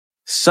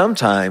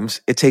Sometimes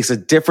it takes a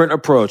different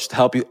approach to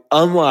help you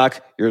unlock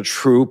your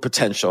true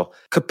potential.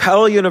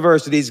 Capella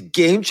University's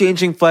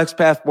game-changing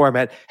FlexPath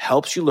format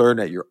helps you learn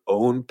at your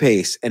own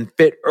pace and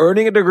fit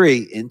earning a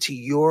degree into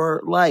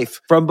your life.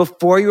 From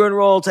before you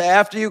enroll to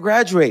after you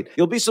graduate,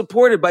 you'll be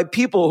supported by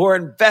people who are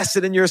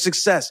invested in your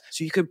success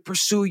so you can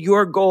pursue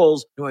your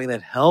goals knowing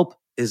that help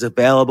is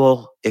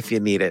available if you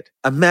need it.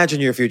 Imagine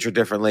your future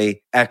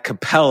differently at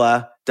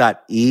capella.edu.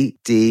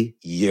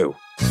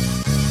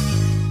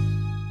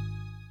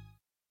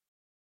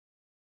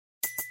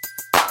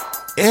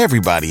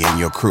 Everybody in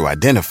your crew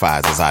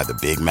identifies as either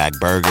Big Mac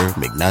Burger,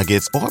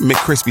 McNuggets, or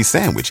McCrispy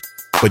Sandwich.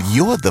 But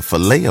you're the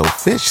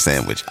Filet-O-Fish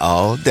Sandwich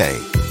all day.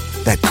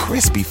 That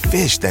crispy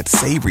fish, that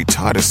savory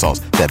tartar sauce,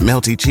 that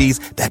melty cheese,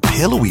 that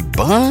pillowy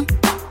bun.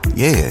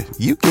 Yeah,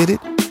 you get it.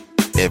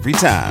 Every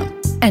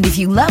time. And if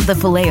you love the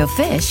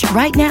Filet-O-Fish,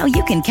 right now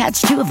you can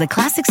catch two of the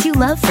classics you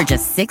love for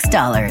just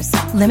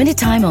 $6. Limited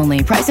time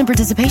only. Price and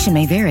participation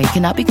may vary.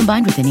 Cannot be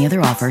combined with any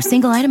other offer.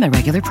 Single item at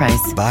regular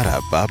price.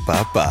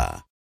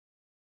 Ba-da-ba-ba-ba.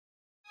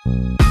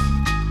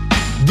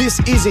 This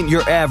isn't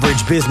your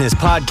average business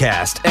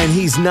podcast, and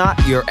he's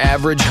not your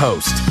average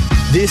host.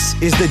 This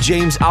is the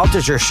James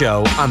Altucher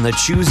Show on the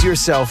Choose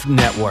Yourself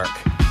Network.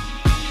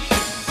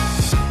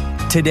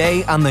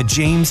 Today on the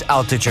James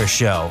Altucher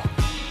Show.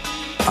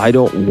 I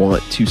don't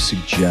want to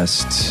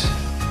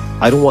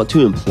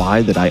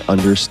imply that I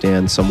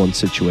understand someone's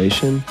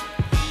situation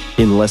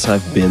unless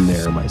I've been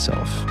there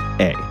myself,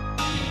 A.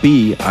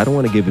 B, I don't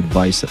want to give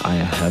advice that I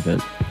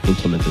haven't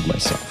implemented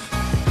myself.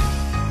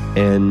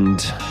 And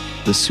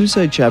the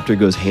suicide chapter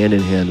goes hand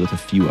in hand with a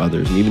few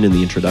others. And even in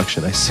the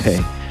introduction, I say,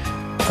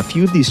 a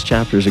few of these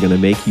chapters are going to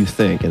make you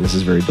think, and this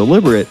is very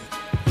deliberate,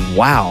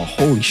 wow,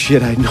 holy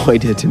shit, I had no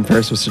idea Tim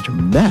Ferriss was such a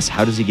mess.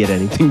 How does he get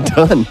anything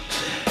done?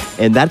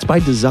 And that's by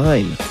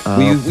design.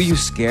 Were you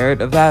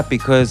scared of that?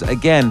 Because,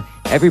 again,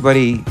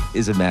 everybody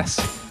is a mess.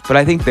 But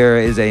I think there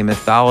is a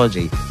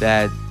mythology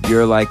that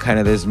you're like kind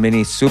of this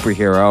mini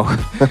superhero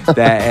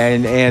that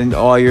and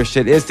all your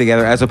shit is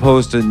together as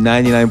opposed to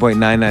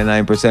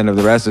 99.999% of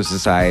the rest of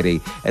society.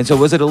 And so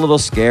was it a little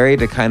scary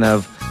to kind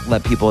of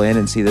let people in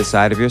and see this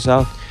side of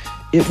yourself?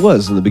 It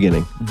was in the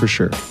beginning, for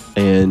sure.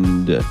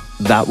 And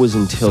that was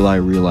until I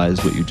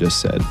realized what you just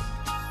said.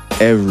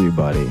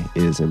 Everybody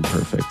is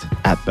imperfect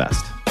at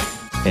best.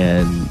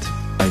 And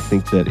I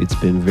think that it's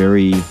been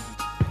very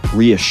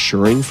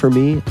reassuring for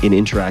me in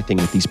interacting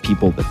with these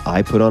people that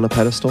I put on a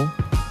pedestal,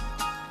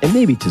 and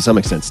maybe to some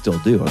extent still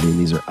do. I mean,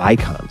 these are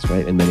icons,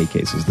 right? In many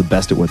cases, the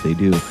best at what they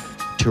do,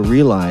 to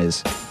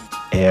realize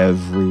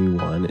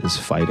everyone is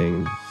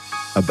fighting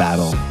a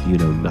battle you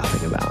know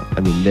nothing about.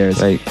 I mean,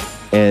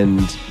 and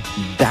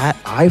that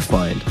I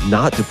find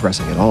not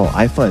depressing at all.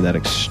 I find that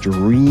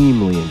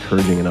extremely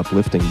encouraging and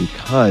uplifting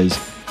because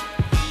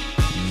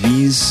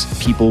these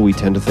people we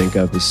tend to think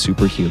of as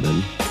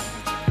superhuman,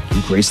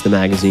 who grace the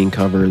magazine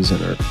covers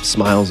and are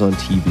smiles on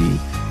TV,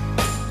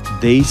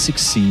 they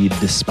succeed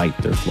despite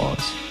their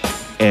flaws.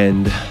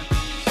 And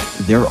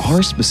there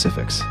are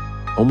specifics.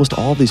 Almost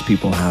all of these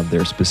people have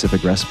their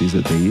specific recipes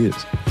that they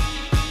use.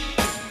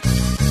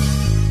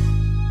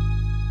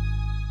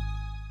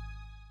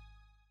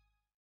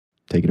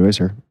 Take it away,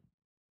 sir.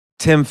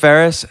 Tim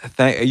Ferriss,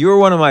 you were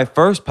one of my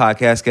first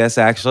podcast guests,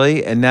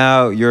 actually, and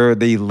now you're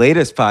the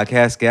latest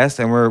podcast guest,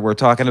 and we're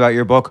talking about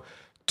your book,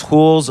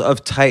 Tools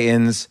of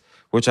Titans,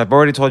 which I've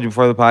already told you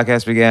before the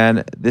podcast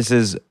began. This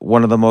is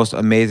one of the most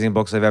amazing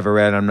books I've ever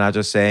read. I'm not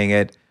just saying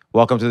it.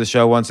 Welcome to the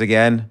show once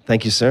again.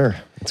 Thank you, sir.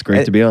 It's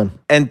great to be on.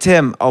 And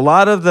Tim, a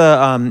lot of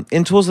the,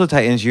 in Tools of the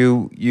Titans,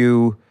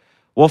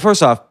 well,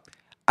 first off,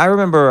 I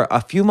remember a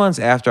few months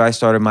after I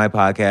started my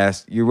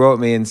podcast, you wrote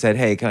me and said,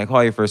 hey, can I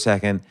call you for a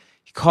second?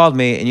 You called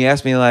me and you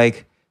asked me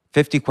like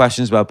 50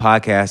 questions about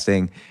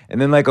podcasting. And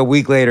then like a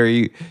week later,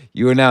 you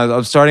announced,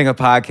 I'm starting a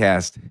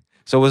podcast.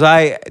 So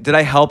did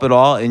I help at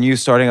all in you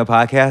starting a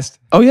podcast?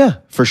 Oh yeah,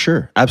 for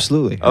sure.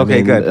 Absolutely.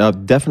 Okay,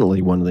 good.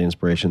 Definitely one of the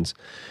inspirations,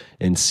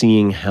 and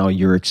seeing how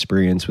your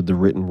experience with the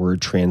written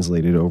word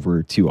translated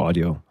over to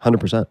audio,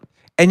 100%.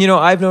 And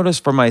I've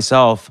noticed for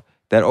myself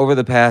that over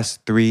the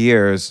past 3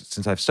 years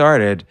since I've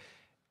started,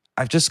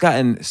 I've just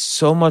gotten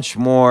so much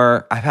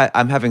more,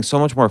 I'm having so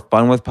much more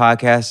fun with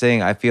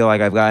podcasting. I feel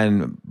like I've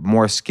gotten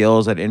more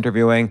skills at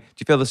interviewing. Do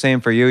you feel the same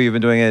for you? You've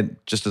been doing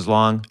it just as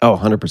long? Oh,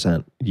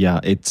 100%.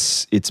 Yeah,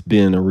 it's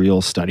been a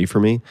real study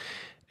for me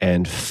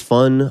and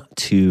fun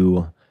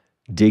to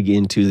dig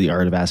into the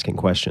art of asking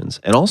questions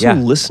and also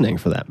listening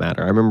for that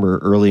matter. I remember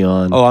early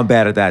on. Oh, I'm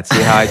bad at that.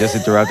 See how I just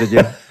interrupted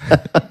you?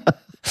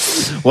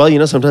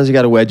 Well, sometimes you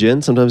got to wedge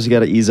in, sometimes you got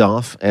to ease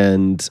off.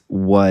 And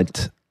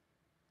what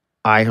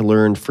I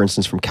learned, for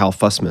instance, from Cal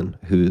Fussman,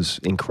 who's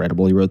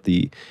incredible. He wrote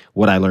the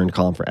What I Learned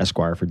column for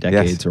Esquire for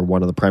decades, or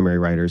one of the primary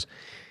writers.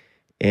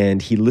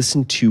 And he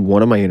listened to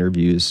one of my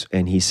interviews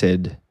and he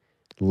said,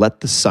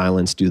 let the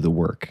silence do the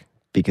work.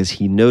 Because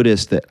he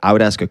noticed that I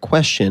would ask a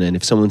question, and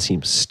if someone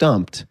seemed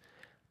stumped,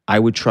 I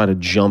would try to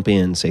jump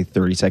in, say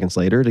 30 seconds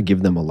later, to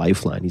give them a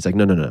lifeline. He's like,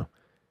 no.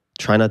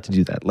 Try not to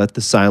do that. Let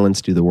the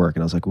silence do the work.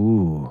 And I was like,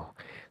 ooh,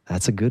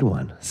 That's a good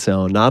one.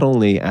 So not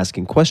only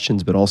asking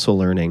questions, but also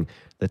learning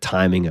the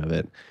timing of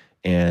it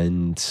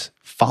and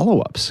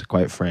follow-ups,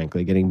 quite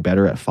frankly, getting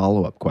better at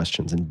follow-up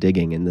questions and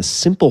digging, and the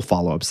simple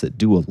follow-ups that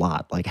do a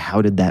lot, like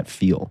how did that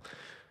feel?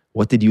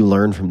 What did you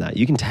learn from that?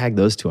 You can tag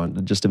those two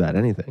on just about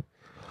anything.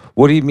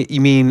 What do you mean?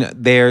 You mean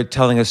they're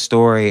telling a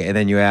story and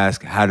then you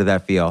ask, how did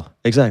that feel?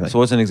 Exactly. So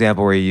what's an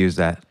example where you use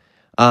that?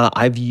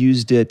 I've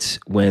used it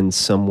when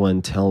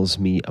someone tells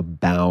me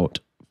about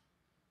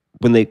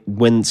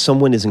when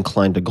someone is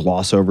inclined to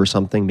gloss over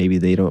something maybe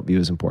they don't view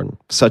as important,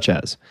 such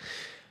as,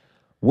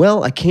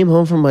 well, I came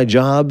home from my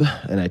job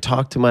and I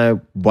talked to my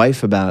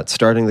wife about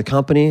starting the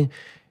company,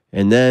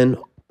 and then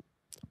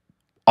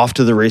off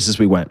to the races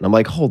we went. And I'm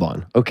like, hold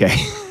on, okay.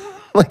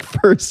 Like,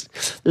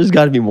 first, there's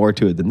got to be more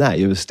to it than that.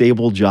 You have a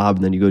stable job,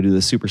 and then you go do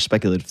this super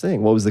speculative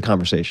thing. What was the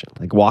conversation?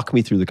 Like, walk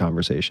me through the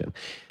conversation.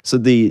 So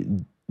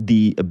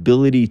the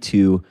ability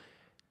to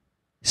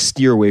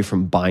steer away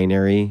from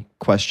binary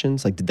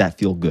questions, like, did that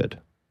feel good?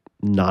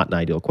 Not an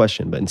ideal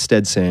question, but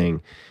instead saying,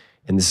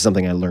 and this is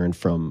something I learned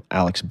from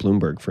Alex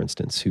Bloomberg, for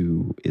instance,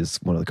 who is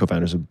one of the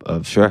co-founders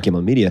of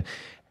Gimlet Media,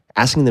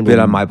 asking them Been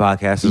on my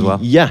podcast as well.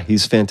 Yeah,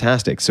 he's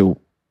fantastic. So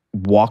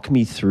walk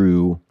me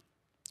through,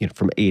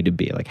 from A to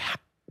B, like,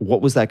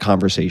 what was that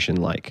conversation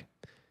like?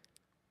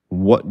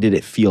 What did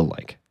it feel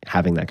like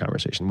having that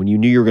conversation? When you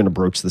knew you were going to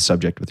broach the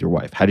subject with your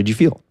wife, how did you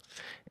feel?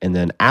 And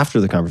then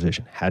after the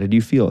conversation, how did you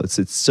feel? It's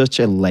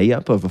such a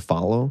layup of a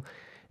follow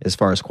as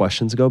far as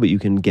questions go, but you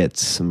can get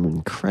some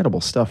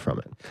incredible stuff from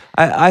it.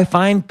 I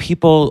find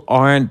people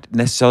aren't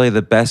necessarily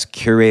the best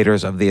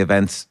curators of the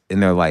events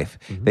in their life.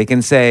 Mm-hmm. They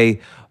can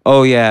say,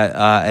 oh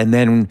yeah, and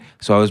then,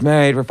 so I was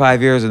married for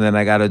 5 years, and then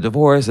I got a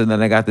divorce, and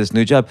then I got this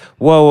new job.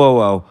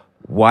 Whoa.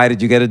 Why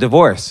did you get a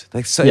divorce?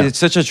 It's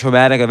such a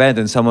traumatic event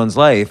in someone's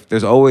life.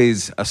 There's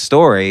always a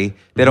story.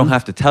 They don't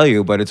have to tell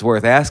you, but it's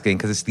worth asking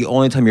because it's the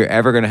only time you're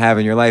ever going to have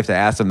in your life to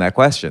ask them that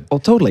question. Well,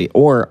 totally.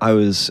 Or I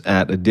was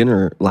at a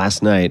dinner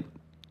last night,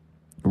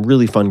 a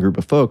really fun group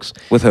of folks.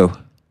 With who?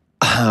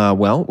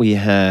 Well, we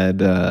had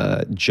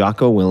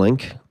Jocko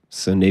Willink,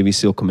 so Navy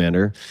SEAL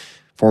commander,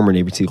 former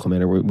Navy SEAL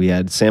commander. We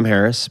had Sam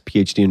Harris,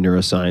 PhD in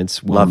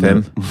neuroscience. Love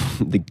him.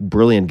 The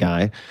brilliant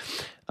guy.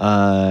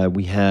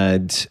 We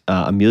had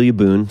Amelia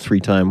Boone,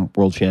 3-time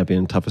world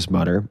champion, toughest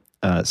mudder.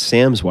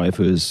 Sam's wife,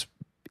 who is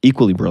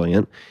equally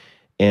brilliant.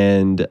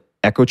 And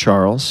Echo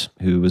Charles,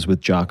 who was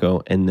with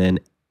Jocko. And then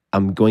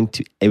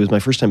it was my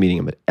first time meeting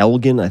him, but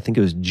Elgin, I think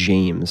it was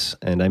James,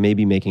 and I may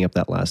be making up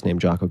that last name.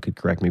 Jocko could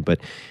correct me, but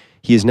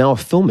he is now a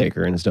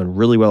filmmaker and has done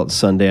really well at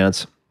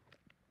Sundance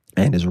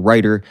and is a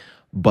writer,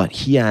 but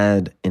he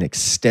had an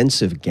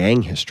extensive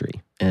gang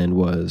history and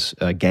was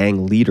a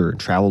gang leader,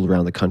 traveled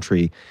around the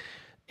country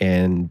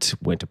and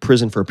went to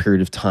prison for a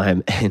period of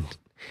time. And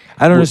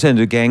I don't understand.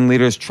 Do gang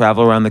leaders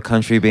travel around the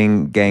country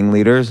being gang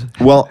leaders?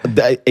 Well,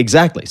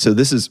 exactly. So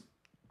this is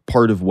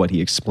part of what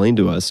he explained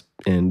to us,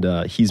 and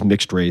he's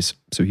mixed race,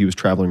 so he was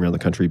traveling around the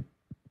country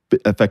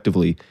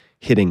effectively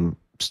hunting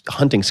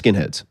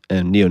skinheads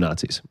and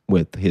neo-Nazis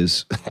with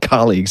his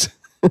colleagues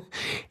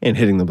and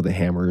hitting them with the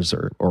hammers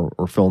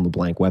or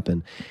fill-in-the-blank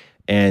weapon.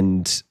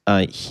 And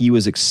he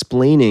was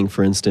explaining,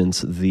 for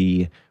instance,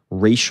 the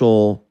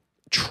racial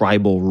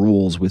tribal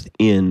rules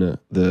within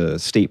the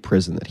state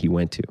prison that he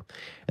went to.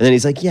 And then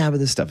he's like, yeah, but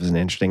this stuff isn't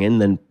interesting.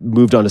 And then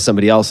moved on to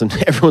somebody else. And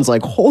everyone's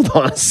like, hold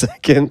on a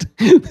second.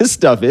 This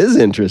stuff is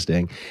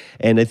interesting.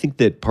 And I think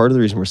that part of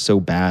the reason we're so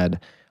bad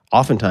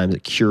oftentimes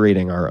at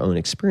curating our own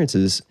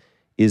experiences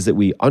is that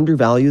we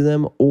undervalue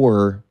them,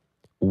 or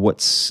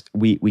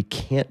we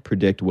can't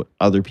predict what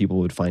other people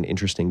would find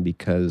interesting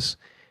because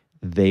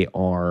they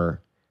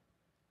are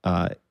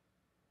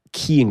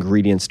key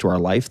ingredients to our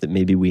life that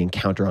maybe we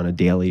encounter on a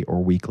daily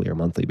or weekly or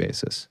monthly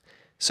basis.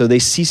 So they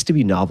cease to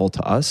be novel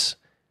to us,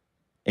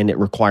 and it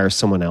requires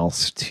someone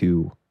else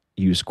to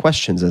use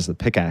questions as the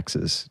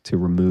pickaxes to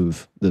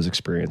remove those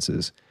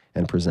experiences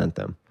and present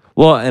them.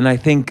 Well, and I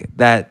think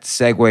that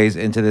segues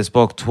into this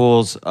book,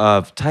 Tools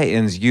of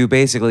Titans. You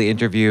basically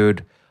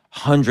interviewed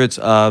hundreds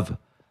of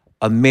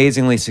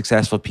amazingly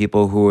successful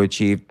people who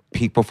achieved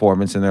peak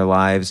performance in their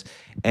lives.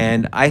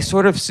 And I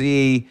sort of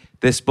see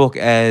this book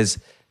as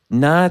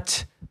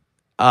not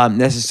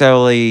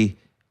necessarily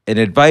an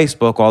advice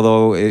book,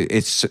 although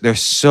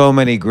there's so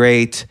many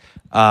great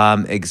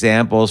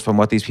examples from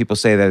what these people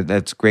say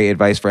that's great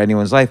advice for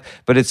anyone's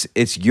life. But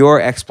it's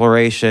your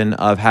exploration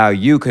of how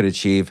you could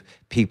achieve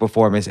peak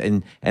performance,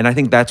 and I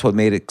think that's what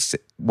makes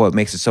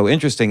it so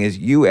interesting is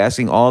you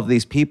asking all of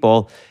these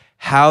people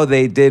how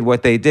they did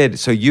what they did,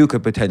 so you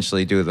could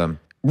potentially do them.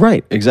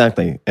 Right,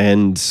 exactly,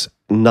 and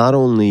not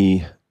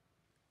only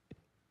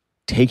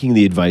taking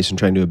the advice and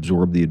trying to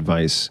absorb the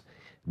advice,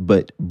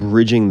 but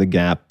bridging the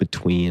gap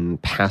between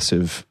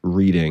passive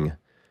reading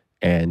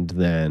and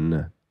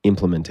then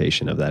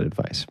implementation of that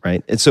advice,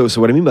 right? And so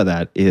what I mean by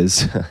that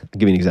is, I'll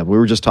give you an example. We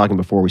were just talking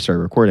before we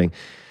started recording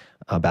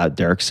about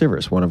Derek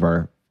Sivers, one of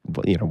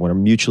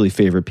mutually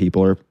favorite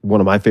people, or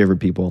one of my favorite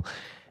people.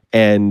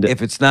 And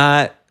if it's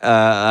not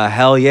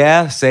hell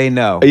yeah, say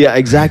no. Yeah,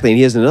 exactly. And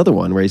he has another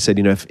one where he said,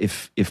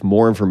 if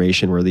more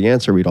information were the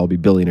answer, we'd all be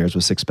billionaires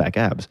with six-pack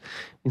abs.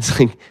 It's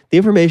like the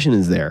information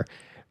is there.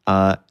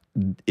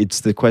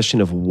 It's the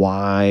question of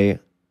why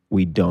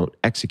we don't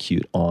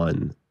execute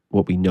on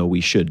what we know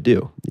we should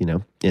do,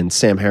 And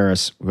Sam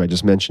Harris, who I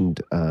just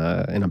mentioned,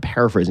 and I'm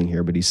paraphrasing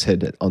here, but he said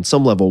that on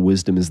some level,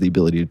 wisdom is the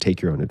ability to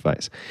take your own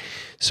advice.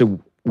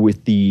 So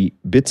with the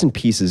bits and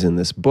pieces in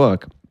this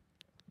book,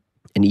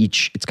 and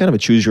it's kind of a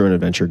choose your own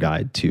adventure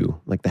guide to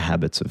like the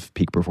habits of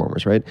peak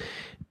performers, right?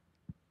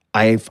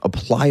 I've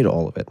applied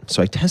all of it.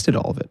 So I tested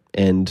all of it.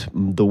 And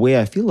the way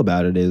I feel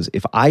about it is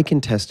if I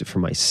can test it for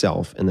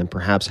myself and then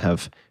perhaps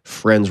have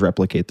friends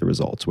replicate the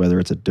results,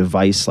 whether it's a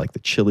device like the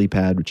Chili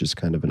Pad, which is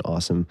kind of an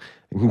awesome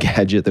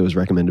gadget that was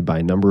recommended by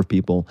a number of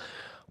people,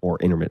 or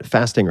intermittent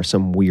fasting or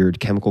some weird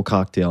chemical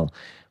cocktail,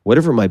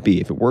 whatever it might be,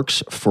 if it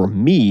works for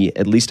me,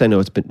 at least I know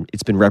it's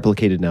been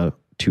replicated now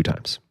 2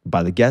 times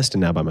by the guest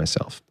and now by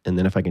myself. And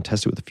then if I can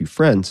test it with a few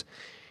friends,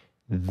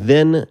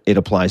 then it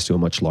applies to a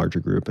much larger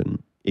group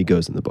and it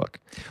goes in the book.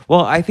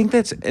 Well, I think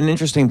that's an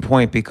interesting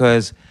point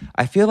because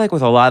I feel like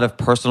with a lot of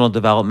personal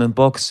development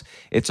books,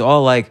 it's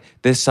all like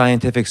this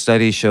scientific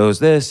study shows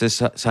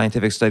this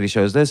scientific study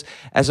shows this,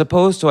 as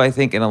opposed to I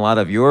think in a lot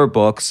of your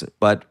books,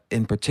 but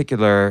in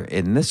particular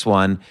in this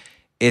one,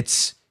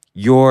 it's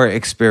your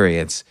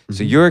experience. Mm-hmm.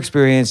 So your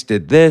experience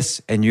did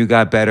this and you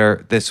got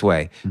better this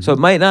way. Mm-hmm. So it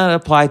might not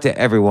apply to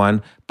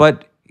everyone,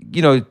 but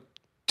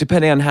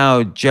depending on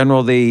how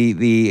general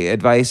the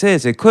advice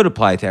is, it could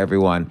apply to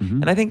everyone.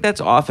 Mm-hmm. And I think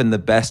that's often the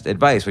best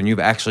advice when you've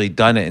actually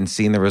done it and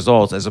seen the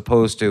results, as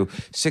opposed to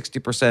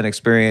 60%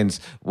 experience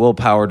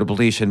willpower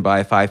depletion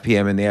by 5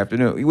 p.m. in the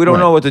afternoon. We don't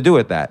know what to do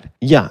with that.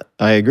 Yeah,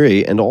 I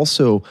agree. And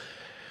also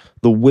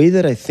the way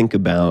that I think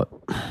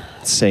about,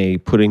 say,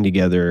 putting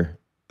together,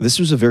 this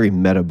was a very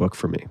meta book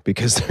for me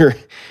because there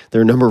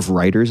are a number of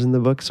writers in the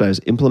book. So I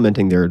was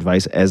implementing their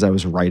advice as I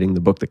was writing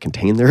the book that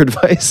contained their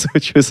advice,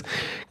 which was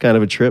kind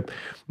of a trip.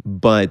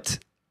 But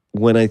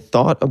when I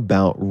thought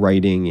about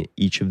writing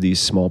each of these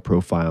small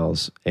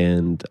profiles,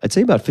 and I'd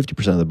say about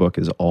 50% of the book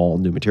is all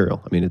new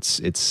material. I mean,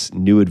 it's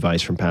new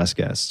advice from past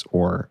guests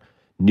or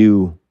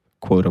new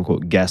quote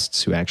unquote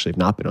guests who actually have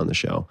not been on the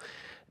show,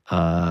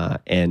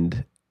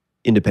 and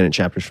independent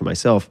chapters for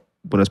myself.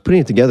 When I was putting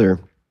it together,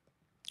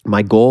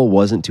 my goal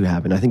wasn't to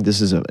have, and I think this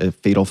is a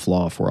fatal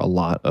flaw for a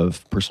lot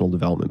of personal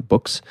development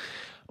books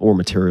or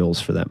materials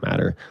for that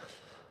matter,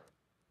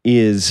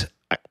 is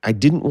I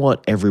didn't want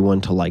everyone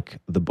to like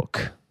the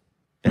book.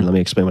 And let me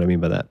explain what I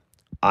mean by that.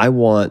 I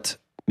want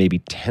maybe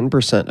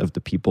 10% of the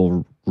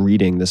people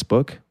reading this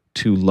book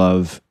to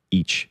love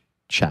each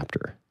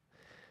chapter.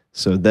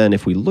 So then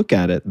if we look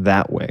at it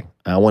that way,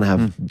 I want to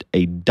have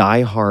a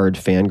diehard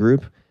fan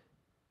group.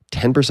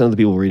 10% of the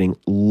people reading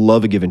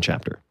love a given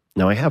chapter.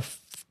 Now I have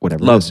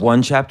whatever. Love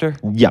one chapter?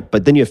 Yeah,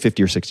 but then you have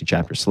 50 or 60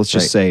 chapters. So let's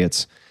just say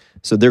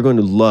so they're going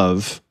to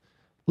love,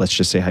 let's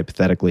just say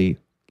hypothetically,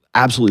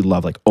 absolutely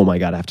love, like, oh my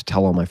God, I have to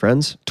tell all my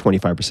friends,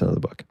 25% of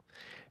the book.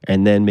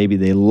 And then maybe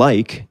they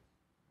like,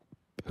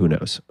 who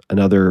knows,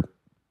 another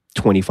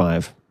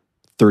 25,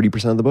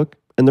 30% of the book,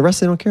 and the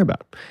rest they don't care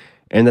about.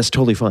 And that's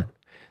totally fine.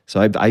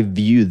 So I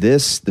view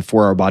this, the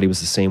 4-Hour Body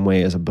was the same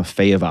way as a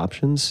buffet of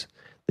options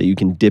that you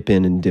can dip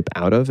in and dip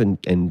out of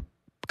and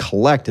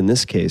collect, in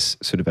this case,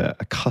 sort of a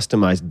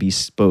customized,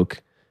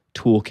 bespoke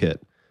toolkit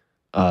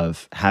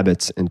of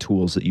habits and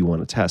tools that you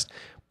want to test.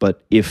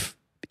 But if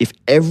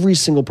every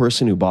single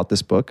person who bought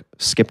this book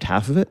skipped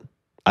half of it,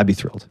 I'd be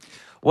thrilled.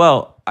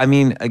 Well, I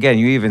mean, again,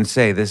 you even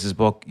say this is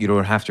book, you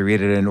don't have to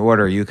read it in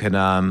order. You can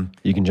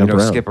jump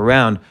around. Skip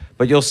around.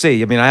 But you'll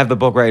see. I mean, I have the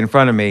book right in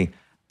front of me.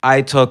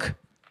 I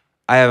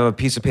have a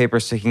piece of paper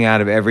sticking out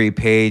of every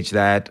page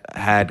that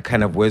had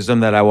kind of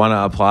wisdom that I want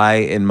to apply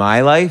in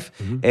my life.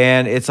 Mm-hmm.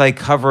 And it's like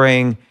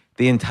covering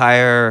the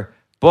entire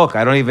book.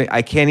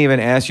 I can't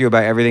even ask you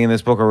about everything in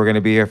this book or we're going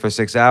to be here for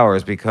 6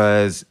 hours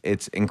because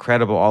it's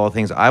incredible, all the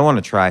things I want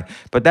to try.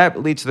 But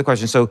that leads to the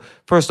question. So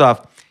first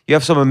off, you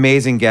have some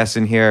amazing guests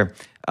in here,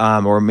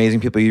 or amazing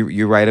people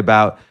you write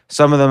about.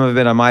 Some of them have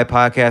been on my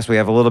podcast. We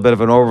have a little bit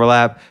of an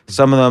overlap.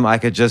 Some of them I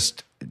could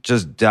just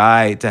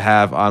die to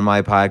have on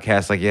my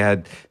podcast. Like you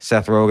had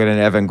Seth Rogen and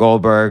Evan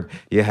Goldberg.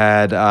 You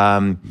had,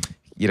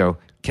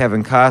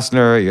 Kevin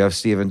Costner. You have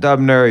Stephen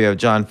Dubner. You have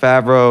Jon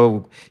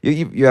Favreau.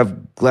 You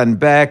have Glenn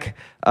Beck,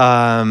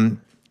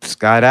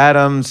 Scott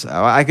Adams.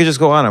 I could just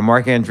go on.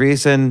 Mark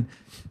Andreessen.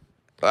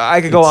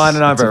 I could go on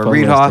and on.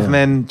 Reid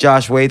Hoffman,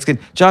 Josh Waitzkin.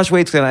 Josh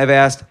Waitzkin, I've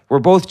asked, we're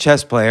both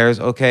chess players,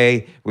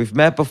 okay? We've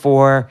met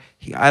before.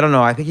 I don't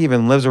know. I think he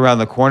even lives around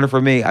the corner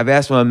from me. I've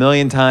asked him 1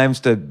 million times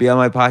to be on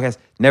my podcast.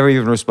 Never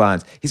even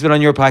responds. He's been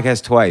on your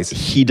podcast twice.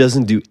 He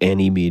doesn't do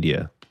any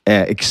media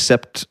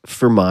except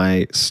for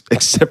my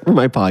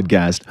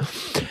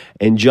podcast.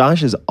 And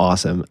Josh is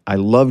awesome. I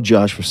love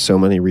Josh for so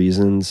many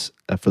reasons.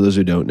 For those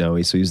who don't know,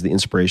 he's the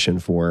inspiration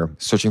for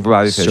Searching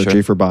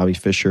for Bobby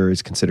Fischer.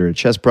 He's considered a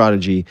chess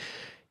prodigy.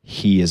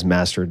 He has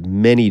mastered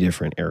many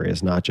different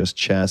areas, not just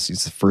chess.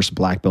 He's the first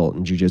black belt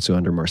in jiu-jitsu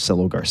under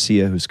Marcelo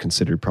Garcia, who's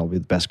considered probably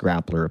the best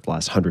grappler of the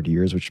last 100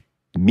 years, which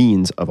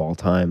means of all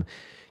time,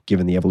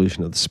 given the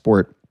evolution of the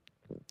sport.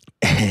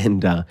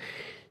 And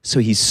so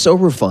he's so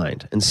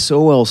refined and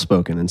so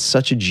well-spoken and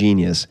such a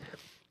genius,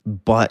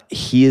 but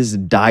he is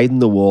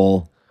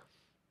dyed-in-the-wool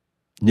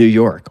New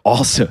York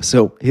also.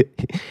 So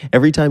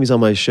every time he's on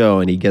my show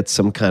and he gets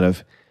some kind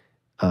of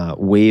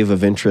wave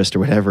of interest or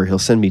whatever, he'll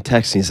send me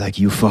texts and he's like,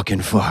 you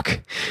fucking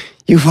fuck.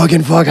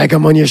 I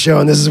come on your show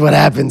and this is what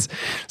happens.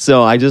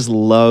 So I just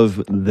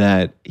love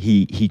that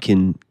he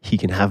can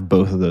have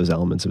both of those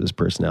elements of his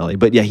personality.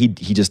 But yeah, he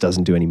just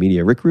doesn't do any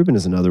media. Rick Rubin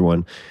is another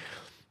one.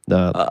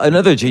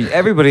 Another genius.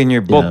 Everybody in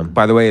your book,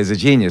 by the way, is a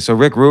genius. So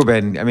Rick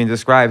Rubin, I mean,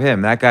 describe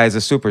him. That guy is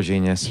a super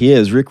genius. He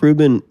is. Rick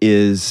Rubin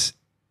is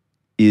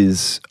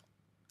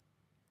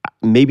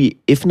maybe,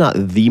 if not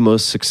the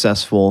most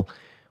successful,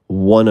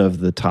 one of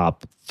the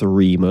top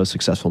 3 most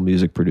successful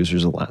music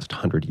producers of the last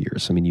 100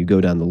 years. I mean, you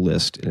go down the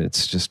list and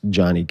it's just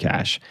Johnny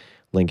Cash,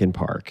 Linkin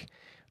Park,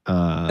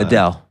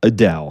 Adele.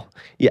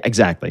 Yeah,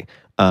 exactly.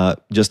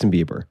 Justin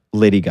Bieber,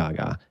 Lady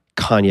Gaga,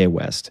 Kanye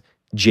West,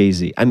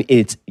 Jay-Z. I mean,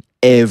 it's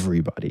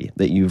everybody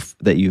that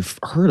you've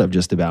heard of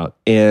just about.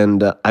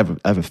 And I have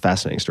a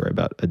fascinating story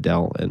about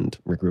Adele and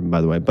Rick Rubin,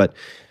 by the way. But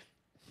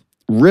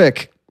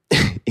Rick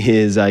he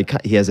has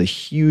a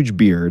huge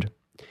beard.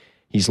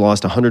 He's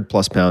lost 100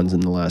 plus pounds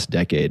in the last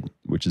decade,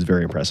 which is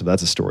very impressive.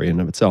 That's a story in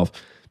and of itself.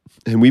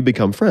 And we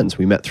become friends.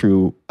 We met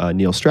through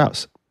Neil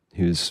Strauss,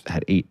 who's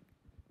had 8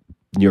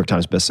 New York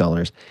Times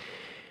bestsellers.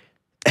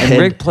 And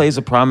Rick plays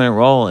a prominent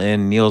role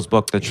in Neil's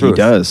book, The Truth.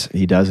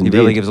 He does indeed. He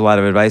really gives a lot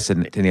of advice to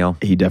Neil.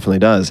 He definitely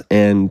does.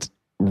 And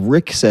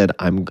Rick said,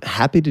 I'm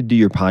happy to do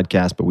your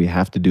podcast, but we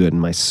have to do it in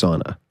my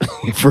sauna.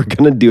 If we're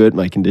going to do it,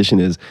 my condition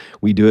is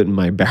we do it in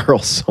my barrel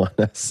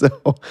sauna.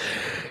 So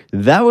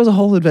that was a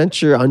whole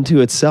adventure unto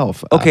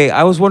itself. Okay,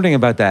 I was wondering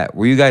about that.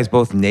 Were you guys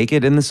both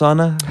naked in the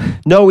sauna?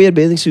 No, we had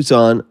bathing suits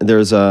on.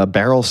 There's a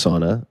barrel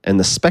sauna, and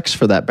the specs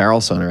for that barrel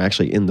sauna are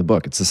actually in the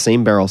book. It's the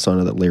same barrel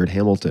sauna that Laird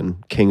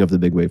Hamilton, king of the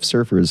big wave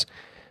surfers,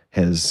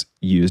 has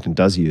used and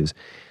does use.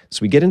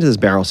 So we get into this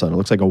barrel sauna. It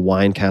looks like a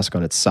wine cask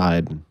on its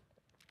side.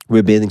 We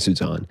have bathing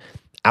suits on.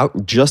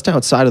 Just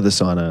outside of the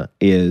sauna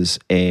is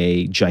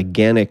a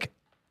gigantic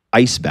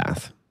ice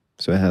bath.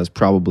 So it has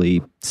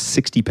probably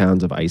 60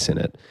 pounds of ice in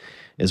it,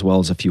 as well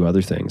as a few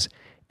other things.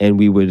 And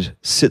we would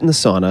sit in the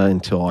sauna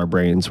until our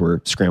brains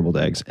were scrambled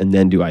eggs, and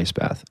then do ice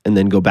bath, and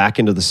then go back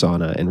into the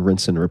sauna and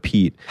rinse and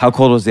repeat. How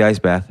cold was the ice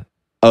bath?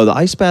 Oh, the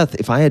ice bath,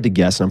 if I had to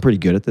guess, and I'm pretty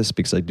good at this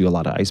because I do a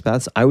lot of ice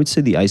baths, I would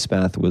say the ice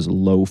bath was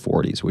low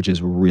 40s, which is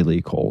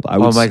really cold.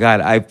 Oh my God,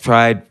 I've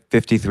tried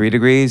 53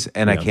 degrees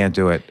and I can't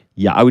do it.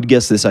 Yeah, I would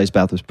guess this ice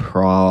bath was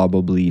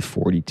probably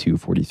 42,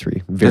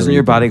 43. Doesn't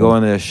your body go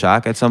into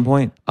shock at some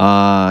point?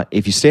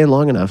 If you stay in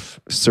long enough,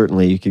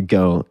 certainly you could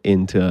go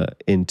into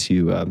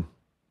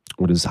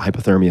what is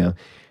hypothermia.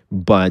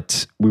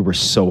 But we were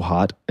so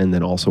hot and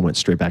then also went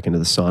straight back into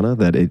the sauna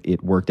that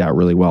it worked out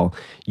really well.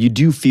 You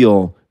do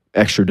feel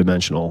extra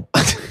dimensional.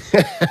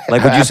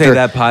 Like, would you say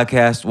that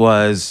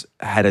podcast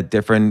had a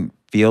different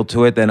feel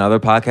to it than other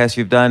podcasts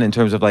you've done in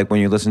terms of like when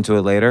you listen to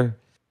it later?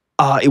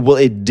 Well,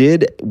 it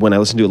did when I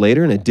listened to it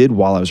later, and it did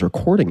while I was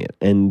recording it.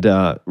 And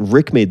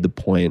Rick made the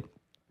point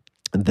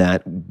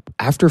that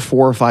after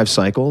 4 or 5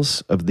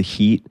 cycles of the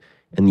heat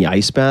and the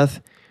ice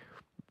bath,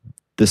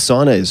 the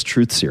sauna is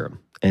truth serum.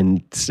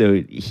 And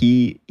so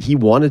he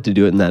wanted to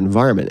do it in that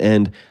environment.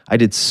 And I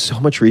did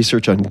so much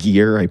research on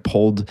gear. I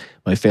polled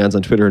my fans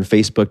on Twitter and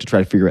Facebook to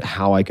try to figure out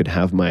how I could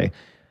have my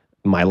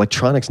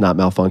electronics not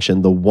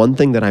malfunction. The one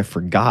thing that I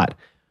forgot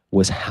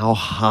was how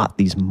hot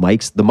the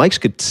mics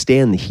could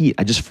stand the heat.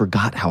 I just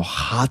forgot how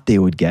hot they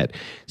would get.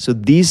 So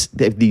these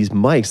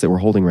mics that we're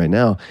holding right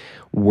now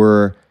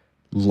were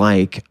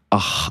like a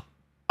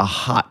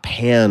hot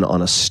pan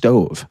on a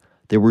stove.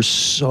 They were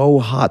so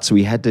hot, so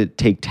we had to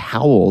take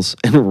towels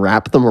and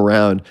wrap them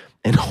around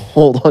and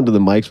hold onto the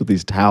mics with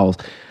these towels.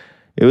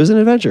 It was an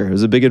adventure. It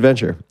was a big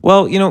adventure.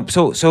 Well,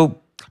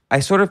 so I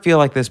sort of feel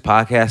like this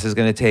podcast is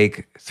going to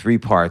take 3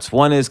 parts.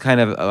 One is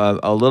kind of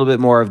a little bit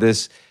more of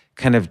this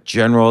kind of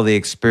the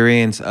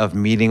experience of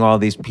meeting all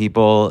these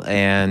people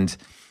and,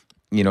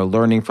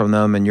 learning from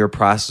them and your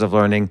process of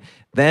learning.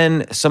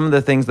 Then some of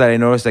the things that I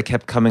noticed that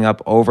kept coming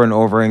up over and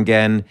over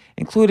again,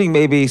 including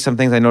maybe some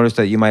things I noticed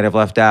that you might have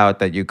left out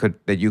that you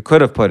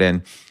could have put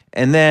in.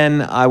 And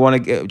then I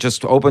want to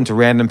just open to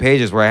random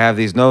pages where I have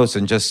these notes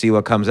and just see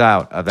what comes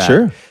out of that.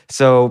 Sure.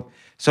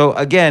 So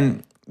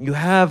again, you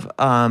have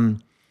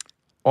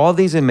all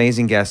these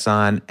amazing guests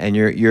on, and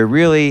you're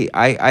really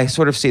I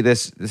sort of see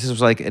this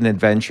was like an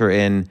adventure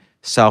in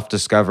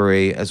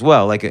self-discovery as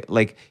well.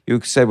 Like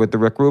you said with the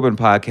Rick Rubin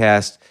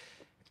podcast,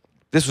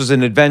 this was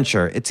an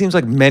adventure. It seems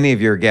like many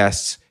of your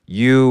guests,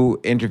 you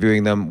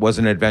interviewing them was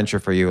an adventure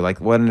for you. Like,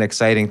 what an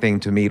exciting thing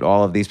to meet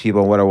all of these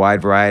people. What a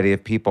wide variety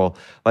of people.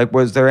 Like,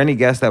 was there any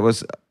guest that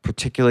was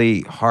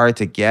particularly hard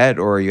to get,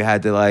 or you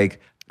had to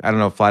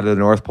fly to the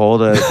North Pole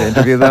to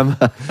interview them?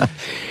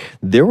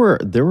 There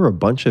were a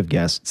bunch of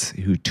guests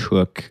who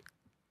took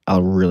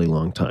a really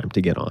long time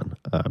to get on,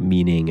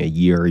 meaning a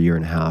year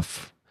and a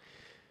half,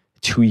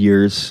 2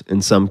 years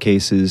in some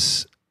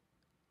cases.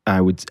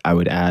 I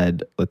would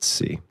add, let's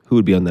see, who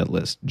would be on that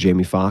list?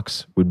 Jamie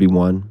Foxx would be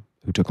one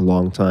who took a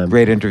long time.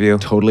 Great interview.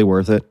 Totally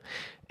worth it.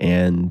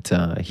 And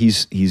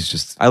he's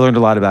just... I learned a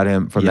lot about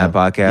him from that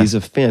podcast. He's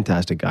a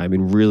fantastic guy. I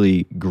mean,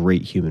 really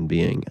great human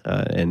being.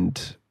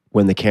 And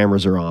when the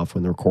cameras are off,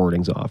 when the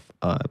recording's off,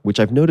 which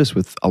I've noticed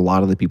with a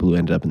lot of the people who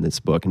ended up in this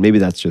book, and maybe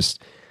that's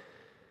just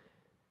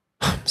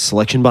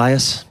selection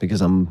bias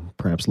because I'm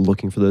perhaps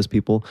looking for those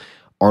people.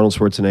 Arnold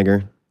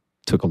Schwarzenegger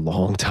took a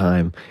long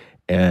time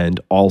and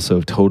also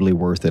totally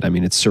worth it. I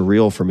mean, it's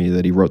surreal for me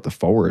that he wrote the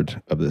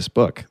foreword of this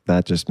book.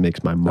 That just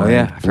makes my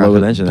mind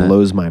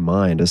blows my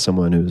mind as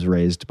someone who's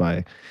raised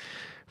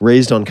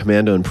on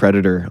Commando and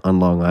Predator on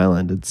Long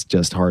Island. It's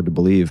just hard to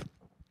believe.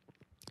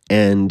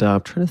 And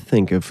I'm trying to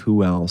think of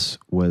who else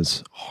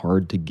was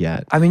hard to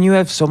get. I mean, you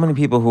have so many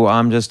people who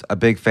I'm just a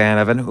big fan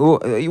of, and who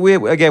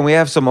we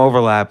have some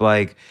overlap.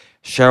 Like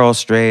Cheryl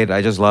Strayed,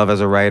 I just love as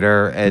a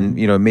writer, and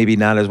maybe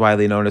not as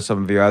widely known as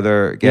some of your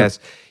other guests.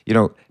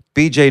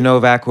 B.J.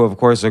 Novak, who of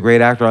course is a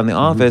great actor on The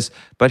Office,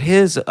 but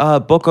his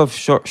book of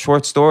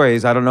short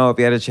stories, I don't know if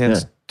you had a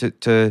chance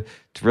to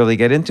really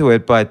get into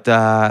it,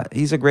 but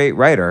he's a great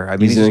writer. I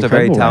mean, he's just a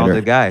very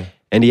talented guy.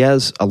 And he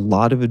has a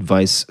lot of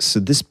advice. So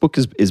this book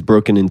is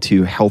broken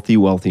into healthy,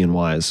 wealthy, and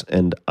wise.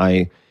 And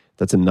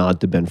that's a nod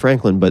to Ben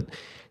Franklin, but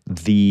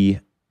the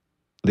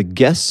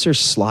guests are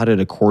slotted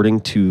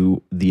according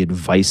to the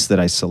advice that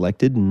I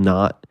selected,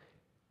 not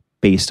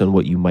based on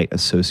what you might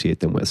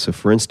associate them with. So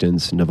for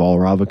instance, Naval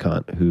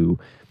Ravikant, who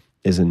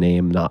is a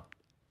name not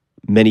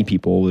many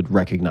people would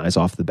recognize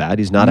off the bat.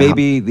 He's not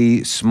maybe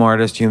the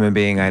smartest human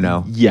being I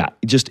know. Yeah,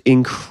 just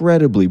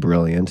incredibly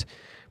brilliant.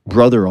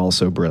 Brother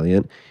also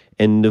brilliant.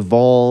 And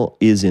Naval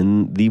is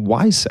in the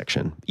wise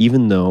section,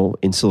 even though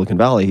in Silicon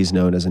Valley he's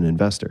known as an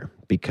investor,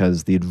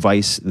 because the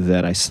advice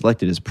that I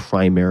selected is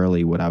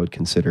primarily what I would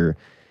consider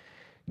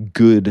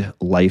good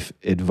life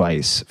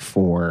advice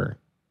for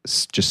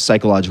just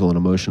psychological and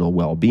emotional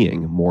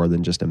well-being more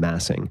than just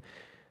amassing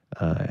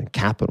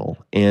capital.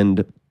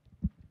 And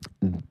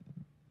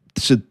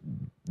so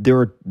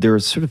there are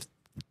sort of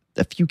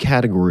a few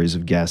categories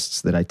of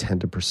guests that I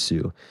tend to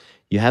pursue.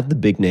 You have the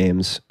big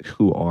names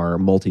who are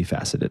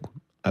multifaceted.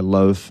 I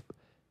love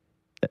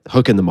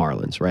Hook and the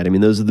Marlins, right? I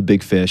mean, those are the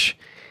big fish,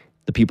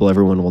 the people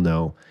everyone will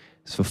know.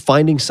 So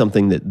finding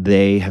something that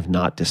they have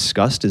not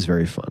discussed is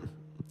very fun.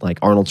 Like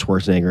Arnold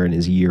Schwarzenegger in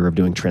his year of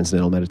doing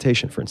transcendental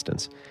meditation, for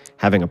instance,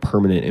 having a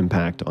permanent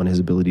impact on his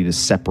ability to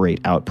separate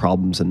out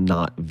problems and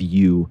not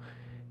view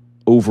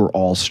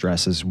overall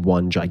stress as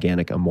one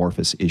gigantic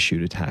amorphous issue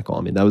to tackle.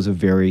 I mean, that was a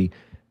very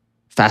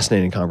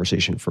fascinating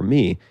conversation for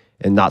me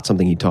and not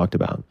something he talked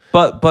about.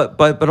 But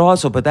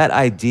that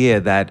idea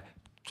that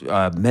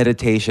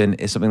meditation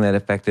is something that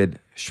affected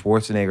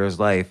Schwarzenegger's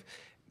life.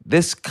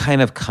 This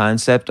kind of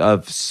concept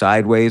of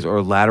sideways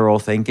or lateral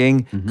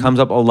thinking comes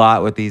up a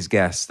lot with these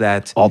guests.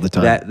 That all the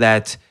time.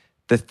 That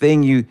the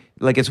thing you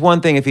like. It's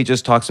one thing if he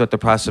just talks about the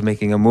process of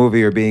making a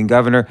movie or being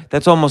governor.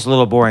 That's almost a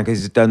little boring because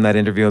he's done that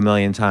interview a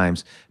million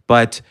times.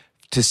 But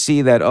to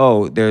see that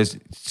there's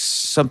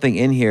something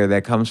in here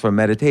that comes from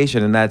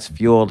meditation and that's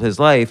fueled his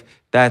life.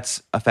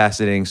 That's a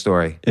fascinating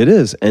story. It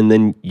is. And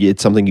then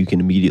it's something you can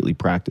immediately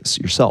practice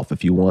yourself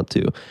if you want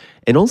to.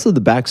 And also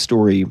the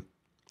backstory,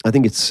 I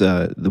think it's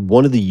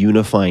one of the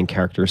unifying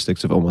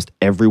characteristics of almost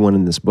everyone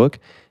in this book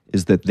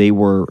is that they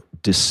were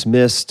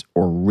dismissed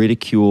or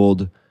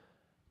ridiculed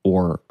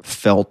or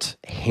felt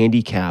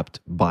handicapped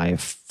by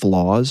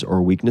flaws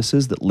or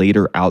weaknesses that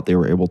later out they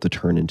were able to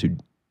turn into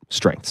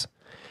strengths.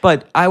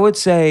 But I would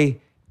say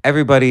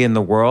everybody in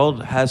the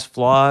world has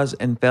flaws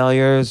and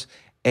failures.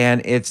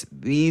 And it's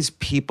these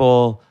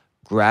people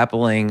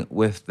grappling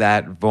with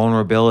that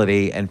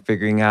vulnerability and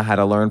figuring out how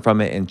to learn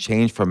from it and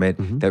change from it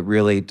that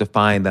really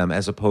define them,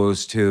 as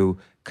opposed to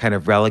kind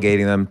of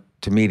relegating them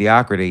to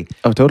mediocrity.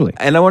 Oh, totally.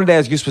 And I wanted to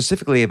ask you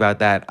specifically about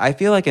that. I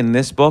feel like in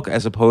this book,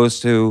 as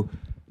opposed to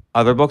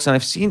other books, and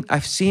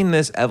I've seen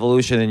this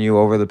evolution in you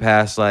over the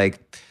past,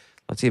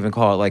 let's even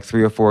call it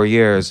 3 or 4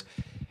 years.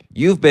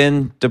 You've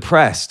been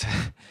depressed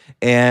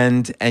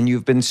and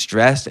you've been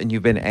stressed and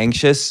you've been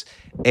anxious.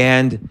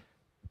 And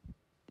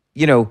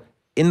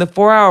in the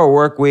 4-hour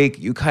work week,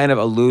 you kind of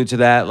allude to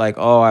that,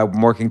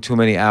 I'm working too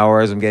many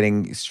hours, I'm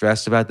getting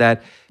stressed about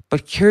that.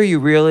 But here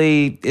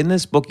in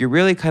this book, you're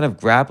really kind of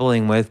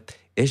grappling with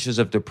issues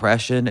of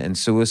depression and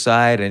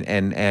suicide,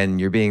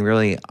 and you're being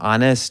really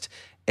honest.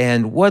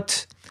 And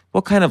what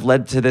kind of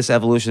led to this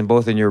evolution,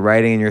 both in your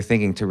writing and your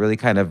thinking, to really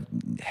kind of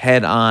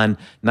head on,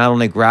 not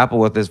only grapple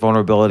with this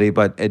vulnerability,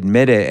 but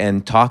admit it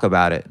and talk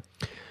about it?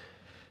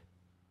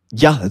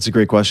 Yeah, that's a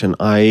great question.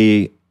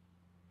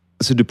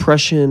 So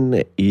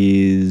depression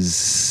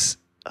is,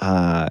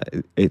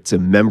 it's a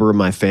member of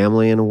my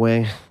family in a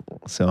way.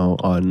 So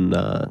on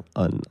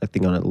I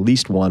think on at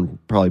least one,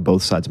 probably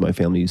both sides of my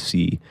family, you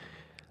see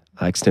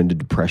extended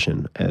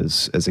depression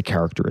as a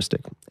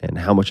characteristic. And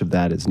how much of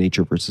that is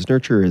nature versus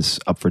nurture is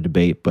up for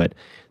debate, but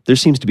there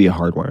seems to be a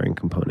hardwiring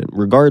component.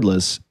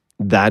 Regardless,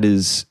 that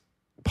is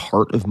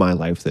part of my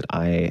life that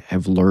I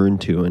have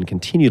learned to and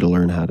continue to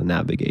learn how to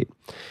navigate.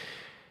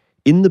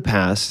 in the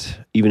past,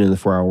 even in the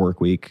 4-hour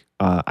work week,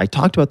 I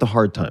talked about the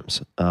hard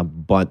times,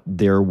 but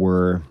there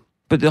were...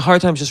 But the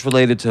hard times just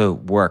related to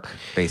work,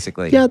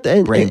 basically. Yeah,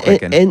 brain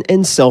clicking.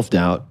 And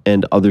self-doubt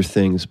and other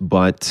things,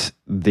 but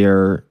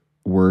there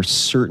were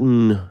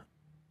certain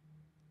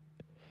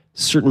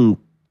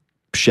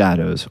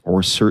shadows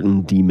or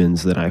certain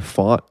demons that I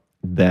fought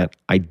that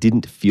I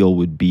didn't feel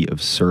would be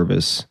of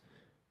service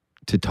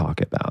to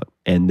talk about.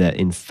 And that,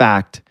 in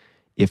fact,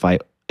 if I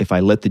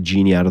let the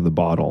genie out of the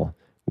bottle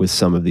with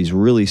some of these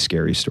really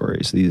scary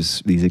stories,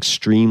 these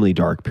extremely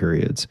dark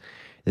periods,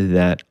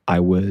 that I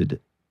would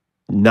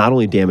not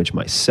only damage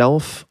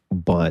myself,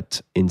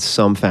 but in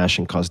some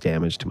fashion cause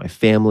damage to my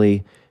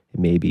family,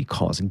 maybe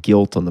cause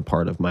guilt on the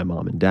part of my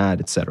mom and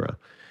dad, etc.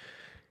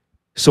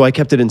 So I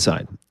kept it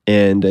inside.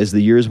 And as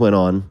the years went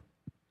on,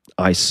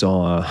 I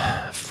saw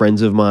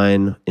friends of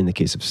mine, in the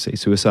case of, say,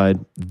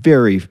 suicide,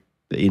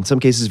 in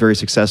some cases very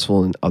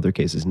successful, in other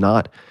cases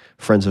not,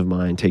 friends of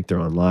mine take their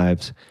own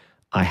lives.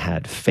 I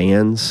had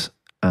fans.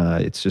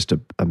 It's just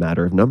a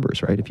matter of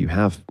numbers, right? If you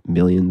have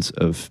millions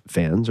of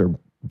fans or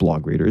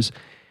blog readers,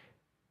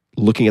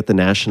 looking at the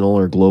national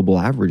or global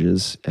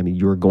averages, I mean,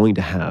 you're going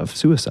to have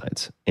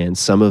suicides. And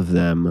some of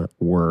them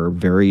were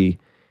very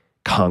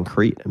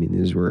concrete. I mean,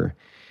 these were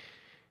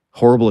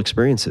horrible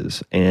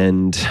experiences.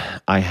 And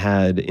I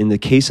had, in the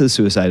case of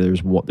suicide,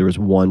 there was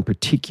one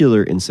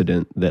particular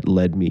incident that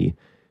led me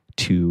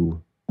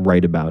to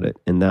write about it.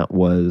 And that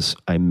was,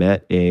 I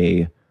met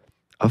a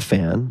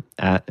fan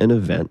at an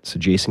event. So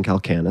Jason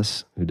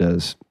Calcanis, who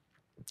does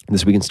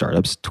This Week in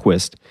Startups,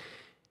 Twist,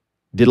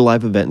 did a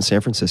live event in San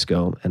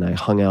Francisco, and I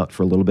hung out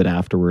for a little bit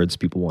afterwards.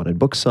 People wanted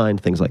books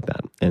signed, things like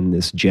that. And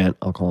this gent,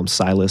 I'll call him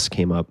Silas,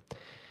 came up,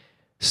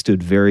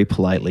 stood very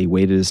politely,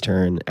 waited his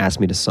turn, asked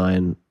me to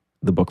sign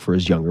the book for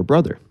his younger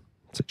brother.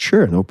 I said,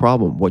 sure, no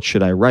problem. What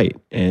should I write?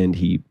 And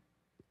he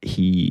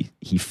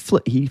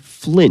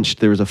flinched.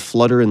 There was a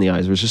flutter in the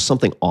eyes. There was just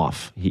something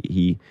off.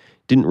 He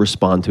didn't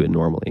respond to it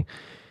normally.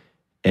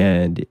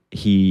 And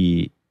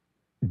he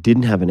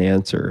didn't have an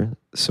answer,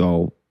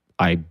 so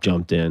I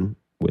jumped in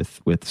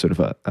with sort of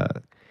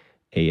a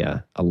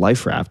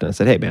life raft. And I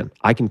said, hey, man,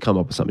 I can come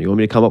up with something. You want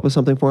me to come up with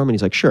something for him? And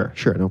he's like, sure,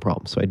 no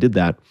problem. So I did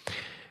that.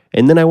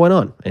 And then I went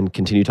on and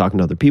continued talking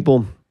to other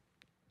people.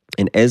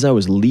 And as I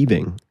was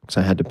leaving, because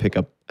I had to pick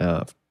up,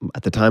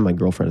 at the time, my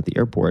girlfriend at the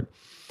airport,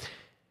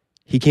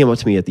 he came up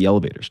to me at the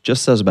elevators,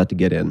 just as I was about to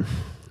get in.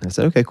 I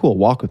said, okay, cool,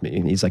 walk with me.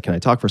 And he's like, can I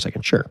talk for a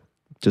second? Sure,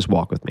 just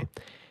walk with me.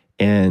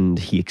 And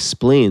he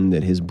explained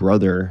that his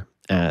brother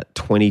at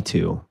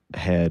 22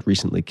 had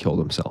recently killed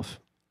himself.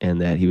 And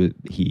that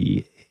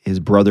his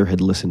brother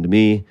had listened to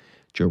me,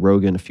 Joe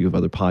Rogan, a few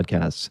other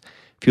podcasts,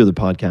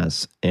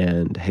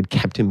 and had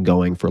kept him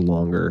going for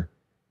longer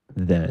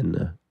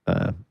than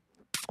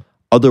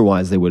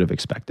otherwise they would have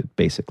expected,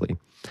 basically.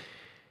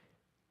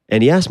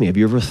 And he asked me, have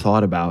you ever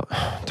thought about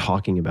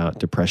talking about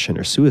depression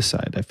or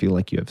suicide? I feel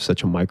like you have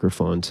such a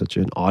microphone, such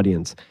an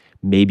audience.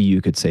 Maybe you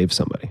could save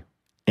somebody.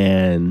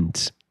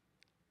 And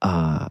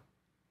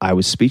I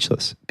was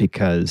speechless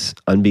because,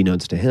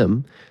 unbeknownst to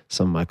him,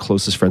 some of my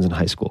closest friends in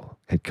high school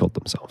had killed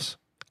themselves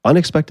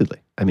unexpectedly.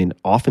 I mean,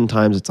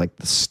 oftentimes it's like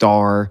the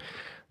star,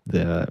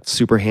 the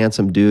super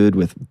handsome dude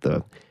with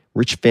the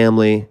rich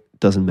family,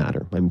 doesn't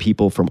matter. I mean,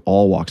 people from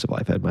all walks of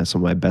life. I had some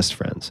of my best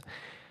friends.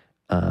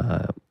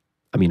 I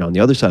mean, on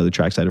the other side of the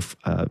tracks, I had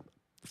a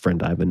friend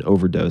die of an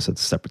overdose.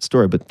 That's a separate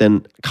story. But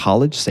then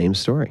college, same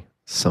story.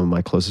 Some of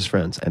my closest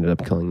friends ended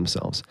up killing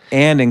themselves.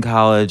 And in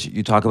college,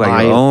 you talk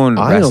about your own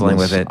wrestling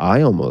with it.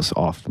 I almost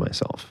offed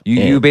myself.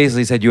 You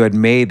basically said you had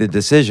made the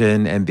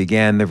decision and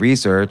began the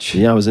research.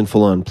 Yeah, I was in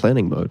full-on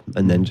planning mode.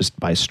 And then just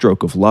by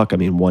stroke of luck, I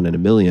mean, 1 in a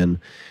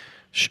million,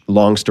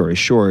 long story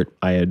short,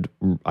 I had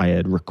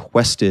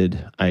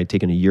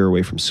taken a year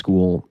away from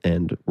school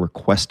and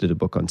requested a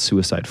book on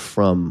suicide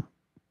from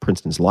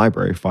Princeton's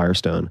library,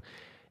 Firestone.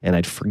 And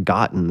I'd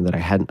forgotten that I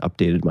hadn't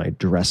updated my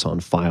address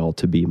on file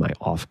to be my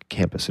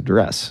off-campus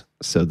address.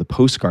 So the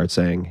postcard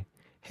saying,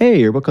 hey,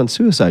 your book on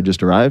suicide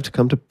just arrived.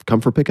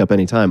 Come for pickup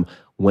anytime.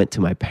 Went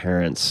to my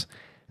parents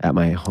at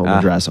my home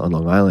address on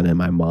Long Island, and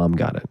my mom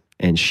got it.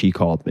 And she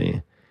called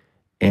me.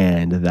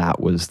 And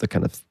that was the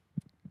kind of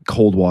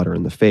cold water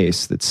in the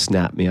face that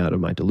snapped me out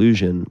of my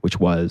delusion, which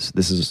was,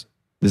 this is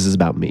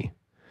about me.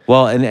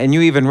 Well, and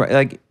you even,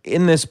 like,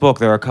 in this book,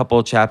 there are a couple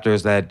of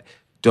chapters that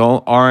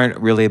aren't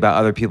really about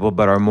other people,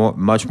 but are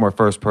much more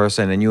first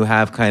person. And you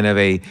have kind of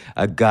a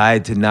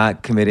guide to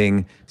not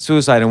committing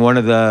suicide. And one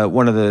of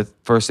the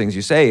first things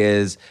you say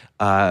is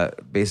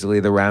basically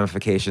the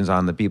ramifications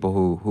on the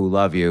people who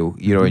love you,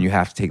 and you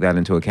have to take that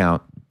into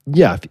account.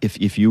 Yeah,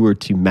 if you were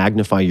to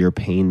magnify your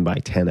pain by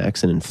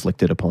 10x and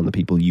inflict it upon the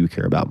people you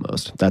care about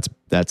most,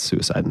 that's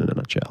suicide in a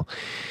nutshell.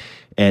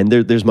 And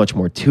there's much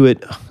more to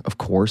it, of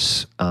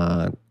course.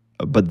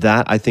 But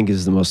that, I think,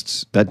 is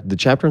the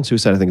chapter on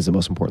suicide, I think, is the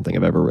most important thing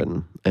I've ever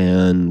written.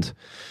 And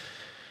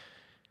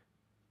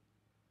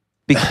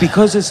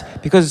because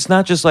it's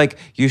not just like,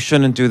 you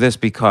shouldn't do this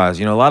because,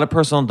 a lot of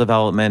personal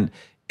development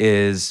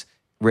is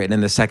written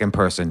in the second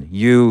person.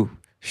 You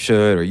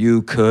should or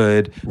you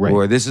could, Right.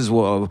 or this is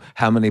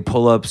how many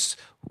pull-ups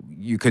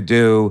you could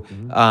do.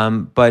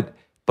 But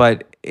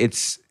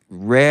it's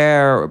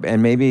rare,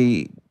 and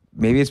maybe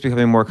it's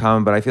becoming more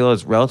common, but I feel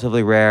it's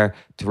relatively rare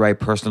to write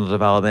personal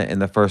development in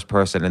the first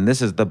person. And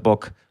this is the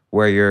book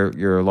where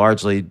you're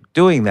largely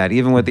doing that,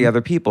 even with the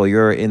other people.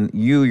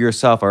 You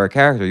yourself are a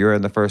character. You're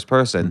in the first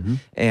person,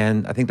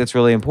 and I think that's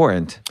really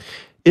important.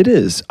 It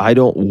is. I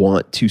don't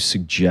want to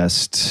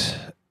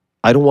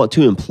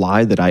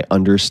imply that I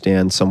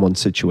understand someone's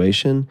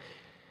situation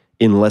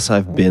unless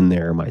I've been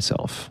there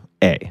myself.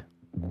 A.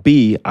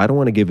 B, I don't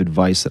want to give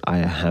advice that I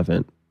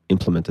haven't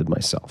implemented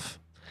myself.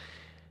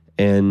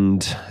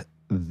 And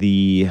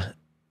the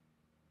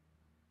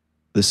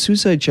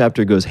suicide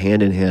chapter goes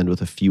hand in hand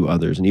with a few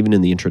others. And even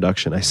in the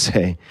introduction, I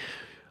say,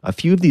 a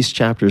few of these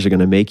chapters are going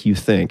to make you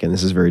think, and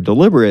this is very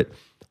deliberate,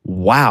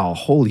 wow,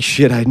 holy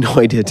shit, I had no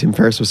idea Tim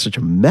Ferriss was such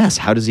a mess.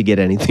 How does he get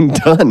anything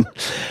done?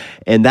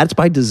 And that's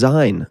by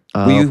design.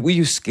 Were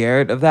you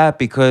scared of that?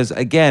 Because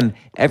again,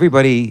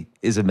 everybody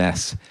is a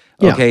mess.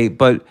 Yeah. Okay,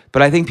 but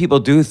I think people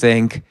do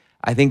think.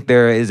 I think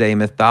there is a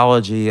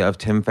mythology of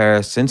Tim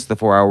Ferriss since the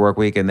 4 Hour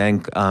Workweek, and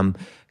then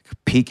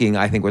peaking,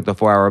 I think, with the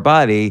 4 Hour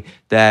Body,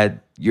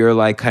 that you're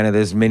like kind of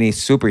this mini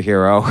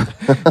superhero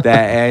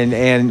that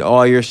and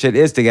all your shit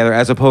is together,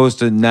 as opposed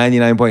to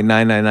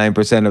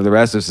 99.999% of the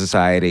rest of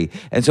society.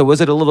 And so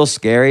was it a little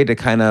scary to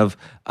kind of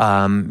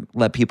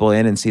let people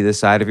in and see this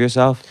side of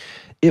yourself?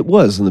 It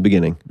was in the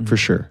beginning, for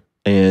sure.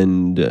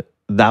 And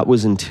that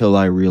was until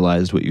I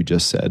realized what you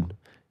just said.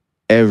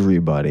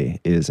 Everybody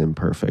is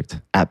imperfect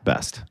at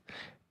best.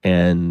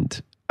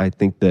 And I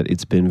think that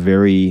it's been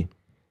very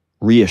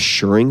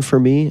reassuring for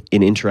me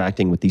in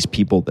interacting with these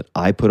people that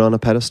I put on a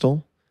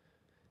pedestal,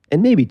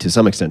 and maybe to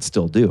some extent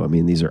still do. I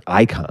mean, these are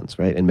icons,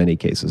 right? In many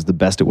cases, the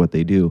best at what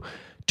they do,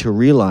 to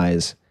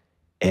realize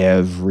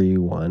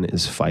everyone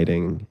is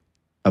fighting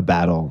a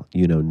battle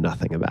you know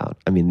nothing about.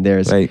 I mean,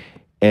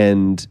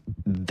 and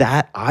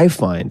that I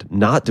find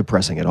not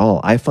depressing at all.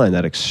 I find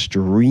that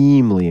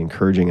extremely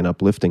encouraging and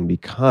uplifting,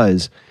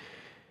 because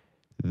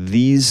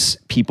these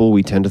people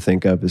we tend to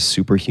think of as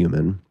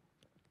superhuman,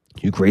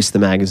 who grace the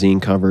magazine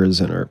covers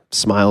and are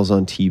smiles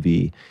on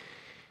TV,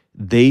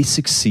 they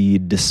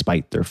succeed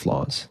despite their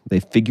flaws.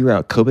 They figure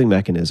out coping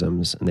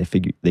mechanisms, and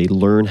they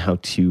learn how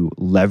to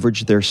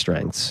leverage their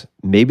strengths.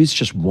 Maybe it's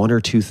just one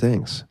or two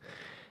things,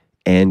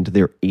 and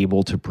they're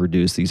able to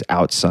produce these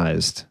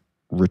outsized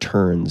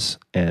returns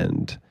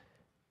and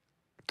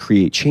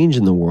create change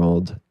in the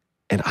world.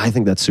 And I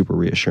think that's super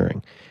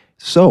reassuring.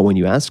 So when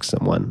you ask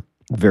someone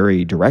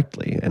very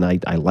directly, and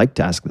I like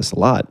to ask this a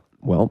lot,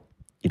 well,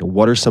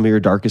 what are some of your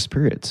darkest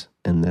periods?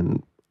 And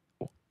then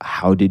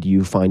how did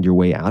you find your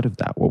way out of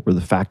that? What were the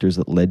factors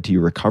that led to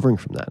you recovering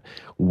from that?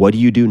 What do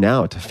you do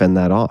now to fend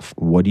that off?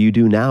 What do you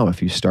do now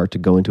if you start to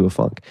go into a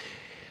funk?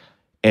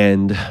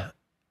 And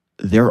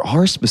there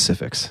are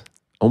specifics.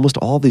 Almost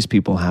all these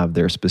people have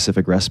their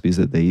specific recipes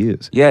that they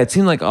use. Yeah, it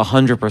seemed like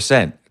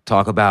 100%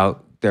 talk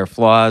about their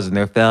flaws and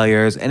their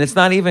failures. And it's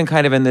not even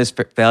kind of in this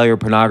failure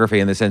pornography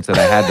in the sense that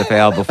I had to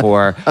fail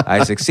before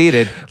I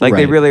succeeded. Like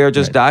they really are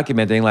just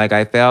documenting, like,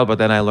 I failed, but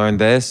then I learned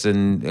this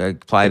and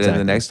applied it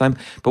the next time.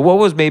 But what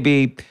was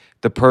maybe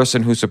the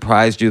person who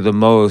surprised you the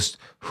most,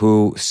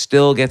 who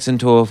still gets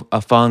into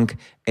a funk,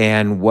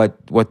 and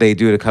what they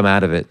do to come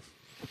out of it?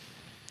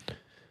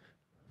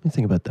 Let me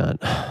think about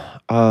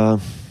that.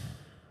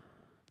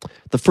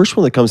 The first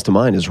one that comes to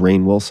mind is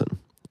Rainn Wilson,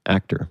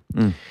 actor.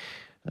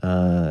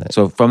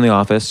 So from The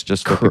Office,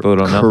 just for people who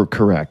don't know.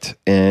 Correct.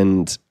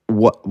 And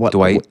what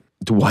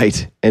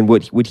Dwight. And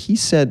what he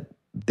said,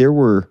 there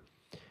were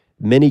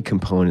many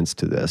components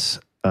to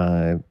this.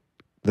 The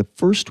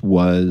first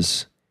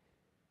was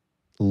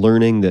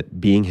learning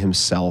that being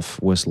himself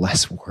was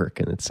less work.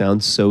 And it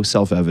sounds so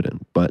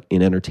self-evident, but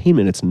in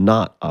entertainment, it's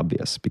not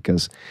obvious,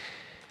 because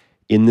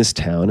in this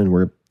town, and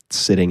we're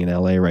sitting in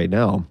LA right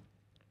now,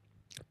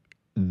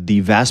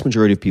 the vast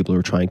majority of people who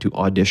are trying to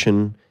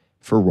audition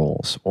for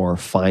roles or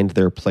find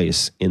their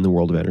place in the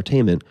world of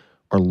entertainment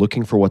are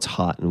looking for what's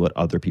hot and what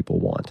other people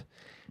want.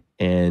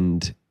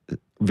 And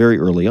very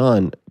early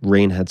on,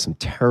 Rainn had some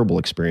terrible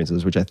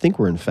experiences, which I think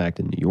were in fact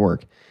in New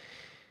York,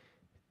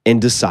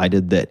 and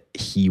decided that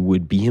he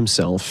would be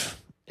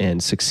himself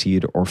and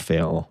succeed or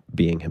fail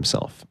being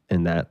himself.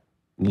 And that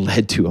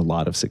led to a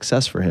lot of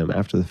success for him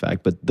after the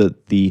fact. But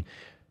the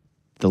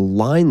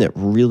line that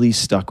really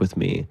stuck with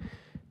me,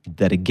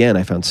 that again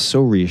I found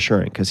so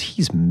reassuring, because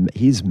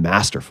he's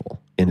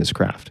masterful in his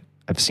craft.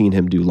 I've seen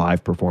him do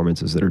live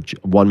performances that are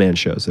one-man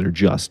shows that are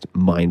just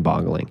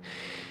mind-boggling.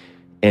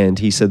 And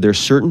he said, there's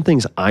certain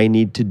things I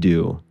need to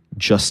do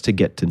just to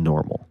get to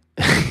normal.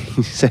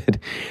 He said,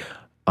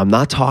 I'm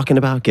not talking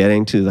about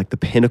getting to like the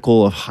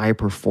pinnacle of high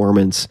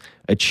performance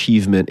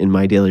achievement in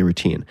my daily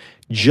routine.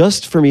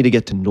 Just for me to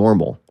get to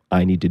normal,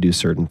 I need to do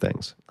certain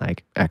things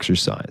like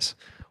exercise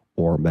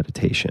or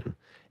meditation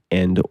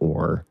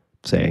or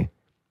say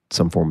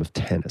some form of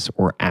tennis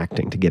or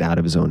acting to get out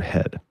of his own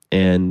head.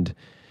 And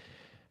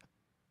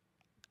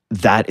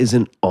that is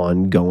an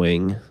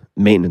ongoing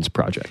maintenance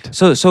project.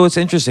 So it's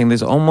interesting.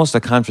 There's almost a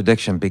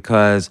contradiction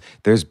because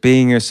there's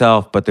being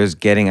yourself, but there's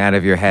getting out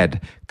of your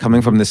head,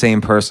 coming from the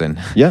same person.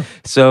 Yeah.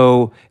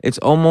 So it's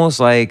almost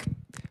like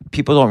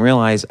people don't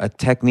realize a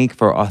technique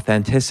for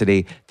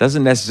authenticity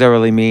doesn't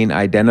necessarily mean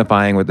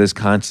identifying with this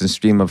constant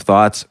stream of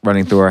thoughts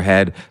running through our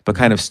head, but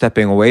kind of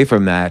stepping away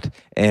from that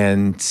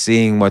and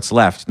seeing what's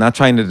left. Not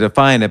trying to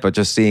define it, but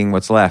just seeing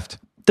what's left.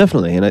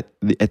 Definitely. And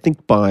I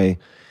think by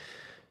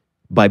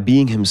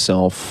being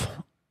himself,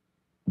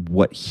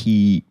 what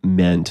he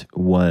meant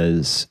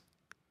was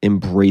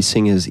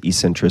embracing his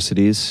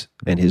eccentricities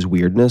and his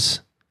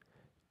weirdness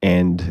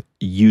and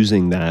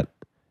using that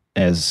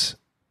as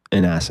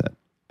an asset,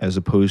 as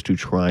opposed to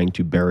trying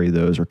to bury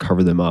those or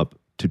cover them up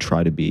to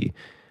try to be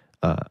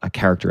a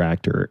character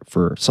actor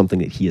for something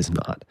that he is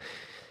not.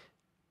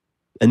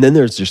 And then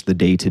there's just the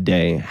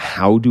day-to-day.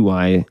 How do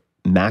I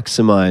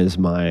maximize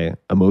my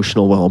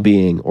emotional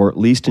well-being, or at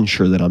least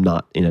ensure that I'm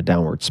not in a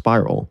downward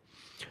spiral?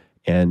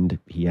 And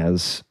he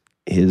has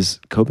his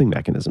coping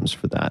mechanisms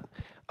for that.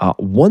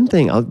 One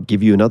thing, I'll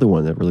give you another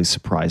one that really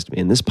surprised me,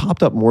 and this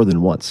popped up more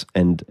than once,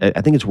 and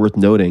I think it's worth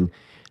noting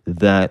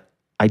that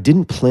I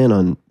didn't plan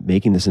on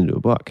making this into a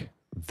book.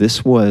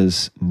 This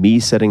was me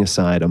setting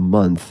aside a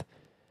month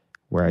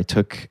where I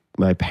took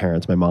my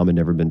parents. My mom had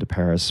never been to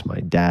Paris. My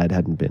dad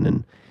hadn't been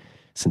in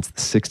since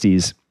the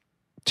 60s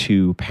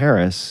to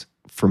Paris,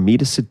 for me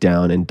to sit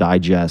down and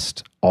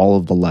digest all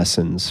of the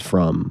lessons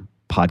from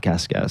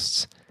podcast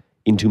guests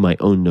into my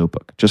own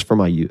notebook, just for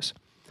my use.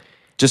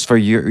 Just for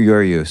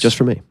your use. Just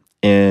for me.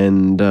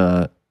 And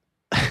and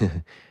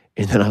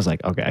then I was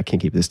like, okay, I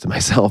can't keep this to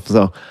myself.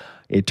 So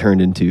it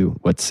turned into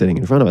what's sitting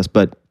in front of us.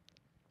 But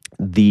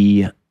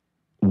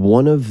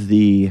one of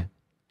the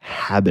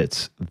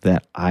habits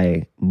that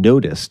I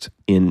noticed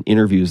in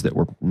interviews that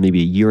were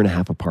maybe a year and a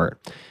half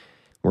apart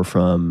were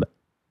from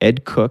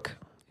Ed Cook,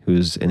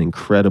 who's an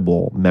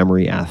incredible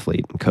memory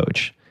athlete and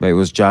coach. Wait,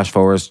 was Josh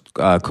Forrest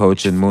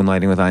coach in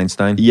Moonlighting with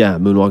Einstein? Yeah,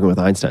 Moonwalking with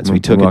Einstein. So he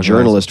took a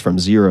journalist from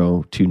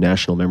zero to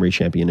national memory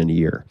champion in a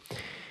year.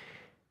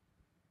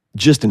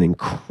 Just an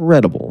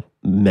incredible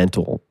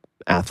mental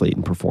athlete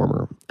and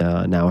performer.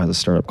 Now has a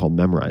startup called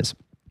Memrise.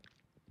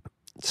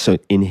 So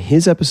in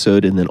his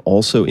episode, and then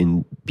also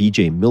in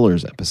BJ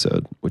Miller's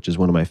episode, which is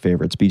one of my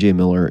favorites, BJ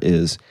Miller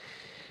is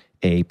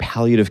a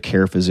palliative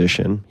care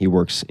physician. He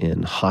works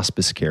in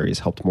hospice care. He's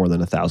helped more than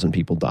 1,000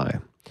 people die.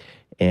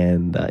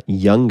 And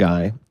young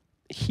guy,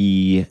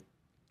 he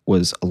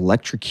was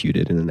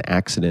electrocuted in an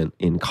accident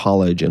in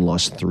college and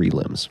lost 3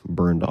 limbs,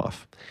 burned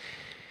off.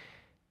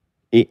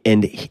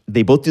 And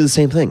they both do the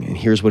same thing. And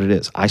here's what it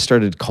is. I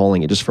started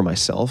calling it, just for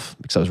myself,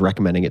 because I was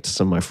recommending it to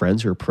some of my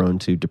friends who are prone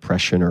to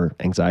depression or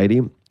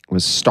anxiety,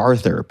 was star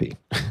therapy.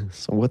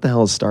 So what the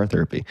hell is star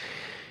therapy?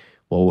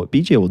 Well, what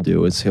BJ will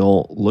do is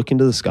he'll look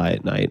into the sky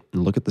at night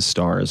and look at the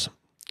stars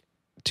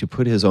to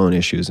put his own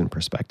issues in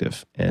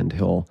perspective. And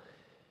he'll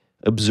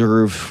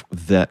observe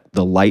that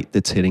the light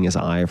that's hitting his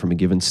eye from a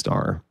given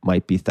star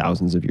might be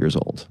thousands of years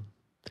old.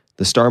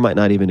 The star might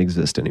not even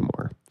exist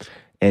anymore.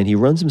 And he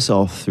runs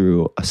himself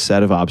through a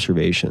set of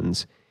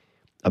observations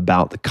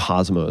about the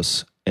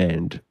cosmos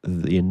and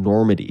the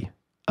enormity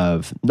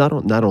of not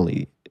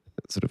only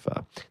sort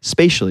of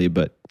spatially,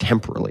 but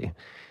temporally,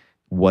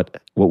 what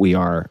we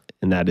are.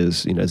 And that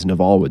is, as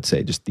Naval would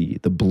say, just the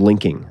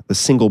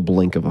single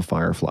blink of a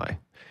firefly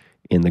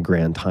in the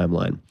grand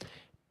timeline.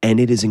 And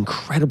it is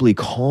incredibly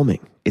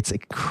calming. It's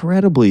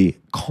incredibly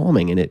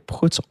calming, and it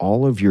puts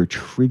all of your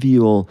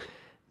trivial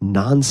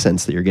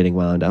nonsense that you're getting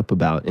wound up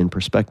about in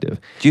perspective.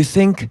 Do you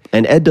think...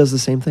 And Ed does the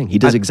same thing. He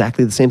does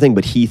exactly the same thing,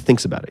 but he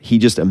thinks about it. He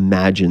just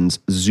imagines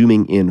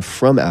zooming in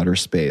from outer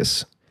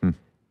space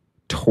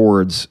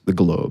towards the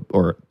globe,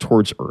 or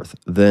towards Earth,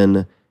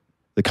 then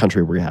the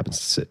country where he happens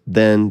to sit,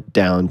 then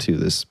down to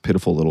this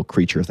pitiful little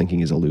creature thinking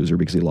he's a loser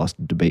because he lost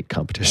a debate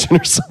competition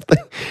or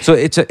something. So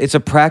it's a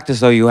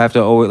practice, though. You have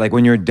to always, like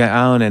when you're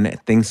down and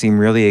things seem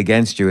really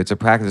against you, it's a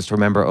practice to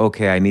remember,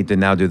 okay, I need to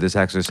now do this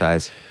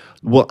exercise.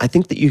 Well, I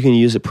think that you can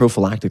use it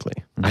prophylactically.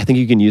 I think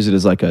you can use it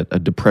as like a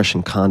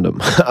depression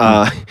condom,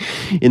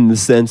 in the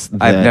sense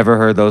that... I've never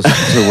heard those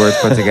 2 words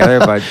put together,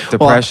 but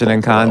depression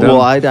and condom.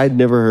 Well, I'd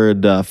never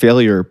heard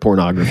failure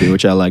pornography,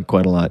 which I like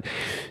quite a lot.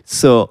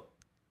 So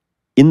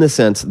in the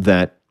sense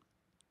that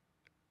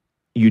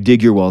you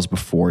dig your wells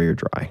before you're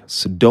dry.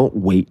 So don't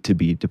wait to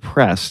be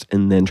depressed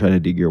and then try to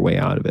dig your way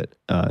out of it.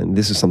 And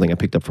this is something I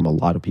picked up from a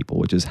lot of people,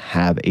 which is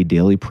have a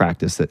daily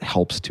practice that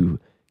helps to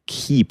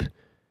keep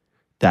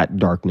that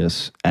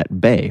darkness at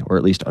bay, or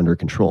at least under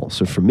control.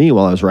 So for me,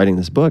 while I was writing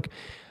this book,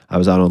 I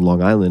was out on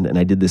Long Island, and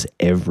I did this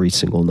every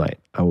single night.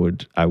 I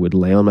would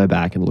lay on my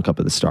back and look up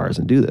at the stars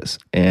and do this.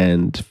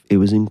 And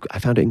I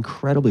found it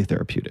incredibly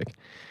therapeutic.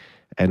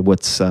 And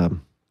what's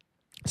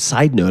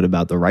side note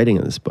about the writing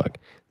of this book,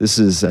 this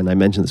is, and I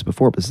mentioned this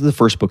before, but this is the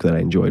first book that I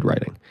enjoyed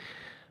writing.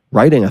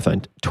 Writing I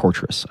find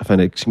torturous. I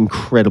find it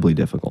incredibly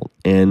difficult.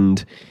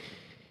 And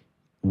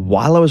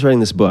while I was writing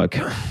this book,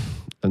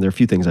 and there are a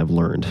few things I've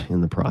learned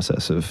in the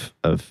process of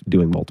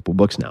doing multiple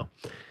books now.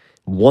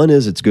 One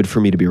is it's good for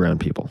me to be around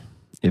people.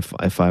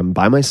 If I'm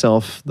by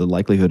myself, the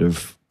likelihood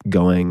of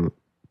going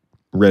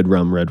red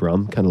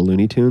rum, kind of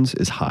Looney Tunes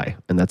is high,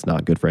 and that's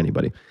not good for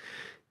anybody.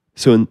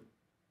 So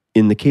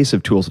in the case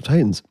of Tools of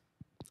Titans,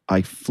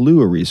 I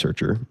flew a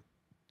researcher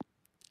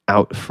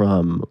out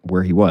from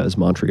where he was,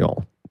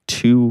 Montreal,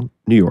 to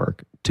New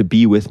York to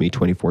be with me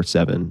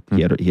 24/7.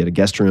 He had a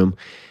guest room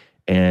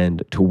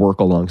and to work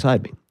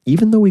alongside me.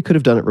 Even though we could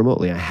have done it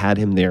remotely, I had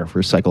him there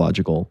for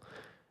psychological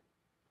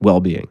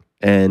well-being.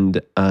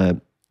 And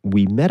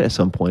we met at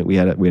some point. We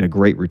had a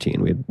great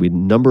routine. We had a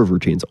number of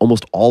routines,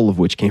 almost all of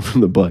which came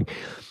from the book.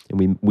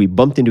 And we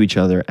bumped into each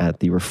other at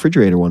the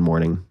refrigerator one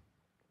morning.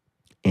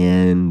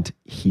 And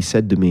he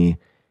said to me,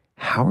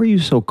 "How are you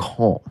so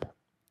calm?"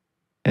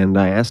 And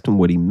I asked him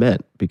what he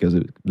meant because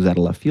it was out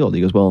of left field.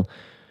 He goes, "Well,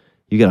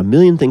 you got a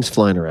million things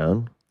flying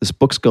around. This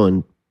book's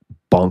going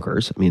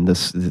bonkers. I mean,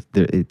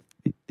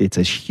 it's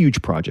a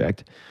huge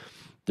project.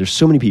 There's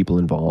so many people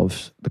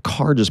involved. The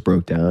car just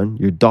broke down.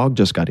 Your dog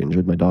just got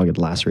injured. My dog had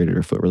lacerated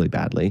her foot really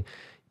badly.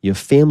 You have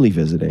family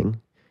visiting.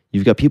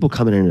 You've got people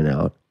coming in and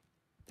out.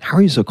 How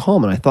are you so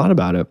calm?" And I thought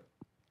about it,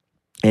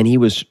 and he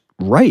was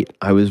right.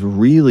 I was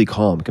really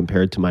calm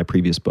compared to my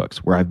previous books,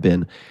 where I've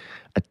been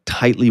a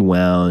tightly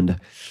wound,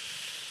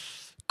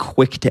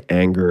 quick to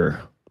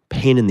anger,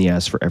 pain in the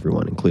ass for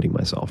everyone, including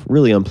myself.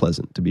 Really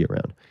unpleasant to be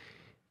around.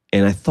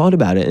 And I thought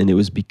about it, and it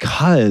was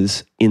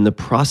because in the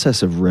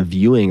process of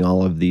reviewing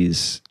all of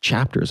these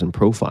chapters and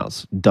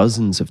profiles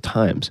dozens of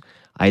times,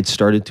 I had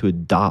started to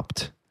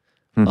adopt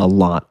a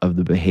lot of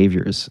the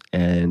behaviors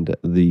and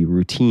the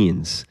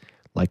routines,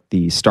 like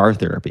the star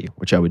therapy,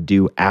 which I would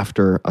do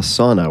after a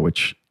sauna,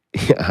 which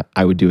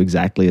I would do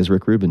exactly as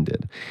Rick Rubin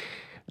did.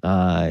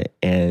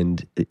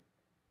 And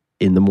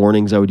in the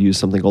mornings, I would use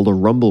something called a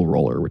rumble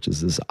roller, which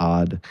is this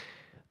odd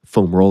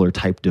foam roller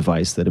type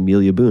device that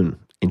Amelia Boone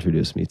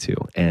introduced me to,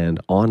 and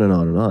on and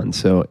on and on.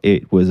 So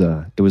it was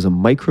a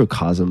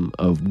microcosm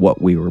of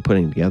what we were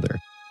putting together.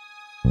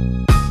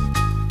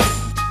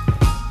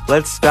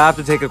 Let's stop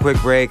to take a quick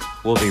break.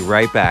 We'll be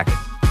right back.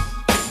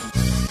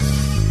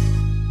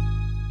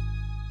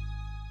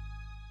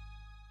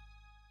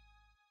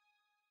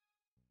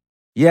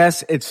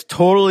 Yes, it's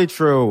totally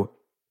true.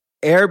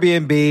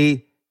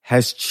 Airbnb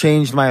has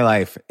changed my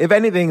life. If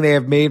anything, they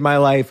have made my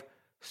life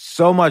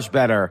so much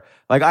better.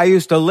 Like, I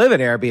used to live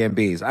in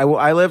Airbnbs.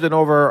 I lived in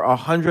over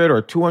 100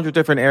 or 200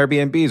 different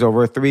Airbnbs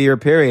over a 3-year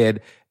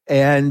period,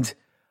 and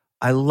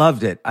I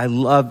loved it.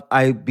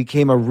 I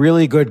became a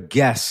really good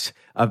guest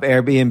of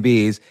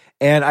Airbnbs,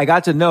 and I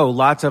got to know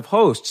lots of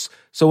hosts.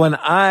 So when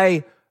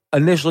I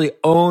initially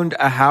owned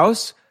a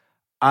house,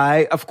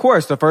 of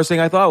course, the first thing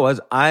I thought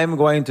was, I'm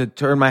going to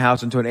turn my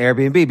house into an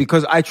Airbnb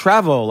because I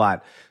travel a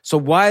lot. So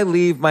why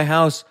leave my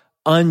house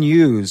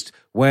unused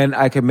when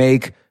I can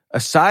make a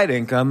side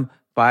income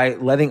by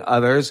letting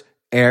others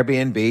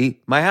Airbnb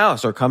my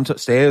house or come to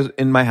stay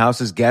in my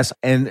house as guests?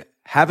 And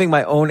having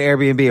my own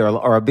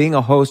Airbnb or being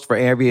a host for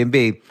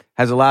Airbnb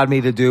has allowed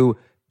me to do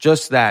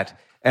just that.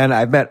 And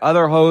I've met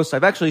other hosts.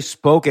 I've actually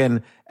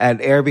spoken at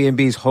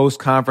Airbnb's host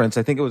conference.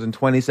 I think it was in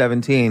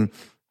 2017.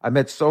 I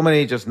met so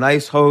many just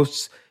nice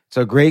hosts. It's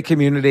a great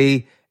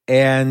community.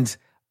 And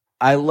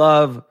I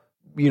love,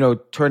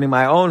 turning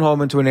my own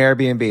home into an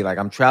Airbnb. Like,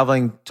 I'm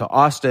traveling to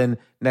Austin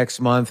next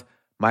month.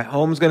 My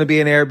home's going to be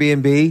an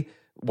Airbnb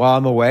while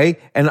I'm away,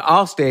 and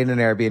I'll stay in an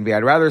Airbnb.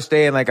 I'd rather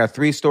stay in like a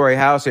 3-story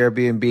house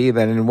Airbnb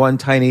than in one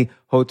tiny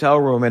hotel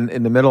room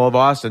in the middle of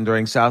Austin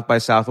during South by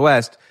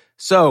Southwest.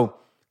 So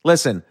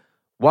listen,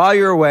 while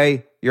you're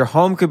away, your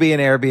home could be an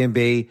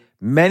Airbnb.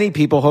 Many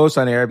people host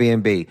on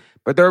Airbnb,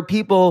 but there are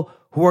people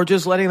who are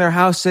just letting their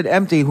house sit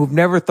empty, who've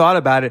never thought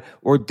about it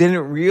or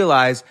didn't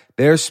realize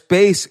their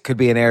space could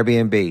be an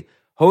Airbnb.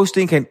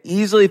 Hosting can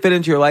easily fit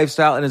into your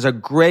lifestyle and is a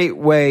great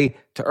way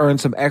to earn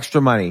some extra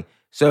money.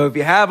 So if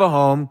you have a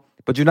home,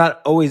 but you're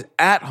not always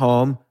at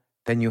home,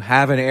 then you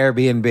have an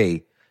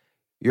Airbnb.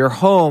 Your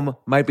home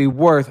might be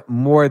worth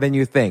more than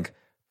you think.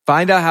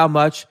 Find out how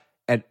much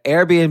at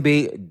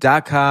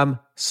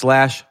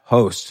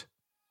airbnb.com/host.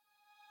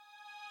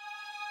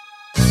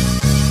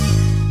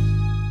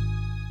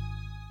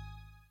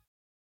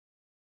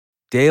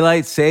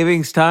 Daylight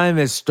savings time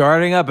is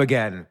starting up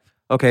again.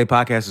 Okay,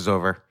 podcast is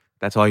over.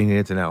 That's all you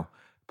needed to know.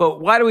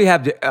 But why do we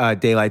have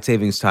daylight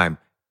savings time?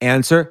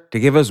 Answer: to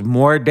give us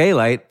more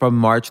daylight from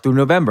March through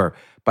November.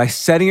 By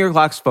setting your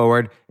clocks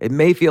forward, it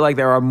may feel like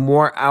there are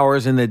more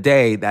hours in the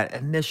day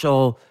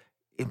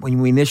when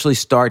we initially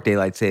start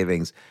daylight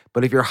savings.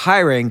 But if you're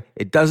hiring,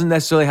 it doesn't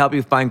necessarily help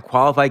you find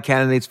qualified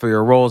candidates for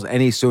your roles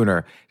any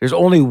sooner. There's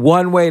only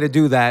one way to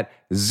do that: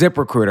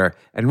 ZipRecruiter.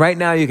 And right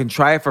now you can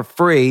try it for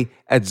free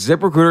at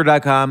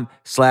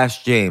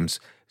ZipRecruiter.com/James.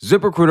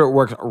 ZipRecruiter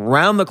works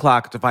around the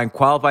clock to find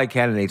qualified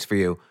candidates for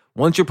you.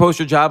 Once you post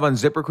your job on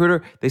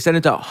ZipRecruiter, they send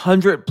it to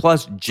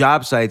 100+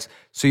 job sites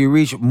so you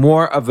reach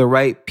more of the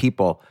right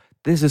people.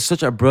 This is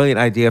such a brilliant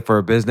idea for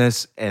a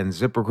business, and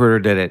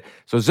ZipRecruiter did it.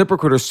 So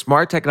ZipRecruiter's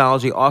smart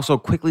technology also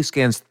quickly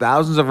scans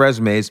thousands of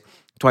resumes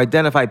to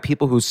identify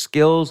people whose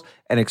skills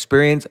and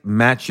experience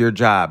match your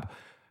job.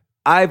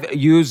 I've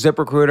used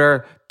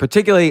ZipRecruiter,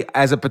 particularly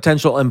as a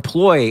potential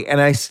employee,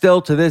 and I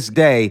still to this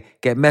day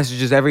get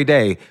messages every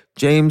day.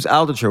 James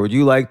Altucher, would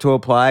you like to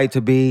apply to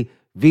be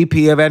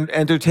VP of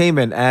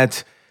Entertainment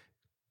at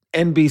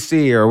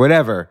NBC or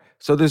whatever?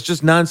 So there's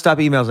just nonstop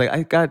emails. Like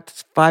I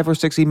got 5 or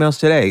 6 emails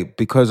today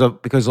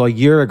because a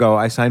year ago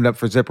I signed up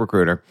for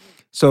ZipRecruiter.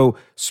 So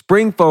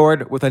spring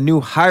forward with a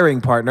new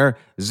hiring partner,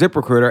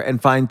 ZipRecruiter,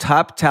 and find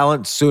top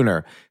talent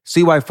sooner.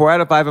 See why 4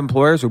 out of 5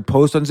 employers who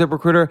post on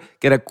ZipRecruiter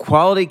get a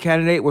quality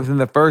candidate within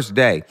the first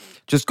day.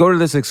 Just go to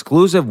this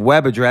exclusive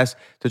web address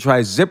to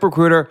try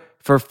ZipRecruiter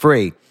for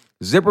free.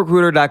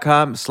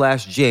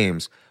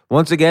 ZipRecruiter.com/James.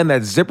 Once again,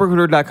 that's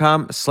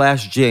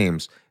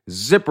ZipRecruiter.com/James.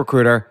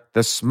 ZipRecruiter,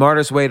 the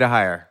smartest way to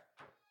hire.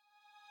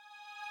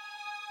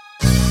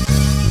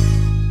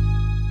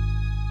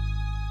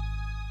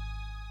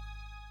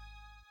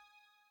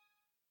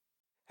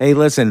 Hey,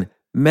 listen,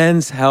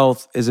 men's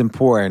health is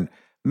important.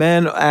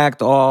 Men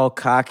act all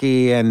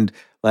cocky and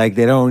like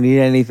they don't need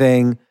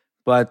anything.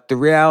 But the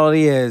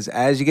reality is,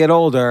 as you get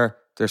older,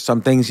 there's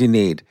some things you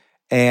need.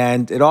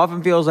 And it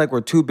often feels like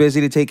we're too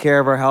busy to take care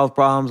of our health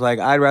problems. Like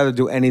I'd rather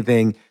do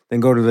anything than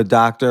go to the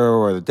doctor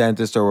or the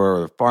dentist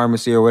or the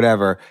pharmacy or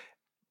whatever.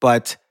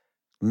 But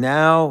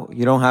now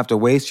you don't have to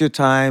waste your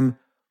time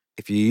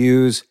if you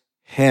use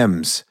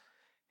Hims.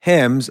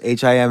 Hims,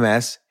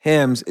 H-I-M-S,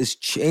 Hims is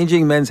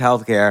changing men's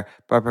healthcare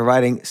by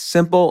providing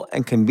simple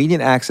and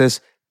convenient access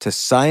to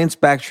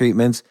science-backed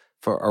treatments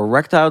for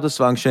erectile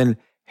dysfunction,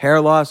 hair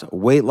loss,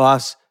 weight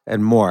loss,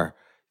 and more.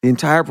 The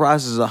entire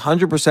process is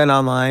 100%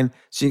 online,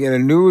 so you get a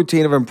new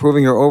routine of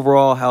improving your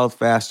overall health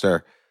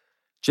faster.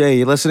 Jay,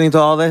 you listening to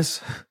all this?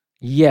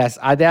 Yes,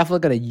 I definitely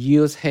gonna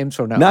use Hims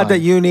from now Not on. that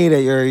you need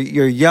it.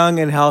 You're young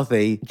and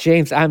healthy.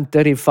 James, I'm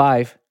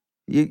 35.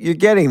 You're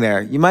getting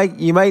there. You might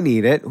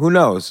need it. Who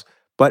knows?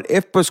 But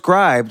if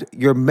prescribed,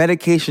 your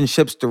medication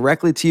ships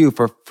directly to you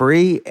for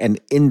free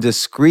and in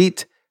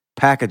discreet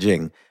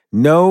packaging.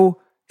 No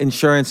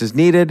insurance is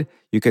needed.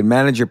 You can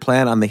manage your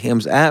plan on the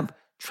Hims app,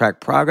 track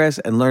progress,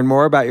 and learn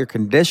more about your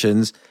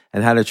conditions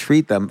and how to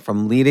treat them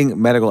from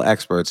leading medical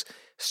experts.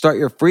 Start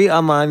your free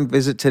online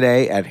visit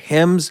today at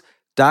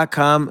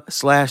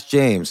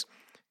hims.com/James.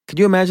 Could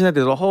you imagine that?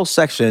 There's a whole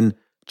section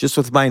just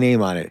with my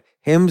name on it.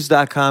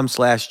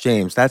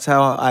 hims.com/James. That's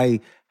how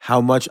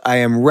much I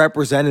am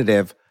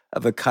representative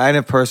of the kind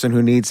of person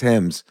who needs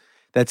Hims.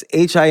 That's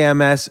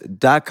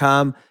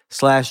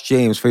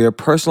HIMS.com/James for your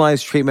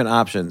personalized treatment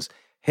options.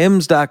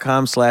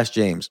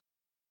 HIMS.com/James.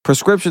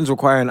 Prescriptions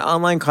require an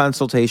online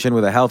consultation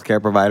with a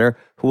healthcare provider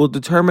who will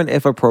determine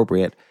if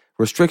appropriate.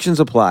 Restrictions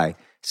apply.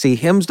 See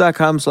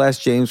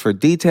HIMS.com/James for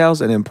details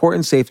and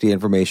important safety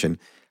information.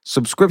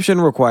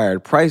 Subscription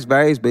required. Price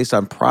varies based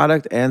on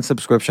product and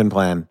subscription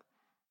plan.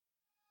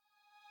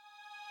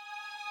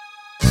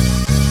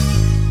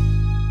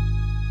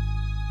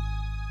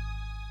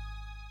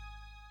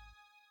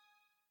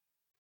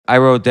 I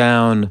wrote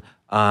down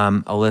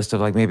a list of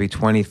like maybe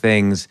 20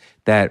 things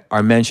that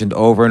are mentioned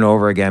over and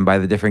over again by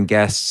the different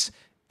guests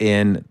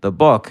in the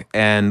book.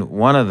 And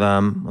one of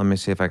them, let me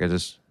see if I could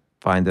just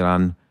find it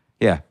on,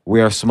 we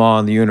are small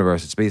in the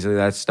universe. It's basically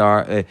that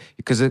star,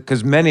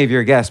 because many of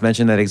your guests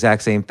mention that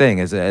exact same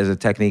thing as a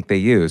technique they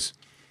use.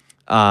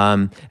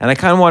 And I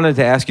kind of wanted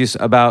to ask you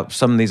about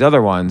some of these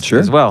other ones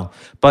as well.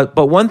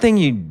 But one thing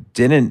you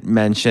didn't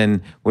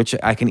mention, which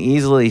I can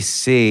easily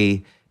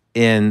see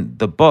in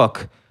the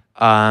book,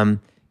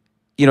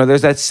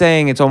 there's that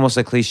saying, it's almost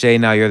a cliche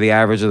now, you're the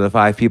average of the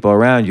 5 people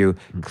around you.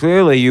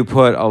 Clearly, you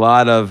put a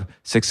lot of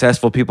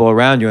successful people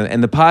around you,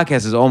 and the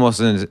podcast is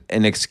almost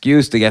an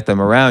excuse to get them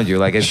around you.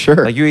 Like,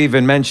 like you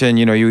even mentioned,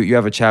 you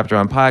have a chapter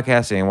on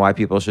podcasting and why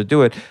people should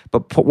do it.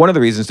 But one of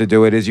the reasons to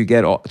do it is you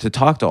get to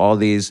talk to all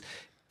these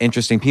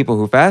interesting people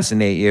who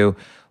fascinate you.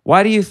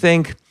 Why do you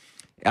think,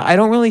 I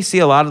don't really see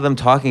a lot of them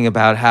talking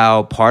about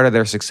how part of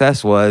their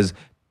success was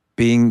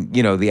being,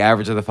 the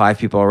average of the 5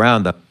 people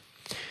around them?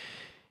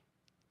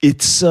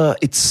 It's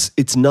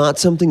not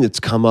something that's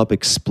come up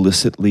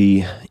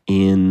explicitly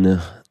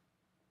in.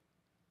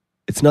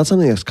 It's not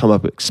something that's come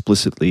up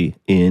explicitly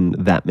in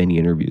that many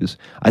interviews.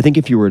 I think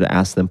if you were to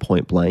ask them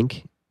point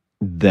blank,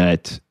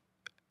 that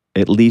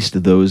at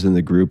least those in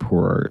the group who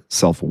are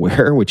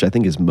self-aware, which I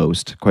think is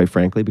most, quite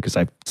frankly, because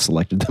I've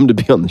selected them to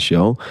be on the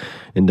show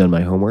and done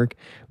my homework,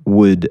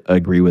 would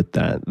agree with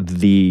that.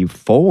 The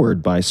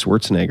forward by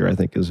Schwarzenegger, I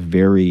think,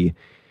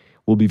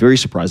 will be very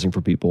surprising for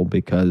people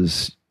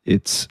because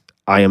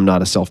I am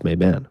not a self-made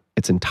man.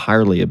 It's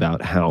entirely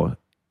about how,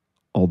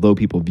 although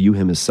people view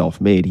him as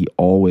self-made, he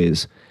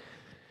always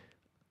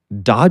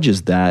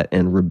dodges that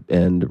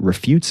and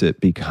refutes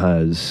it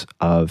because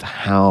of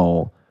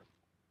how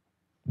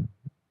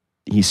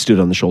he stood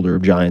on the shoulder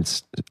of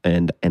giants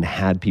and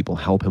had people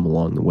help him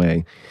along the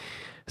way.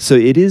 So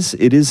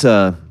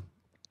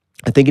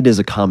I think it is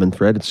a common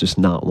thread. It's just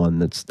not one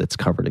that's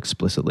covered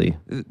explicitly.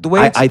 The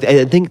way I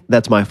think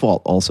that's my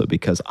fault also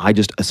because I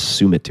just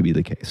assume it to be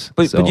the case.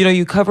 But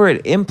you cover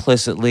it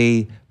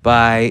implicitly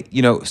by,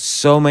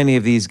 so many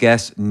of these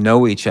guests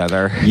know each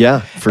other. Yeah,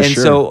 for and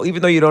sure. so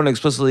even though you don't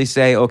explicitly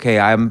say,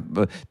 okay,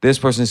 this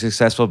person's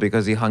successful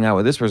because he hung out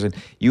with this person,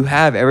 you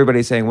have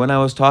everybody saying, when I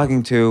was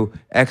talking to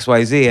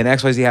XYZ, and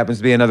XYZ happens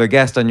to be another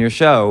guest on your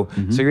show,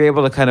 so you're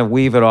able to kind of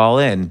weave it all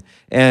in.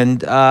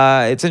 And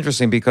it's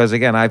interesting because,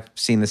 again, I've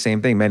seen the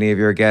same thing. Many of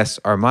your guests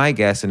are my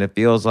guests, and it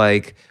feels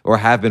like, or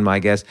have been my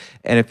guests,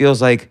 and it feels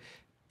like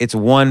it's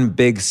one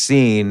big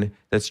scene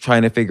that's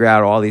trying to figure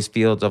out all these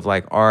fields of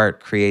like art,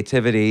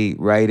 creativity,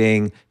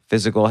 writing,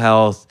 physical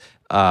health,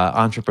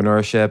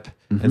 entrepreneurship,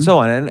 and so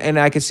on. And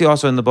I can see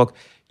also in the book,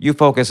 you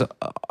focus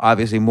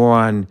obviously more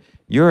on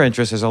your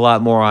interest is a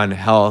lot more on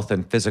health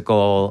and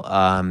physical,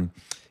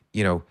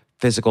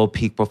 physical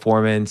peak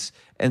performance.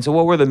 And so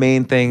what were the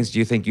main things do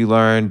you think you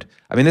learned?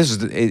 I mean, this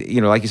is,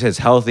 like you said, it's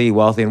healthy,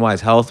 wealthy, and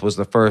wise. Health was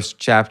the first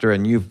chapter,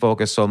 and you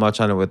focused so much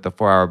on it with the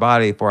 4-Hour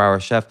Body, 4-Hour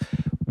Chef.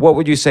 What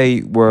would you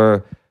say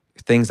were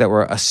things that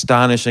were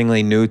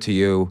astonishingly new to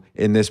you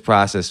in this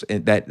process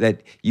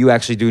that you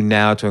actually do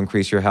now to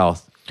increase your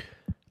health?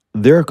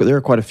 There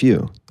are quite a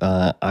few.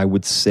 I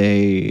would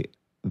say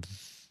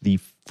the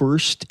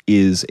first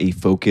is a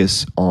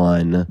focus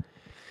on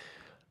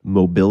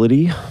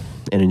mobility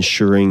and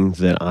ensuring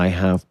that I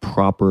have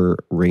proper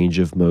range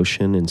of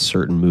motion in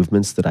certain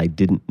movements that I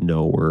didn't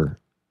know were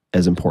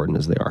as important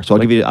as they are. So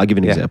I'll give you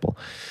an example.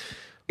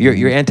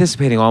 You're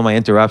anticipating all my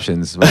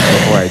interruptions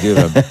before I do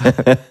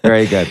them.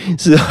 Very good.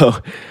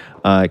 So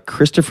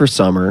Christopher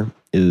Sommer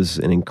is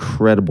an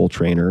incredible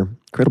trainer,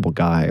 incredible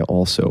guy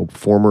also,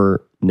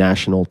 former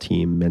national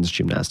team men's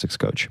gymnastics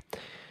coach.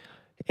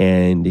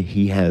 And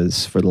he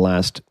has, for the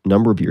last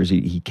number of years,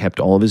 he kept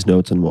all of his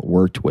notes on what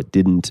worked, what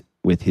didn't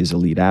with his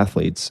elite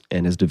athletes,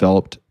 and has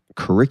developed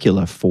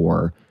curricula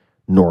for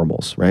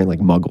normals, right? Like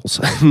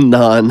muggles,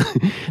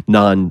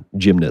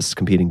 non-gymnasts,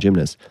 competing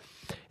gymnasts.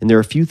 And there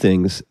are a few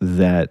things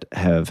that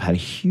have had a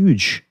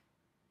huge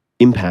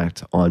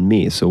impact on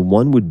me. So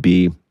one would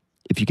be,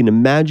 if you can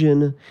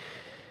imagine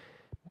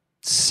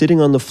sitting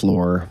on the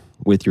floor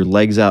with your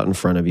legs out in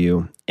front of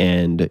you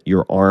and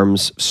your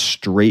arms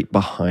straight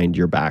behind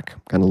your back,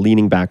 kind of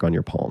leaning back on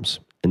your palms.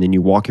 And then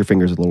you walk your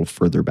fingers a little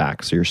further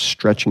back. So you're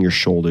stretching your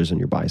shoulders and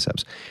your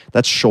biceps.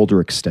 That's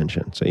shoulder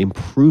extension. So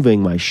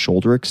improving my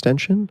shoulder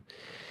extension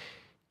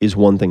is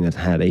one thing that's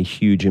had a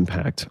huge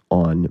impact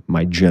on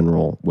my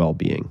general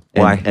well-being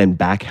and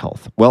back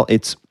health. Well,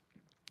 it's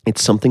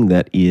something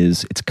that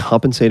it's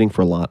compensating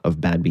for a lot of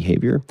bad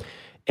behavior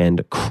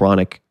and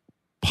chronic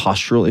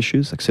postural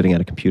issues, like sitting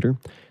at a computer,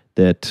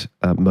 that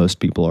most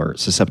people are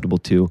susceptible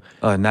to.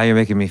 Now you're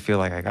making me feel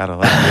like I gotta do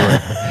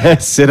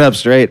it. Sit up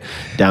straight,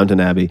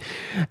 Downton Abbey.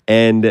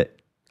 And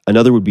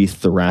another would be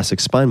thoracic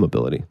spine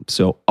mobility.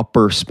 So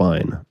upper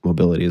spine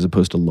mobility as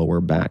opposed to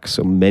lower back.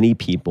 So many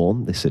people,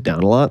 they sit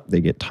down a lot,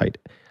 they get tight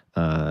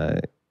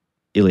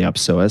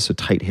iliopsoas, so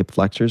tight hip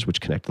flexors,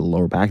 which connect to the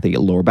lower back. They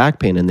get lower back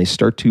pain and they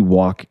start to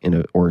walk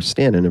or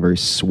stand in a very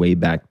sway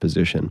back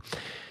position,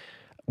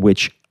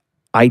 which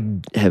I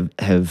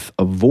have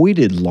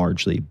avoided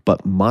largely,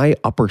 but my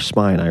upper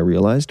spine, I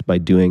realized by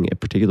doing a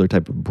particular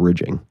type of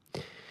bridging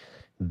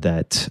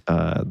that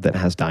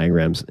has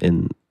diagrams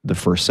in the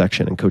first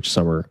section, and Coach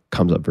Sommer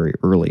comes up very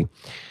early.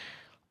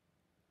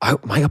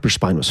 My upper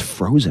spine was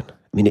frozen. I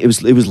mean, it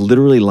was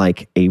literally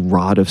like a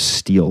rod of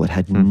steel. It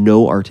had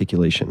no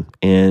articulation.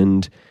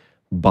 And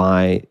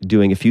by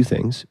doing a few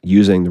things,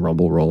 using the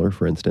rumble roller,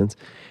 for instance,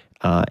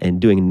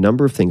 and doing a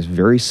number of things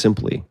very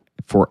simply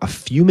for a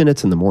few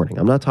minutes in the morning.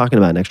 I'm not talking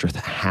about an extra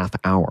half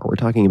hour. We're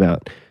talking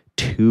about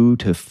 2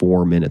 to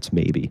 4 minutes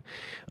maybe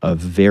of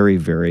very,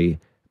 very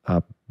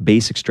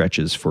basic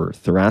stretches for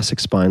thoracic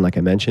spine, like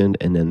I mentioned,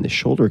 and then the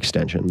shoulder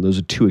extension. Those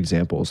are 2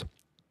 examples.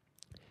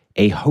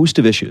 A host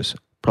of issues,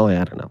 probably,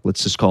 I don't know,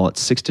 let's just call it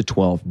 6 to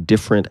 12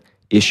 different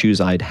issues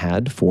I'd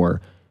had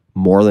for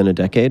more than a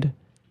decade.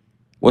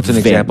 What's an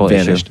example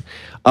vanished.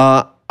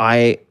 issue?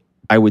 I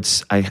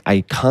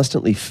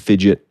constantly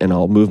fidget and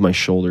I'll move my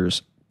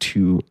shoulders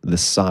to the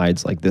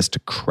sides like this to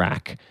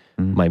crack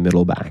my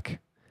middle back.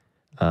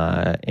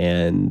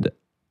 And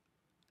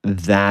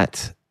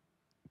that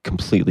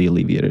completely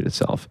alleviated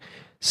itself.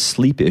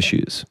 Sleep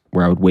issues,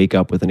 where I would wake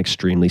up with an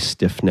extremely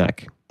stiff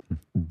neck,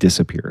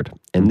 disappeared.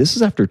 And this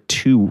is after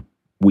 2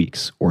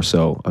 weeks or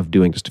so of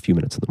doing just a few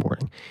minutes in the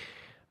morning.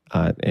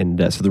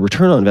 So the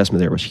return on investment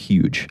there was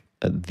huge.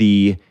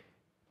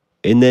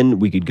 And then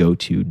we could go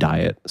to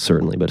diet,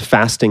 certainly, but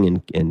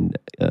fasting and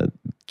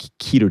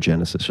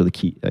ketogenesis, or the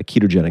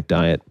ketogenic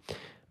diet,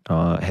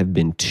 have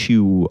been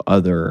 2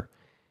 other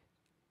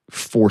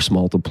force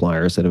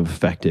multipliers that have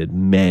affected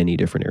many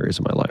different areas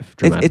of my life.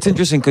 It's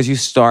interesting because you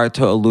start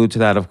to allude to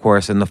that, of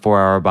course, in the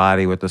 4-Hour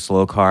Body with the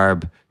slow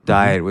carb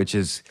diet, which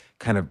is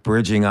kind of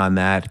bridging on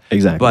that.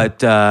 Exactly.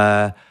 But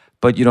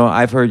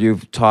I've heard you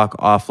talk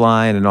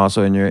offline and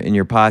also in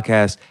your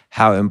podcast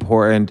how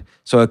important.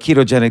 So a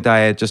ketogenic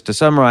diet, just to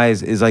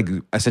summarize, is like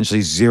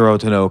essentially 0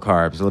 to no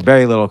carbs,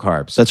 very little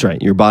carbs. That's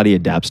right. Your body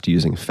adapts to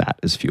using fat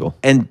as fuel.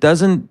 And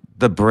doesn't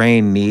the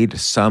brain need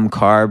some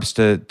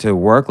carbs to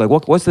work? Like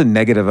what's the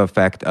negative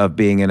effect of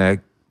being in a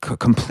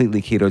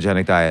completely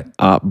ketogenic diet?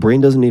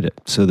 Brain doesn't need it.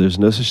 So there's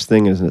no such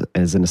thing as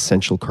an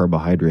essential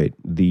carbohydrate.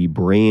 The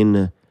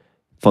brain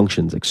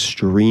functions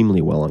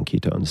extremely well on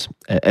ketones,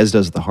 as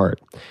does the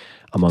heart,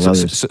 among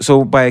others.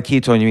 So by a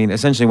ketone, you mean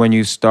essentially when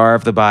you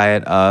starve the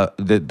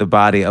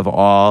body of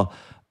all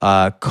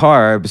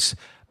carbs,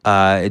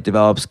 it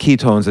develops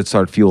ketones that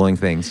start fueling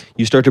things.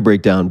 You start to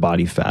break down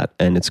body fat,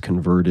 and it's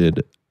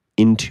converted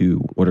into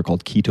what are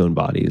called ketone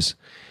bodies.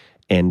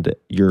 And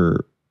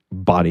your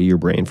body, your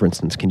brain, for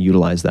instance, can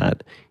utilize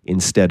that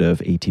instead of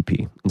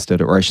ATP, instead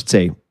of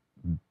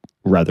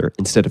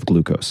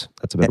glucose.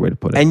 That's a better way to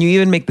put it. And you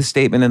even make the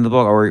statement in the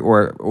book,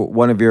 or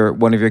one of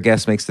your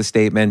guests makes the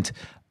statement,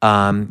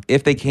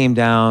 if they came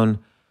down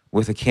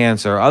with a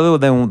cancer, other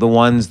than the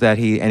ones that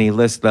he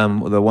lists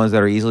them, the ones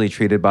that are easily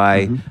treated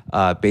by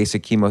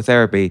basic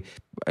chemotherapy,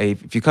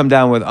 if you come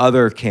down with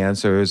other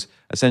cancers,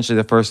 essentially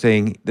the first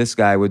thing this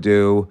guy would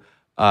do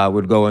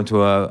would go into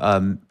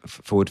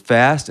would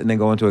fast and then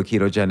go into a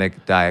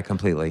ketogenic diet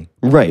completely.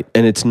 Right,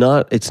 and it's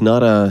not a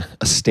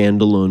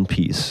standalone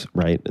piece,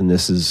 right? And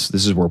this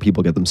is where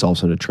people get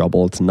themselves into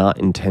trouble. It's not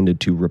intended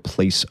to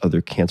replace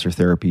other cancer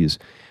therapies,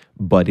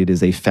 but it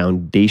is a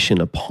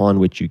foundation upon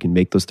which you can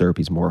make those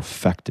therapies more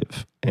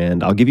effective.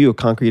 And I'll give you a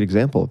concrete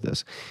example of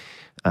this.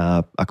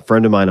 A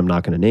friend of mine, I'm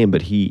not going to name,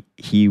 but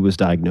he was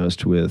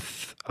diagnosed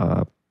with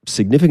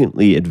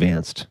significantly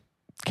advanced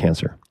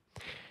cancer,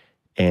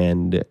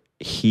 and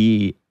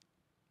he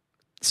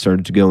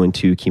started to go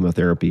into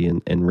chemotherapy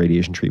and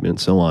radiation treatment and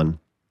so on.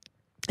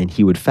 And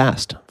he would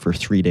fast for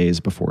 3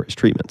 days before his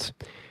treatments,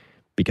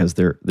 because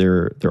there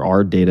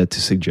are data to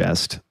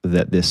suggest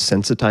that this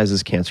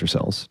sensitizes cancer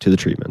cells to the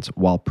treatments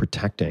while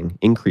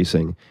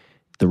increasing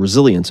the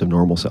resilience of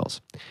normal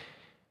cells.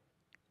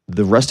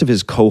 The rest of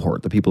his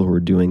cohort, the people who were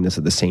doing this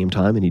at the same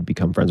time, and he'd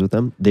become friends with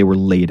them, they were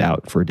laid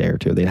out for a day or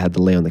two. They had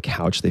to lay on the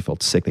couch. They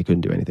felt sick. They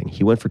couldn't do anything.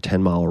 He went for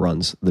 10-mile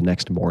runs the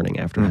next morning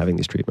after having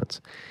these treatments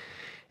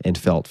and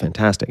felt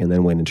fantastic, and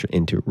then went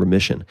into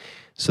remission.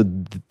 So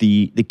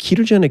the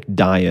ketogenic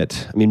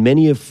diet, I mean,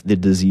 many of the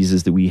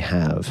diseases that we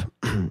have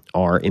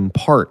are in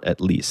part, at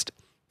least,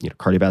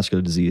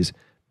 cardiovascular disease,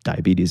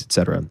 diabetes, et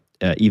cetera,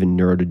 even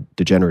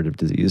neurodegenerative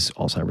disease,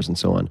 Alzheimer's and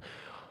so on,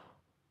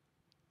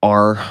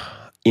 are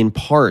in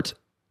part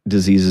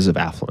diseases of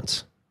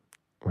affluence,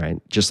 right?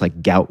 Just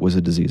like gout was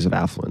a disease of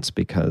affluence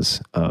because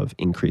of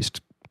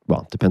increased,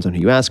 well, depends on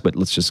who you ask, but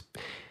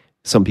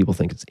some people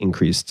think it's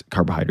increased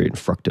carbohydrate and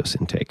fructose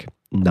intake,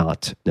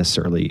 not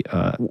necessarily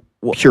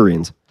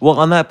purines. Well,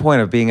 on that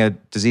point of being a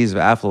disease of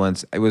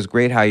affluence, it was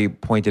great how you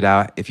pointed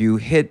out, if you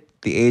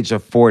hit the age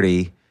of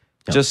 40,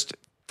 just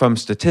from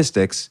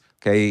statistics,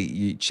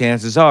 okay,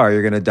 chances are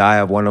you're going to die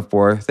of one of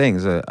four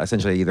things,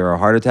 essentially either a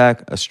heart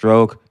attack, a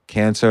stroke,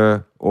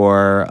 cancer,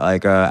 or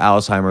like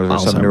Alzheimer's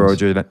or some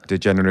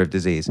neurodegenerative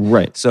disease.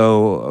 Right.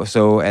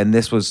 So, and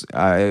this was,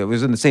 it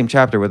was in the same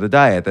chapter with the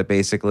diet that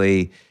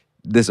basically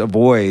this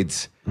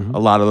avoids a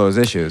lot of those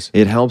issues.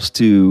 It helps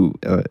to,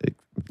 at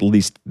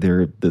least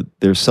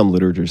there's some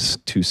literature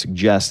to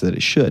suggest that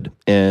it should.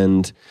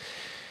 And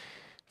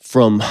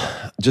from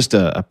just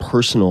a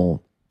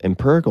personal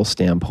empirical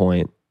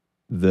standpoint,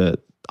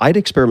 I've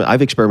experimented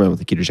with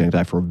the ketogenic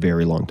diet for a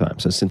very long time.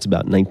 So since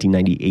about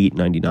 1998,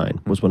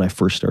 99 was when I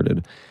first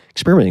started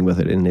experimenting with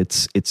it. And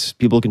it's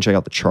people can check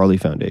out the Charlie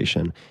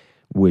Foundation,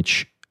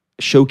 which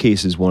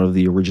showcases one of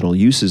the original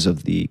uses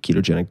of the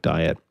ketogenic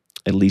diet,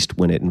 at least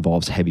when it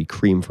involves heavy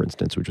cream, for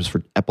instance, which was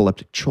for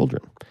epileptic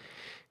children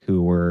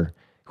who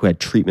had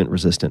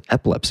treatment-resistant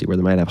epilepsy, where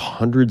they might have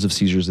hundreds of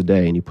seizures a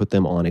day, and you put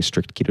them on a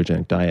strict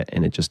ketogenic diet,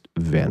 and it just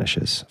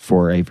vanishes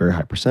for a very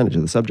high percentage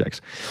of the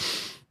subjects.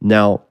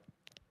 Now,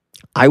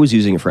 I was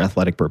using it for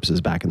athletic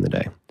purposes back in the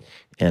day,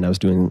 and I was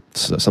doing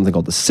something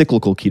called the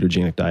cyclical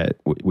ketogenic diet,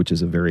 which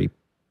is a very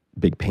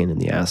big pain in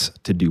the ass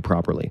to do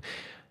properly.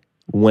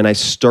 When I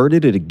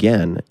started it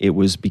again, it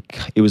was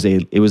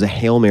a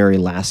Hail Mary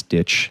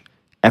last-ditch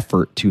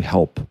effort to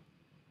help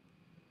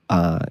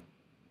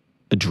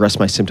address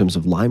my symptoms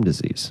of Lyme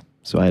disease.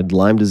 So I had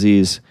Lyme's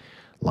disease,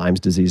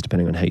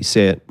 depending on how you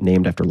say it,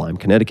 named after Lyme,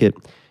 Connecticut.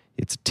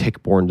 It's a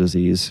tick-borne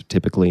disease,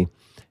 typically.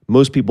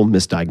 Most people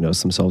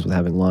misdiagnose themselves with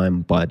having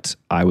Lyme, but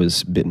I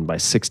was bitten by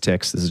 6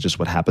 ticks. This is just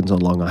what happens on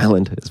Long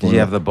Island. Did you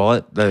have the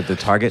bullet, the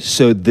target?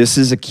 So this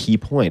is a key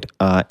point.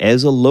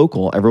 As a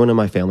local, everyone in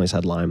my family's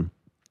had Lyme.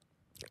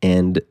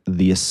 And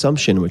the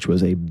assumption, which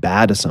was a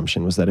bad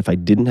assumption, was that if I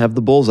didn't have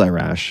the bullseye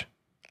rash,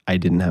 I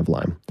didn't have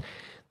Lyme.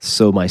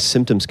 So my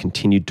symptoms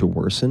continued to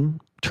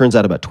worsen. Turns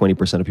out about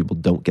 20% of people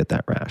don't get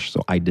that rash,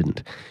 so I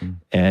didn't.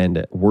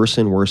 And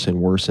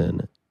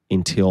worsen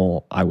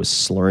until I was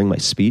slurring my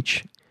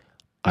speech.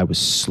 I was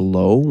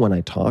slow when I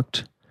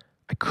talked.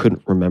 I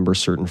couldn't remember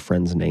certain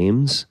friends'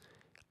 names.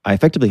 I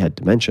effectively had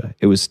dementia.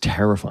 It was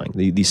terrifying.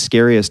 The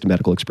scariest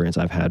medical experience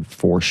I've had,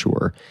 for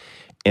sure.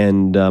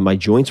 And my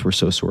joints were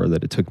so sore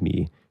that it took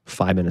me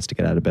 5 minutes to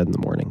get out of bed in the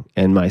morning.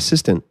 And my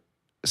assistant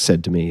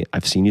said to me,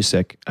 I've seen you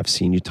sick. I've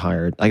seen you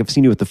tired. I've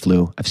seen you with the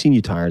flu. I've seen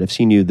you tired. I've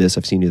seen you this.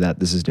 I've seen you that.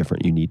 This is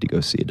different. You need to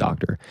go see a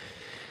doctor.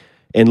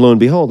 And lo and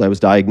behold, I was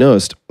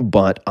diagnosed,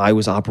 but I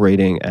was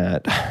operating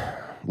at,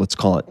 let's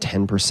call it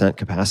 10%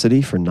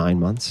 capacity for 9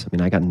 months.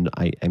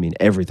 I mean,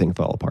 everything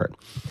fell apart.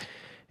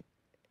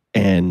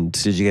 And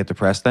Did you get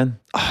depressed then?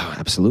 oh,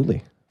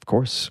 absolutely, of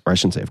course, or I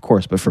shouldn't say of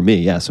course, but for me,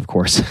 yes, of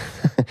course.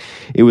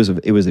 It was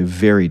a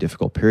very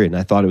difficult period, and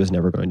I thought it was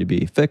never going to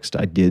be fixed.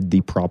 I did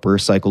the proper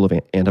cycle of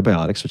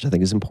antibiotics, which I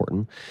think is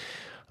important.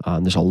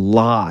 There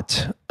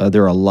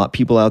are a lot of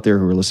people out there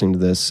who are listening to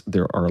this.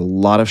 There are a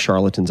lot of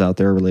charlatans out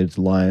there related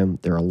to Lyme.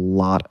 There are a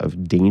lot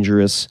of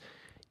dangerous,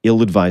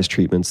 ill-advised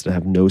treatments that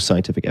have no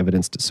scientific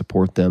evidence to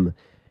support them.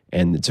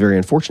 And it's very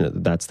unfortunate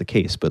that that's the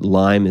case. But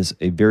Lyme is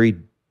a very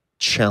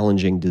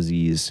challenging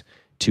disease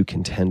to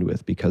contend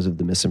with because of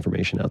the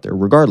misinformation out there.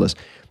 Regardless,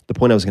 the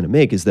point I was going to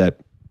make is that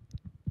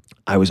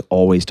I was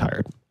always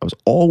tired. I was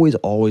always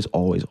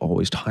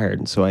tired.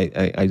 And so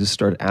I just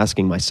started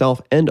asking myself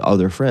and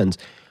other friends,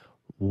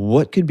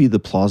 what could be the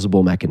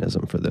plausible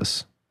mechanism for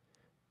this?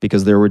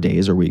 Because there were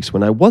days or weeks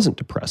when I wasn't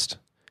depressed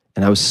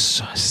and I was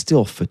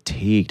still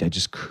fatigued. I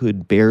just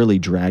could barely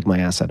drag my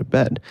ass out of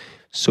bed.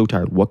 So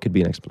tired. What could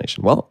be an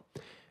explanation? Well,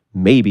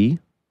 maybe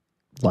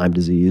Lyme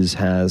disease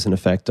has an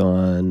effect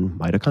on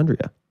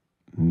mitochondria.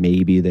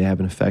 Maybe they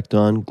have an effect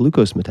on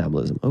glucose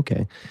metabolism.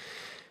 Okay.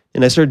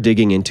 And I started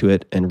digging into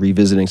it and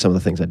revisiting some of the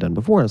things I'd done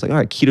before. I was like, all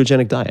right,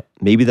 ketogenic diet.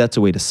 Maybe that's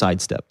a way to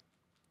sidestep.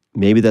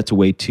 Maybe that's a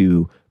way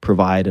to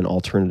provide an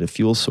alternative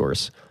fuel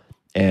source.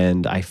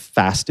 And I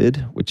fasted,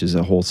 which is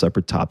a whole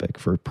separate topic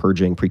for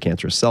purging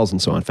precancerous cells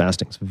and so on.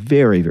 Fasting is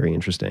very, very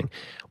interesting.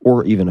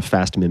 Or even a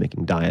fast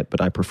mimicking diet, but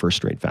I prefer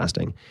straight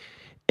fasting.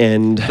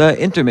 And The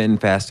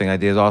intermittent fasting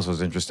idea is also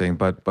interesting,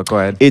 but go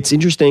ahead. it's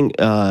interesting.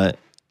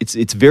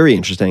 It's very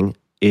interesting.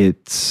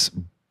 It's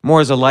More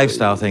as a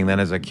lifestyle thing than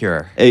as a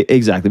cure.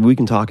 exactly. We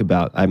can talk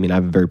about, I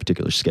have a very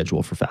particular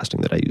schedule for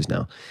fasting that I use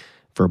now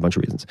for a bunch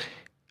of reasons.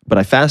 But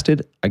I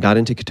fasted, I got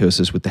into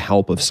ketosis with the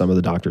help of some of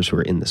the doctors who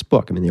are in this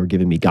book. They were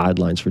giving me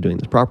guidelines for doing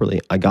this properly.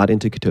 I got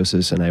into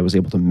ketosis and I was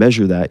able to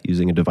measure that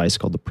using a device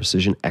called the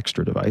Precision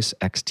Extra device,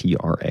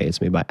 XTRA.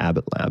 It's made by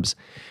Abbott Labs.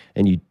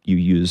 And you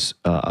use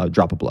a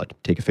drop of blood,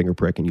 take a finger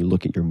prick, and you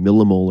look at your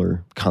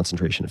millimolar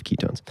concentration of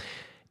ketones.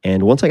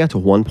 And once I got to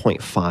 1.5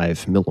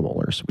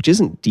 millimolars, which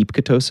isn't deep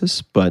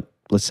ketosis, but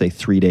let's say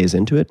 3 days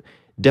into it,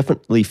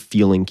 definitely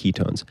feeling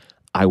ketones,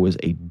 I was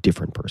a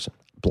different person.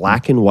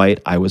 Black and white,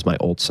 I was my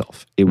old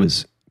self. It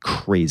was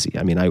crazy.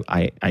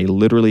 I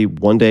literally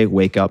one day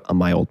wake up, I'm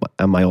my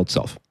old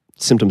self.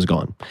 Symptoms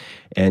gone.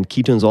 And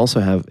ketones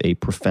also have a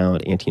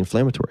profound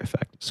anti-inflammatory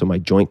effect. So my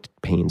joint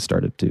pain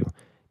started to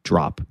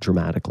drop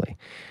dramatically.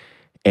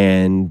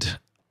 And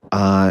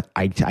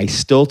I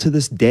still to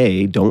this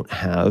day don't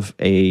have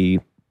a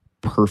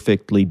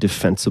perfectly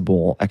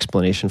defensible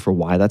explanation for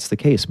why that's the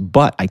case.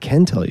 But I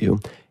can tell you,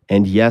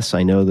 and yes,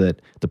 I know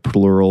that the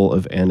plural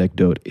of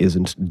anecdote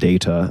isn't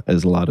data,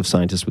 as a lot of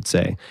scientists would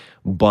say,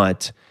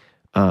 but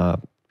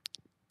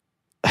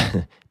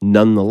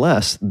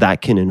nonetheless,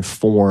 that can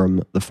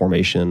inform the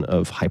formation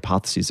of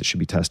hypotheses that should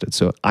be tested.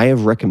 So I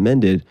have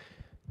recommended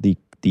the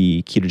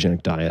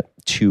ketogenic diet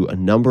to a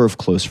number of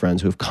close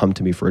friends who have come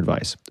to me for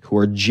advice, who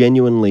are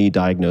genuinely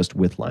diagnosed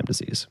with Lyme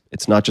disease.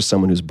 It's not just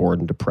someone who's bored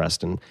and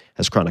depressed and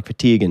has chronic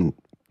fatigue and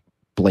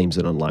blames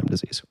it on Lyme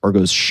disease, or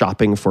goes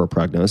shopping for a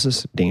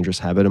prognosis, dangerous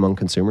habit among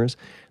consumers.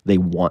 They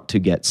want to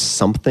get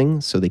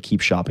something, so they keep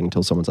shopping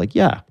until someone's like,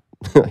 yeah,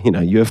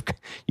 you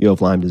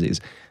have Lyme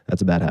disease.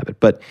 That's a bad habit.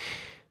 But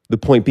the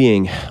point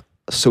being,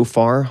 so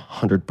far,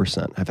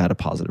 100% have had a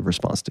positive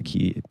response to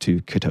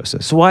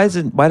ketosis. So why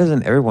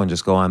doesn't everyone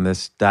just go on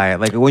this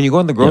diet? Like when you go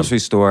in the grocery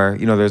store,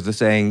 there's the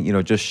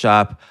saying, just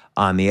shop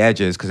on the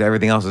edges because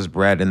everything else is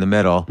bread in the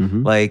middle.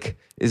 Mm-hmm. Like,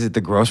 is it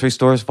the grocery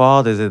store's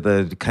fault? Is it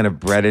the kind of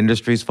bread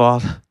industry's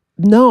fault?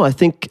 No, I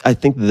think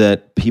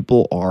that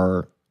people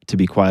are, to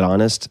be quite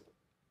honest,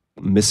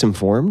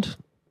 misinformed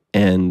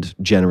and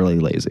generally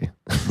lazy.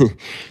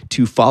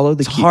 To follow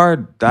the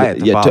hard diet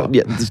to follow.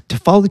 To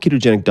follow the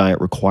ketogenic diet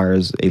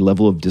requires a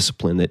level of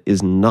discipline that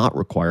is not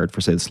required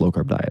for, say, the slow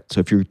carb diet. So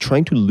if you're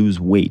trying to lose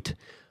weight,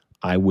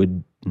 I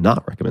would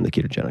not recommend the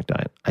ketogenic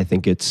diet. I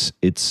think it's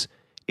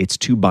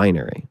too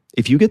binary.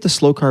 If you get the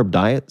slow carb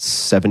diet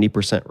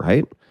 70%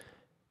 right,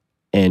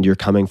 and you're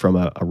coming from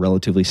a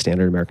relatively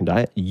standard American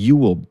diet, you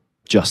will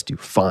just do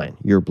fine.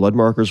 Your blood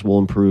markers will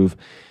improve.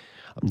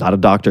 I'm not a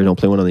doctor. Don't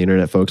play one on the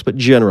internet, folks. But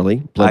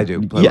generally, I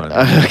do play one.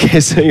 Okay,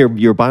 so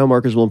your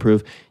biomarkers will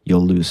improve.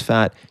 You'll lose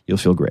fat. You'll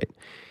feel great.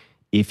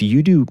 If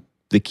you do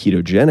the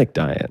ketogenic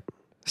diet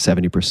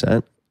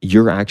 70%,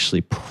 you're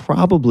actually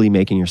probably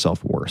making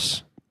yourself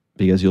worse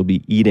because you'll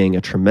be eating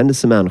a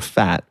tremendous amount of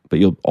fat, but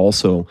you'll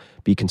also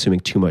be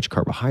consuming too much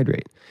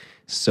carbohydrate.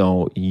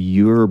 So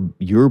your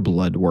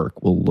blood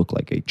work will look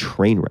like a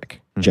train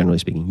wreck, generally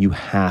speaking. You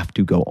have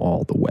to go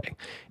all the way.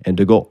 And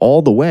to go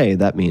all the way,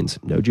 that means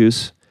no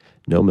juice,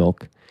 no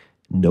milk,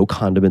 no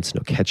condiments,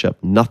 no ketchup,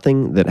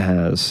 nothing that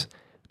has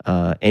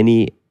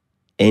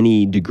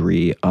any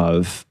degree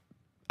of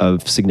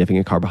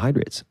significant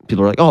carbohydrates.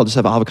 People are like, oh, I'll just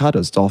have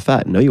avocados. It's all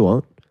fat. No, you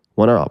won't.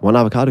 One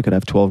avocado could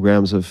have 12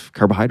 grams of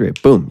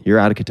carbohydrate. Boom, you're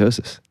out of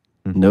ketosis.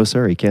 No,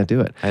 sir, you can't do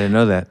it. I didn't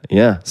know that.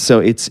 Yeah, so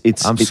it's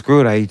I'm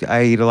screwed.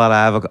 I eat a lot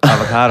of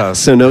avocados.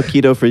 so no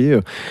keto for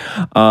you.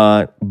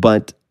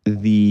 But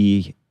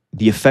the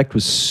effect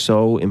was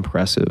so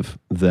impressive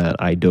that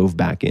I dove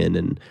back in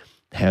and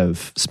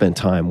have spent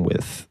time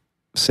with,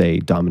 say,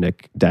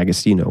 Dominic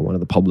D'Agostino, one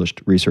of the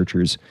published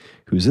researchers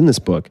who's in this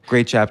book.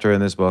 Great chapter in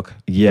this book.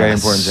 Yes, Very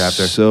important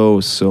chapter.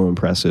 So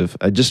impressive.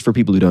 Just for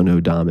people who don't know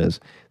who Dom is.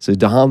 So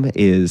Dom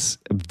is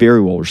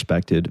very well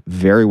respected,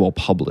 very well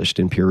published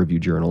in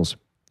peer-reviewed journals,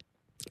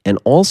 and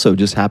also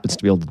just happens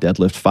to be able to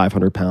deadlift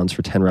 500 pounds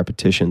for 10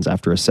 repetitions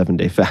after a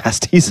 7-day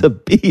fast. He's a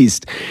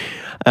beast.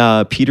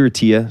 Dr. Peter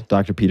Attia,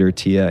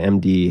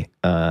 MD,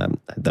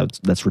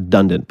 that's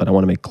redundant, but I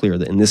want to make clear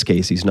that in this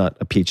case, he's not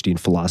a PhD in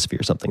philosophy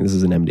or something. This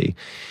is an MD.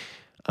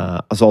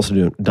 Has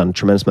also done a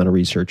tremendous amount of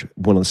research.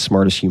 One of the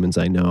smartest humans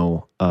I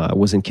know,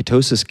 was in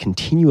ketosis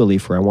continually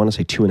for, I want to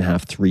say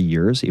 2.5, 3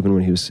 years, even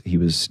when he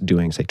was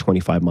doing, say,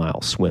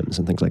 25-mile swims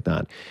and things like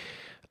that.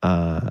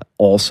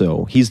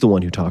 Also, he's the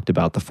one who talked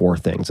about the 4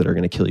 things that are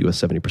going to kill you with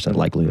 70%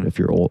 likelihood if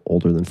you're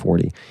older than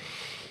 40.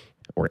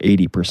 Or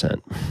 80%,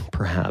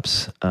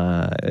 perhaps.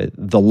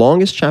 The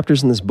longest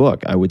chapters in this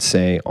book, I would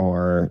say,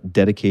 are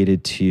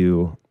dedicated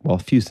to, well, a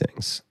few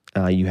things.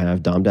 You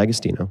have Dom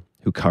D'Agostino,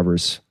 who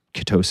covers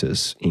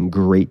ketosis in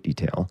great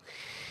detail,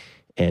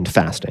 and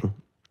fasting.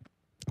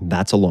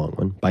 That's a long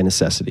one, by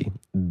necessity.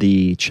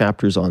 The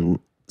chapters on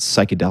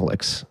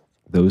psychedelics,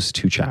 those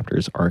 2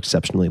 chapters are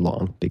exceptionally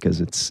long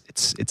because it's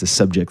a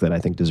subject that I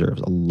think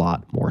deserves a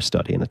lot more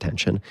study and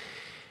attention.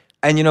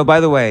 And by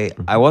the way,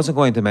 I wasn't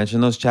going to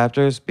mention those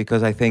chapters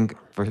because I think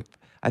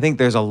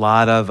there's a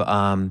lot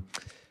of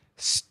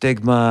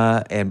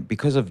stigma, and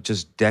because of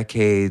just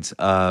decades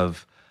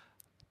of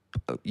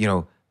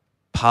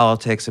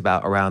politics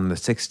around the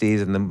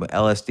 60s and the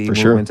LSD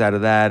movements out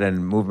of that,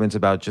 and movements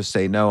about just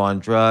say no on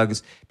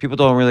drugs. People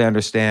don't really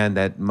understand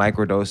that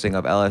microdosing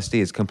of LSD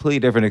is a completely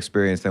different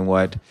experience than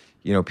what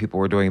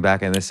people were doing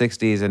back in the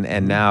 60s,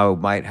 and now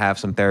might have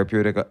some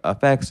therapeutic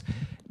effects.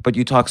 But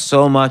you talk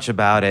so much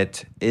about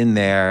it in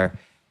there.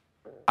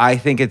 I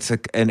think it's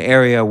an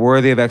area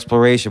worthy of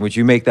exploration, which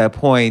you make that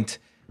point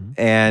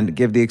and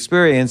give the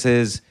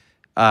experiences.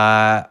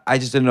 I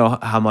just didn't know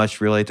how much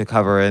really to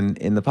cover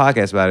in the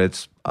podcast about it.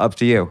 It's up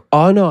to you.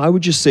 Oh, no, I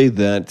would just say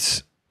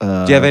that... do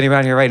you have any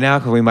around here right now?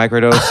 Can we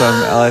microdose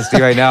some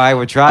LSD right now? I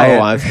would try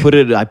it.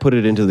 I put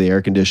it into the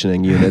air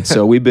conditioning unit.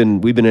 So we've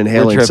been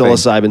inhaling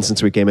psilocybin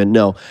since we came in.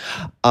 No,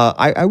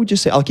 I would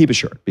just say I'll keep it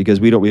short because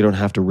we don't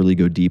have to really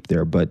go deep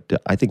there. But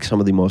I think some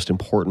of the most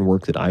important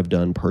work that I've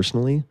done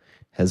personally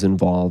has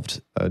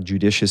involved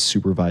judicious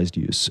supervised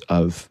use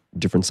of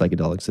different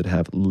psychedelics that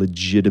have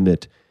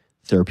legitimate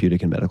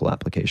therapeutic and medical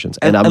applications.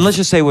 And let's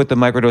just say with the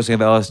microdosing of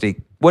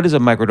LSD, what is a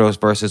microdose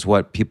versus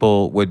what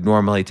people would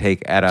normally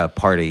take at a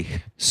party?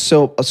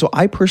 So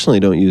I personally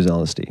don't use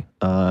LSD,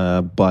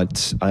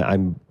 but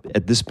I'm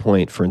at this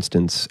point, for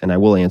instance, and I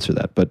will answer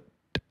that, but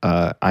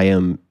I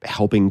am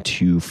helping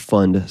to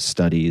fund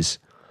studies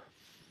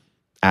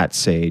at,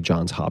 say,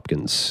 Johns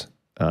Hopkins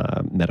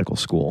Medical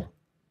School,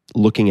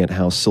 looking at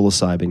how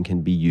psilocybin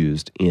can be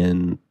used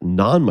in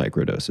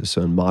non-microdoses,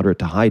 so in moderate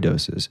to high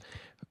doses,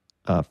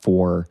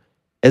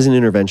 as an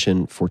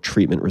intervention for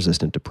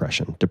treatment-resistant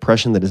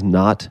depression that has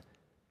not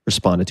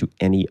responded to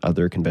any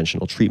other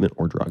conventional treatment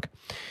or drug.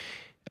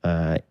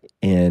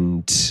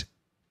 And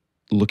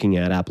looking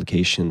at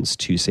applications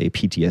to, say,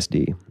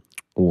 PTSD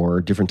or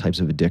different types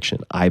of addiction.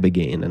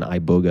 Ibogaine and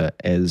Iboga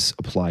as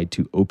applied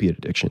to opiate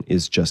addiction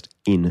is just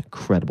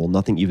incredible.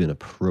 Nothing even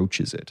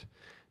approaches it.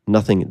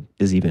 Nothing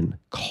is even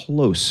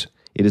close.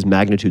 It is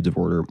magnitudes of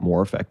order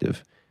more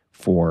effective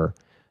for,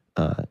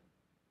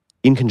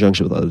 in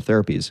conjunction with other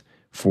therapies,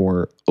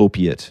 for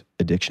opiate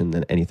addiction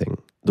than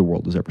anything the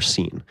world has ever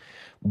seen.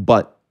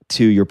 But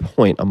to your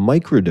point, a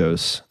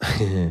microdose,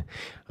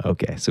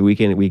 okay, so we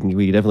can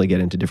definitely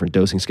get into different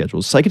dosing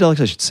schedules. Psychedelics,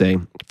 I should say,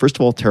 first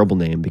of all, terrible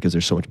name because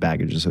there's so much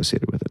baggage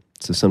associated with it.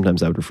 So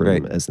sometimes I would refer to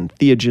them as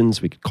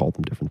entheogens. We could call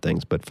them different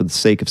things, but for the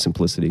sake of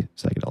simplicity,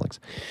 psychedelics.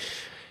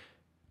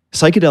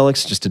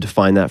 Psychedelics, just to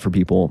define that for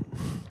people,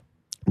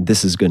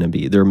 this is going to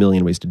be, there are a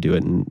million ways to do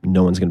it, and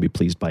no one's going to be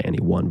pleased by any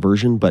one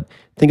version, but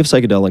think of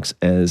psychedelics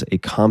as a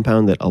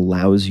compound that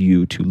allows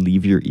you to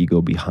leave your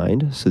ego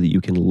behind so that you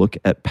can look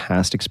at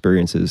past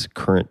experiences,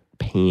 current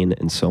pain,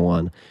 and so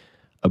on,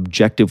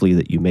 objectively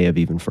that you may have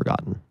even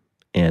forgotten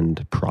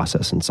and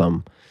process in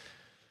some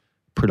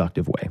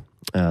productive way.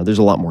 There's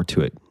a lot more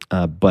to it,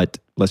 but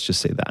let's just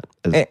say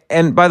that.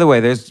 And by the way,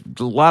 there's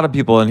a lot of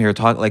people in here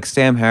talk, like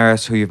Sam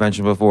Harris, who you've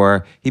mentioned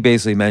before. He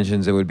basically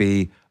mentions it would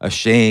be a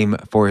shame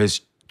for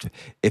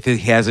if he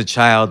has a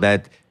child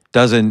that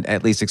doesn't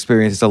at least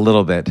experience this a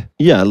little bit.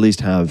 Yeah, at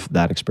least have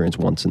that experience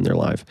once in their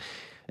life.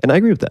 And I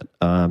agree with that.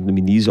 I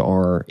mean, these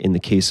are, in the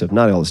case of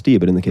not LSD,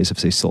 but in the case of,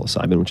 say,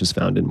 psilocybin, which is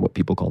found in what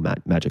people call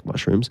magic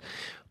mushrooms,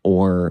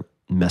 or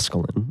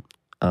mescaline.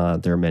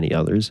 There are many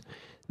others.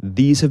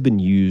 These have been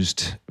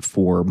used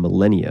for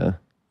millennia,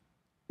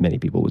 many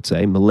people would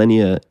say,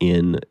 millennia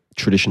in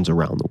traditions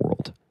around the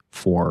world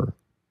for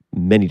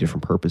many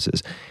different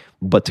purposes.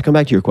 But to come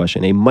back to your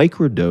question, a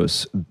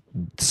microdose,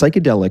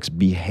 psychedelics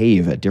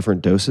behave at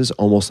different doses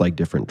almost like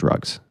different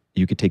drugs.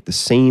 You could take the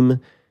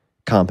same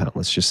compound,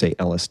 let's just say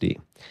LSD,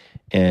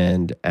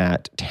 and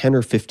at 10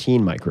 or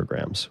 15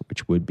 micrograms,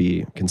 which would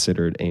be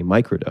considered a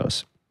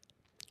microdose,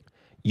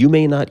 you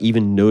may not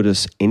even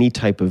notice any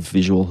type of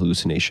visual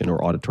hallucination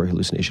or auditory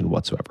hallucination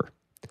whatsoever.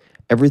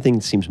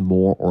 Everything seems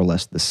more or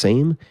less the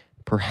same,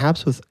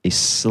 perhaps with a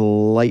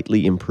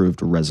slightly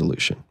improved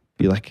resolution.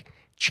 Be like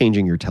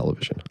changing your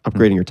television,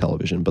 upgrading your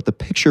television, but the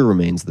picture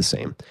remains the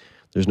same.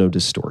 There's no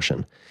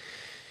distortion.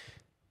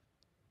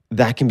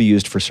 That can be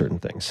used for certain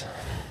things.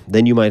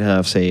 Then you might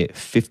have, say,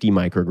 50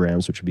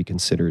 micrograms, which would be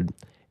considered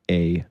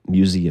a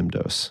museum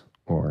dose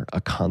or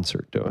a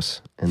concert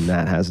dose, and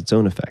that has its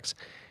own effects.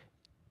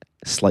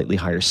 Slightly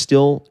higher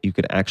still, you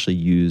could actually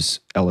use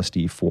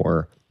LSD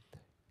for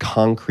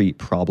concrete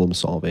problem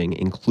solving,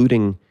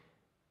 including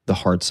the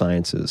hard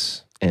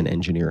sciences and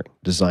engineering,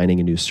 designing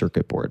a new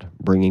circuit board,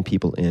 bringing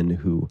people in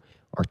who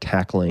are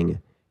tackling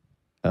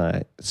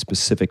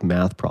specific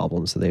math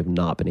problems that they have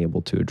not been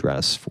able to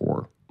address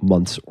for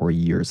months or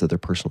years that they're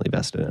personally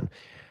vested in.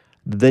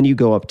 Then you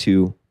go up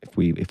to,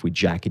 if we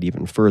jack it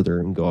even further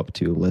and go up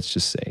to, let's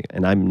just say,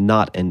 and I'm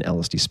not an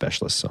LSD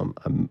specialist, so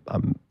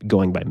I'm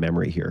going by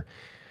memory here.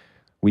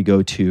 We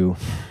go to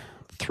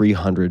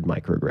 300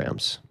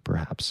 micrograms,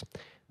 perhaps.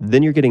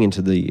 Then you're getting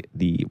into the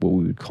what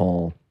we would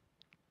call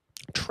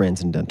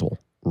transcendental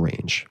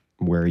range,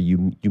 where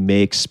you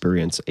may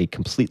experience a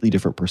completely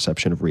different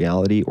perception of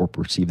reality or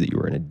perceive that you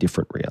are in a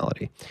different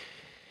reality.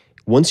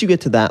 Once you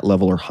get to that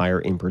level or higher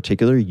in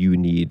particular, you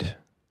need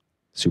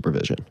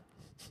supervision.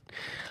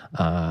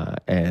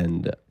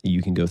 And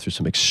you can go through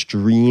some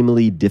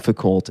extremely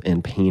difficult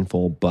and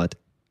painful, but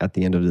at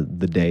the end of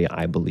the day,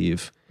 I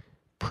believe,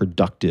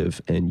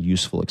 productive and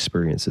useful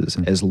experiences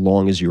as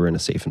long as you're in a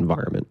safe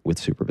environment with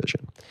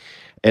supervision.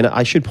 And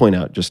I should point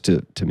out, just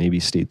to maybe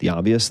state the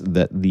obvious,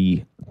 that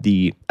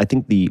I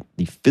think the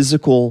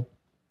physical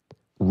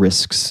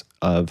risks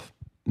of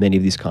many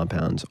of these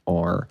compounds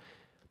are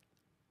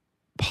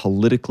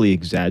politically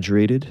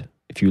exaggerated.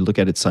 If you look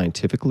at it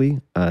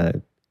scientifically,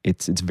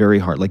 it's very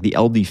hard. Like the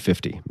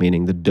LD50,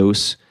 meaning the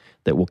dose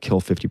that will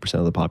kill 50%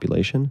 of the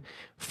population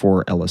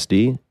for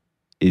LSD,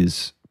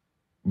 is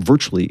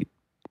virtually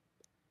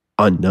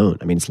unknown.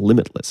 I mean, it's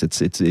limitless.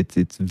 It's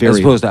very, as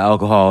opposed to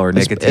alcohol or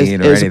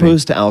nicotine or as anything.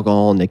 opposed to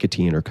alcohol,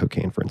 nicotine, or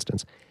cocaine, for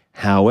instance.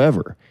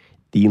 However,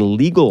 the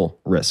legal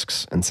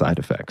risks and side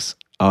effects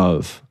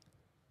of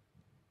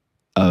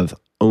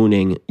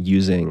owning,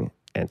 using,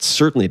 and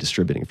certainly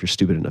distributing, if you're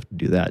stupid enough to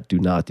do that, do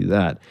not do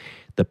that.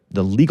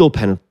 The legal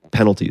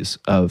penalties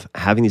of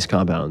having these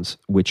compounds,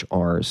 which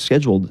are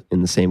scheduled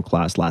in the same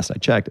class, last I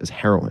checked, as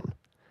heroin,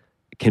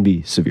 can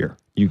be severe.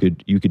 You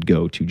could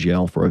go to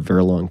jail for a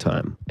very long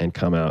time and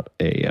come out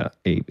a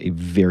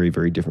very,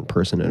 very different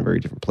person in a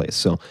very different place.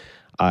 So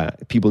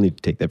people need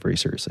to take that very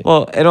seriously.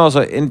 Well, and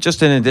also, in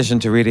addition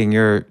to reading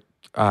your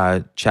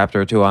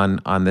chapter or two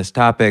on this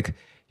topic,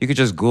 you could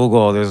just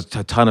Google. There's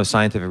a ton of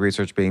scientific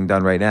research being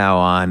done right now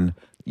on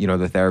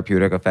the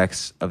therapeutic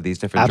effects of these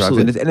different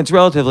Absolutely. drugs, and it's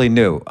relatively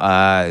new.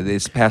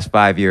 It's past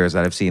 5 years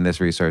that I've seen this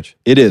research.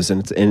 It is,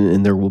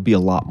 and there will be a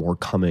lot more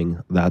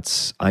coming.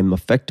 Let's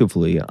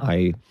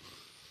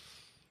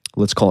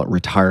call it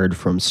retired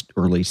from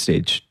early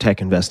stage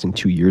tech investing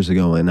 2 years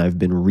ago, and I've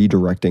been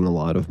redirecting a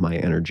lot of my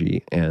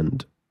energy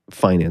and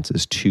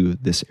finances to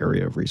this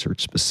area of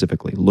research,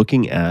 specifically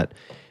looking at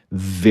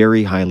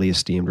very highly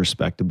esteemed,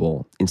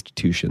 respectable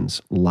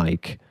institutions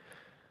like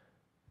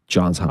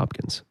Johns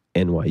Hopkins,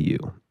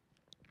 NYU,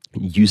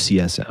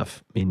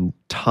 UCSF,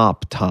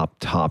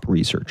 top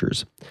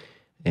researchers.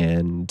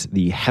 And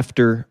the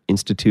Hefter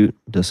Institute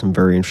does some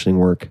very interesting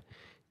work.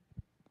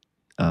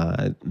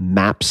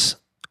 MAPS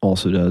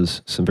also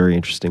does some very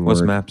interesting work.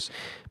 What's MAPS?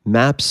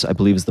 MAPS, I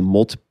believe, is the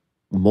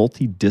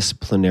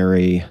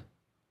Multidisciplinary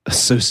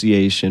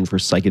Association for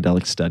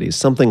Psychedelic Studies,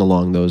 something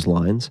along those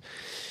lines.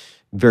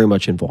 Very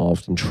much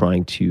involved in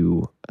trying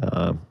to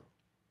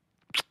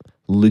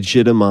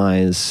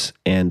legitimize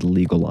and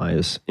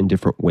legalize in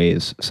different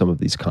ways some of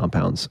these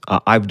compounds.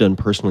 I've done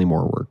personally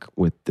more work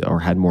with, or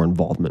had more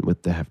involvement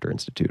with, the Hefter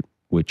Institute,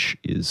 which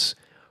is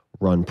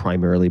run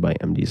primarily by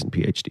MDs and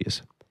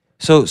PhDs.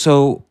 So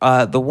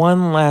the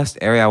one last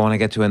area I want to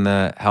get to in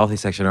the healthy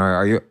section,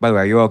 are you? By the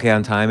way, are you okay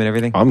on time and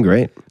everything? I'm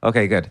great.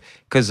 Okay, good.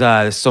 Because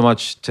there's so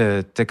much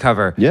to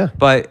cover. Yeah.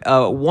 But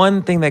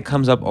one thing that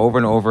comes up over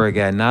and over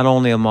again, not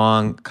only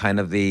among kind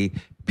of the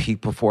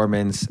peak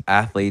performance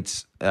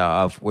athletes,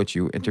 of which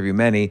you interview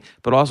many,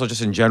 but also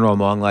just in general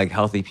among like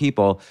healthy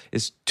people,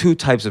 is two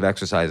types of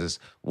exercises.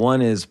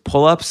 One is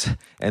pull-ups,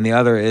 and the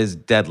other is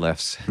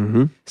deadlifts.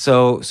 Mm-hmm.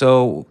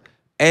 So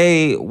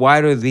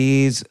why do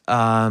these?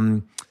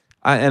 Now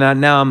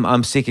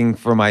I'm seeking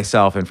for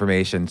myself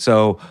information.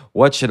 So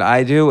what should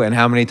I do, and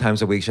how many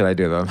times a week should I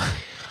do them?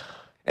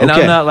 And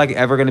okay. I'm not like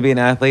ever going to be an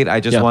athlete. I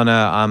just want to.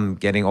 I'm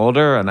getting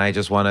older, and I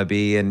just want to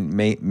be in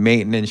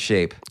maintenance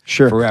shape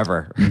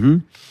forever. Mm-hmm.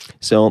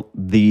 So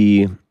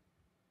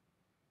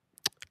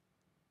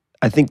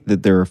I think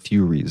that there are a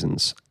few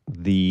reasons.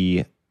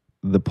 the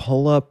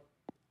pull-up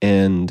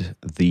and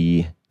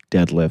the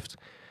deadlift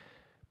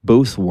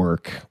both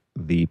work,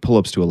 the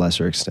pull-ups to a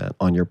lesser extent,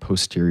 on your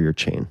posterior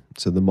chain.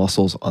 So the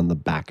muscles on the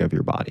back of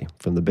your body,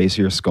 from the base of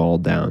your skull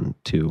down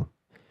to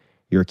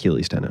your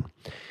Achilles tendon.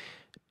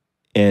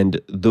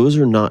 And those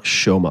are not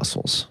show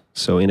muscles.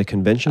 So in a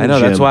conventional I know,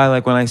 gym, that's why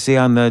like when I see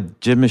on the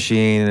gym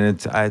machine, and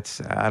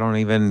it's I don't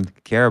even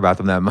care about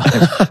them that much.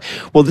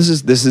 well, this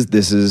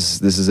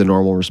is a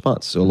normal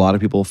response. So a lot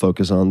of people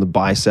focus on the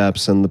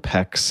biceps and the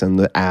pecs and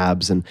the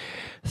abs and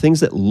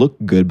things that look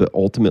good, but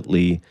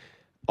ultimately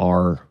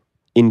are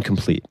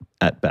incomplete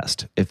at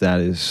best, if that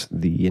is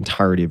the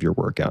entirety of your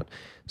workout.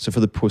 So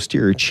for the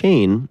posterior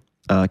chain,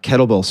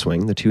 kettlebell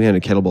swing, the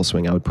two-handed kettlebell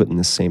swing, I would put in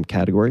the same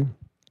category,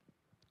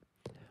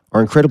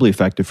 are incredibly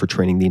effective for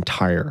training the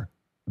entire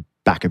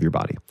back of your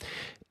body.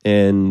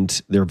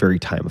 And they're very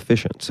time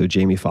efficient. So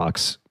Jamie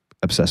Foxx,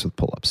 obsessed with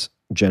pull-ups.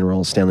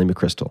 General Stanley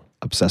McChrystal,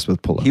 obsessed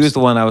with pull-ups. He was the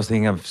one I was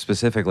thinking of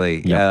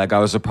specifically. Yeah. Like I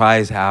was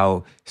surprised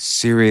how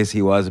serious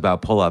he was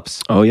about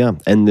pull-ups. Oh yeah,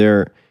 and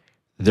they're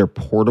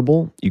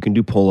portable. You can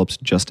do pull-ups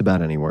just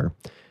about anywhere.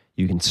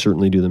 You can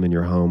certainly do them in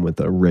your home with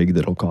a rig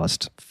that'll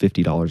cost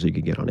 $50 that you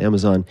can get on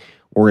Amazon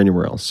or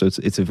anywhere else. So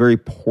it's a very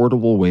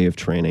portable way of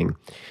training,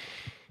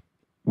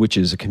 which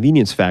is a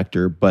convenience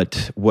factor.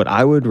 But what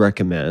I would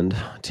recommend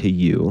to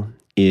you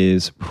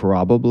is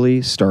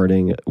probably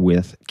starting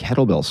with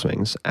kettlebell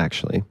swings,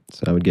 actually.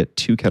 So I would get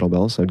 2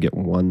 kettlebells. I would get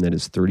one that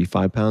is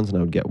 35 pounds and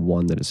I would get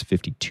one that is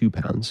 52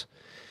 pounds.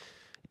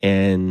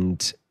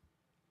 And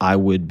I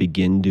would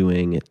begin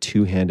doing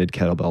two-handed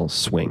kettlebell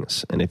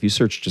swings. And if you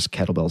search just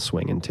kettlebell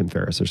swing and Tim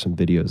Ferriss, there's some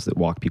videos that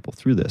walk people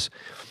through this.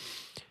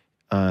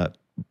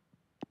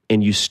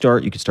 And you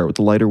could start with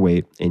the lighter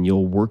weight and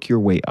you'll work your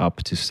way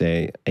up to,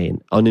 say,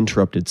 an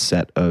uninterrupted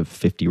set of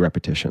 50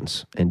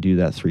 repetitions and do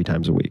that 3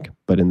 times a week.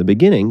 But in the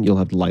beginning, you'll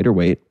have lighter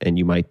weight and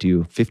you might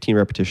do 15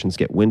 repetitions,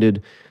 get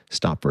winded,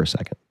 stop for a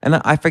second. And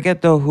I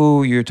forget though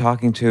who you're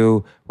talking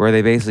to, where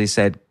they basically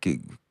said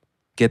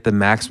get the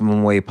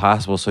maximum weight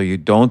possible so you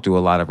don't do a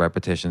lot of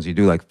repetitions. You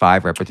do like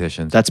 5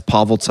 repetitions. That's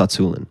Pavel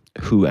Tsatsouline,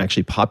 who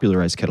actually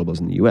popularized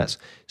kettlebells in the US.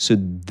 So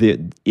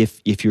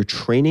if you're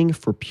training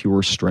for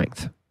pure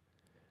strength,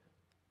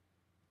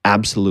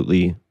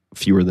 absolutely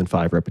fewer than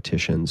 5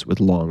 repetitions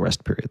with long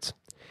rest periods.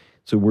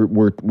 So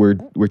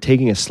we're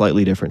taking a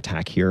slightly different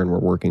tack here, and we're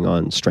working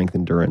on strength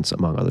endurance,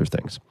 among other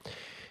things.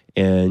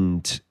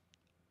 And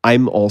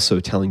I'm also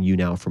telling you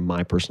now from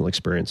my personal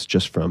experience,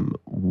 just from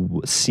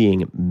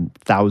seeing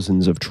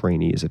thousands of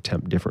trainees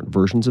attempt different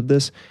versions of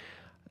this,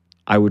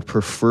 I would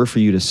prefer for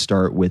you to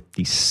start with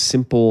the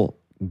simple,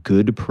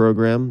 good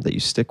program that you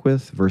stick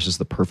with versus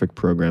the perfect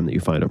program that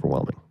you find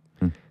overwhelming.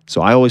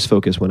 So I always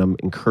focus when I'm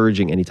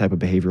encouraging any type of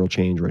behavioral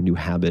change or a new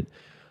habit,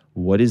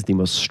 what is the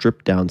most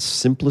stripped down,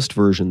 simplest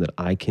version that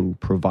I can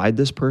provide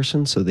this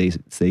person so they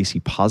see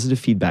positive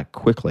feedback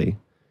quickly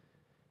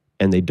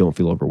and they don't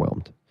feel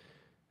overwhelmed.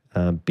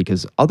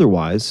 Because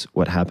otherwise,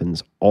 what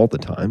happens all the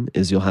time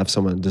is you'll have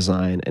someone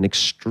design an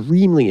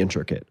extremely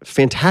intricate,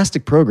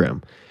 fantastic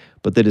program,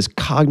 but that is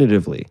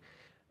cognitively,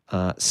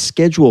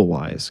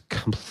 schedule-wise,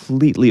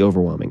 completely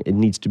overwhelming. It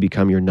needs to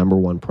become your number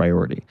one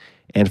priority.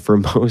 And for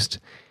most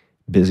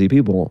busy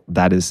people,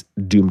 that is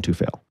doomed to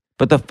fail.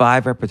 But the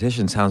 5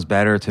 repetitions sounds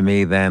better to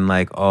me than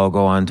like,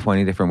 go on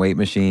 20 different weight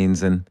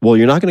machines. And well,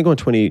 you're not going to go on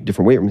 20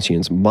 different weight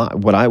machines.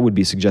 What I would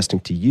be suggesting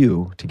to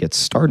you to get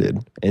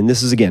started, and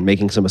this is, again,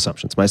 making some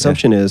assumptions. My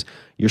assumption is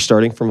you're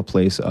starting from a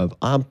place of,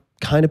 I'm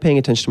kind of paying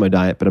attention to my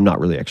diet, but I'm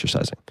not really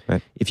exercising.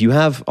 Right. If you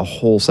have a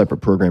whole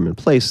separate program in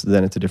place,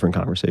 then it's a different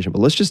conversation. But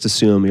let's just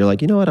assume you're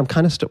like, you know what, I'm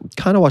kind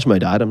of watching my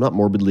diet. I'm not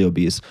morbidly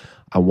obese.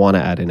 I want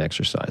to add in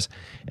exercise.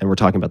 And we're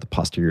talking about the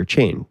posterior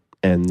chain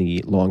and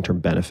the long-term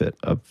benefit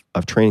of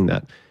training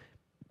that.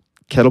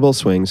 Kettlebell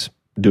swings,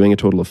 doing a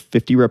total of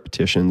 50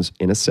 repetitions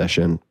in a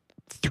session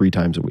 3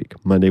 times a week,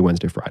 Monday,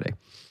 Wednesday, Friday.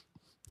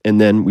 And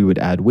then we would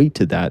add weight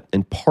to that.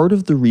 And part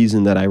of the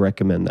reason that I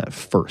recommend that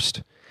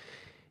first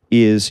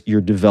is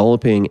you're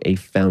developing a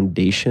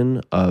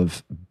foundation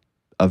of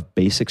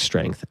basic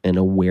strength and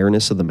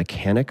awareness of the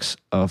mechanics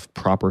of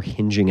proper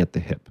hinging at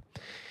the hip,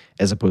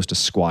 as opposed to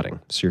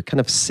squatting. So you're kind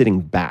of sitting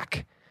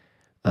back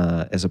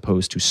as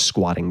opposed to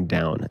squatting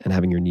down and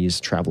having your knees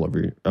travel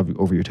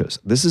over your toes.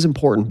 This is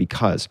important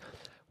because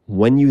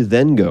when you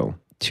then go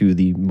to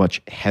the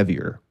much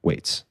heavier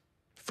weights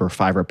for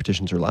 5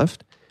 repetitions or less,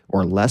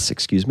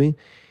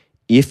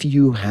 if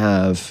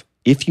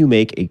you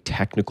make a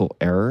technical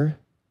error,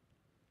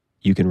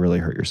 you can really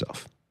hurt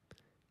yourself.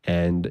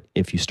 And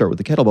if you start with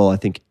the kettlebell, I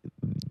think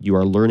you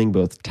are learning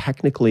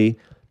technically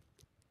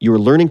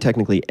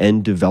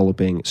and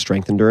developing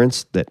strength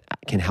endurance that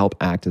can help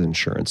act as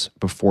insurance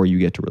before you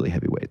get to really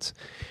heavy weights.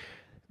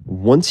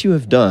 Once you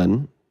have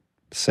done,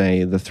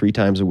 say, the 3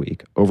 times a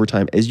week, over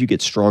time, as you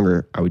get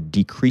stronger, I would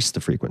decrease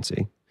the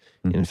frequency,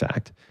 in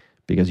fact,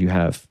 because you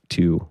have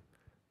to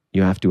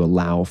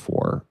allow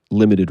for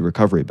limited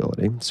recovery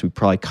ability. So we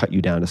probably cut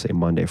you down to, say,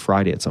 Monday,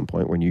 Friday at some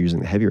point when you're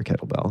using the heavier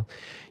kettlebell.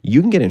 You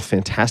can get in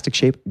fantastic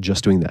shape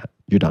just doing that.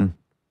 You're done.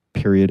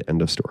 Period.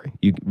 End of story.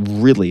 You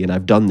really, and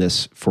I've done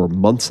this for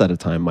months at a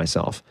time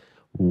myself.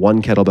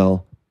 One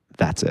kettlebell,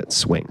 that's it.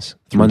 Swings.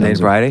 Monday and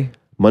Friday?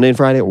 Monday and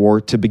Friday,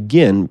 or to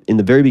begin, in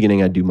the very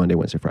beginning, I'd do Monday,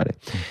 Wednesday, Friday.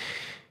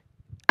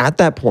 At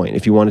that point,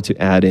 if you wanted to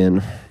add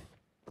in,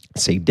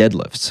 say,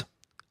 deadlifts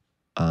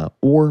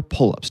or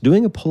pull-ups,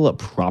 doing a pull-up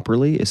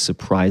properly is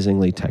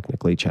surprisingly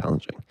technically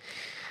challenging.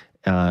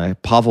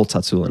 Pavel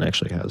Tsatsouline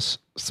actually has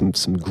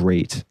some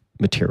great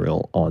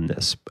material on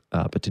this,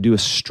 but to do a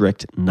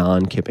strict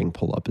non-kipping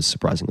pull-up is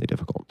surprisingly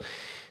difficult.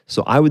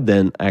 So I would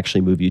then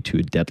actually move you to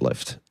a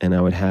deadlift, and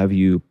I would have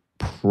you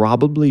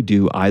probably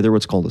do either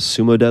what's called a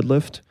sumo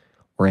deadlift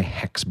or a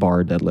hex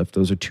bar deadlift.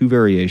 Those are two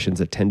variations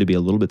that tend to be a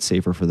little bit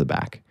safer for the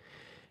back.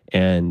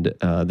 And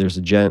there's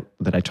a gent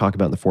that I talk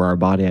about in the 4-Hour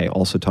Body. I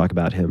also talk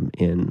about him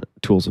in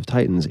Tools of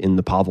Titans in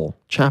the Pavel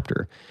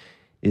chapter,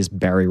 is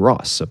Barry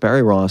Ross. So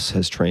Barry Ross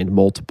has trained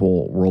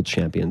multiple world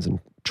champions in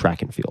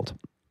track and field.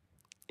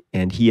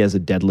 And he has a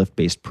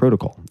deadlift-based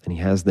protocol. And he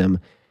has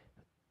them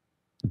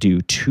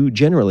do two,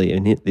 generally,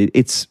 and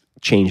it's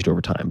changed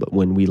over time, but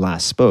when we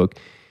last spoke,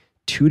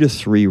 2 to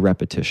 3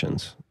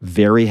 repetitions,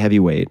 very heavy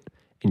weight,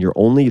 and you're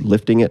only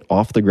lifting it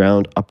off the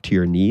ground up to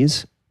your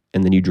knees,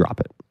 and then you drop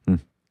it.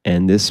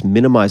 And this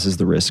minimizes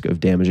the risk of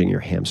damaging your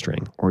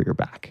hamstring or your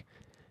back.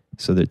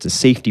 So that it's a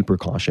safety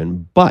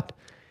precaution, but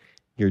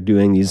you're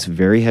doing these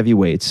very heavy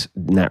weights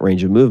in that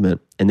range of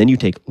movement, and then you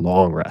take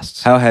long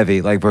rests. How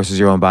heavy, like versus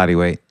your own body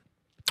weight?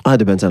 It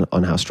depends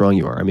on how strong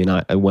you are. I mean,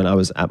 when I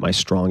was at my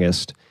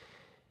strongest,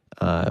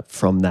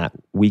 from that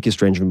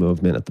weakest range of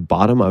movement at the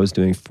bottom, I was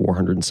doing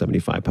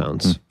 475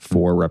 pounds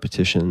for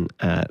repetition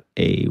at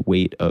a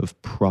weight of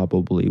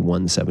probably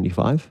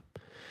 175.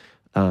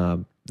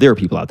 There are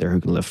people out there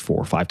who can lift 4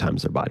 or 5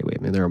 times their body weight.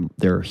 I mean,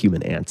 there are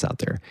human ants out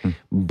there.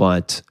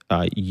 But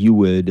you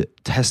would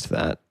test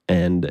that.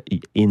 And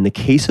in the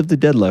case of the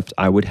deadlift,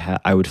 I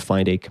would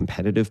find a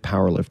competitive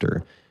power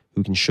lifter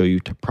who can show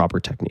you proper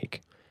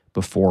technique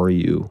before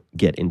you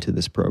get into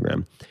this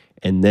program.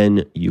 And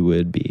then you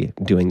would be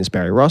doing this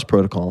Barry Ross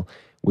protocol,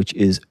 which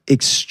is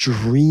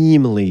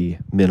extremely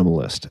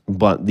minimalist.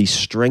 But the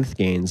strength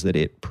gains that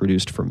it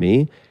produced for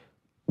me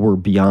were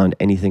beyond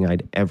anything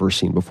I'd ever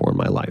seen before in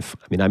my life.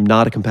 I mean, I'm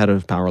not a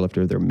competitive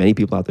powerlifter. There are many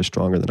people out there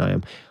stronger than I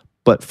am.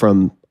 But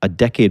from a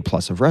decade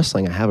plus of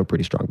wrestling, I have a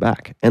pretty strong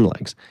back and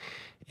legs.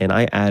 And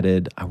I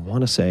added, I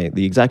want to say,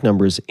 the exact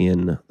numbers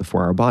in the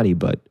 4-Hour Body,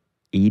 but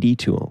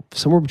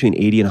somewhere between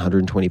 80 and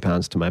 120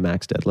 pounds to my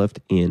max deadlift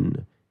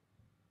in,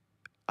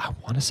 I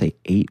want to say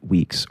 8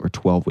 weeks or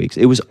 12 weeks.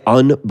 It was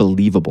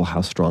unbelievable how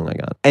strong I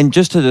got. And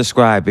just to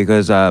describe,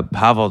 because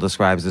Pavel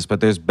describes this,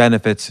 but there's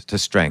benefits to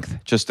strength.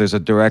 Just there's a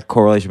direct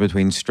correlation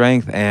between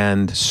strength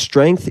and...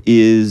 Strength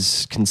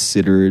is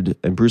considered,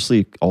 and Bruce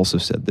Lee also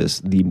said this,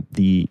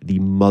 the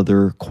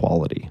mother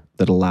quality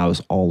that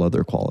allows all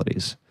other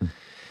qualities.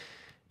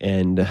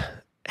 And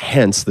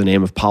hence the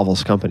name of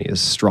Pavel's company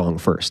is Strong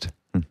First.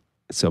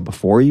 So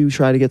before you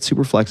try to get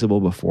super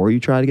flexible, before you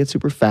try to get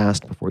super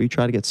fast, before you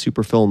try to get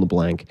super fill in the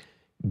blank,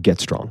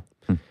 get strong.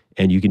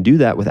 And you can do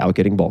that without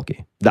getting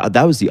bulky.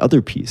 That was the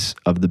other piece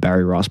of the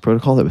Barry Ross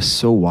protocol that was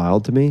so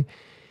wild to me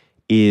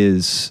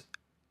is,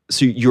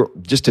 so you're,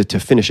 just to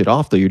finish it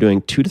off though, you're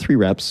doing 2 to 3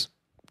 reps,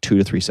 2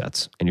 to 3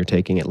 sets, and you're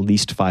taking at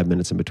least 5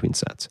 minutes in between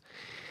sets.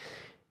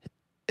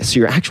 So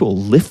your actual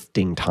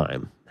lifting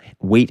time,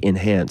 weight in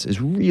hands, is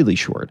really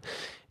short.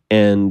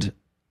 And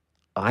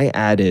I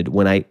added,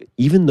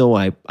 even though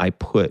I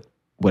put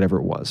whatever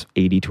it was,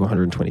 80 to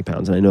 120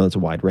 pounds, and I know that's a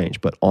wide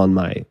range, but on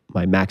my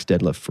max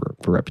deadlift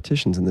for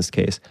repetitions in this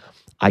case,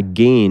 I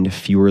gained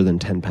fewer than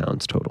 10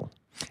 pounds total.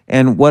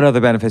 And what other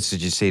benefits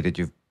did you see?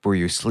 Were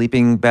you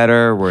sleeping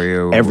better?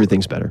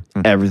 Everything's better.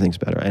 Everything's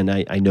better. And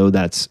I know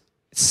it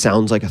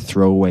sounds like a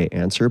throwaway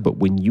answer, but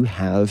when you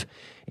have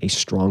a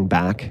strong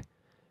back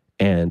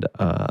and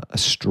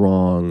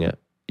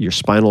your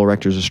spinal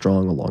erectors are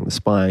strong along the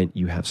spine,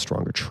 you have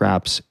stronger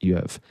traps, you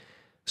have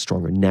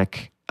stronger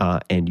neck,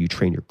 and you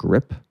train your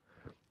grip,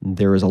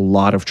 there is a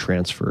lot of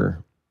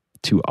transfer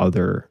to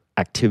other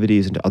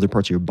activities and to other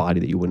parts of your body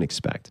that you wouldn't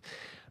expect.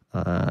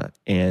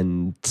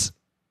 And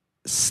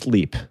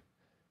sleep,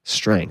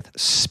 strength,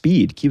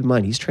 speed. Keep in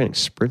mind, he's training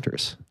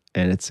sprinters,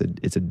 and it's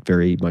a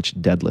very much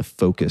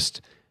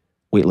deadlift-focused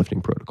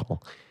weightlifting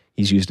protocol.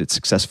 He's used it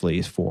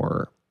successfully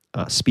for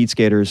speed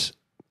skaters,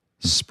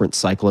 sprint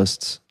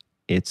cyclists.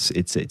 It's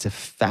a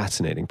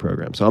fascinating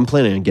program. So I'm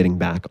planning on getting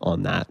back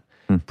on that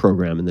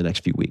program in the next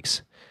few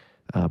weeks.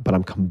 But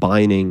I'm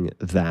combining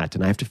that,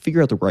 and I have to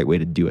figure out the right way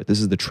to do it. This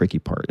is the tricky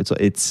part.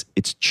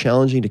 It's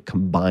challenging to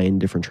combine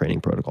different training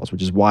protocols,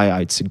 which is why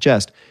I'd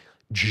suggest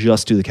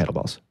just do the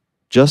kettlebells.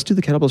 Just do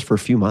the kettlebells for a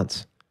few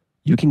months.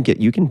 You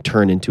can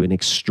turn into an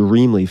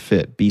extremely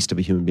fit beast of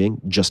a human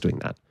being just doing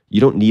that. You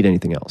don't need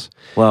anything else.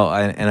 Well,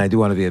 and I do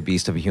want to be a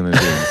beast of a human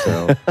being,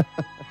 so...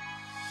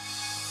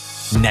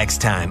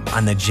 Next time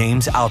on the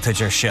James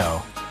Altucher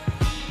Show.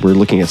 We're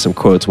looking at some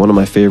quotes. One of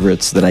my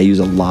favorites that I use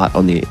a lot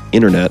on the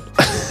internet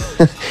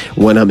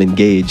when I'm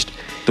engaged.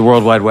 The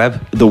World Wide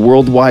Web? The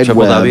World Wide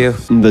Web. W?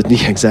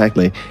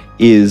 Exactly.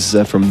 Is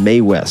from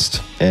Mae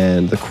West.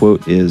 And the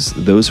quote is,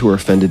 "Those who are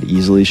offended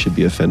easily should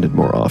be offended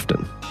more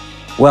often."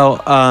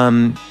 Well,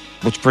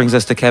 which brings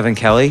us to Kevin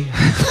Kelly,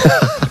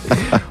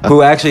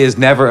 who actually is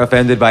never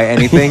offended by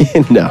anything.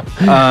 No.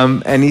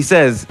 And he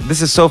says,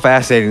 this is so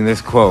fascinating,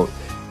 this quote.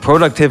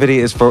 Productivity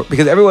is for,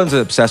 because everyone's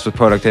obsessed with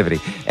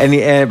productivity.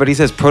 But he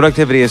says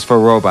productivity is for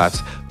robots.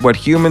 What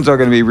humans are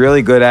going to be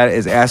really good at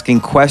is asking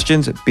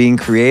questions, being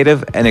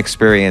creative, and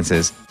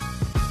experiences.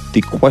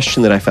 The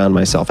question that I found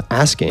myself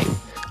asking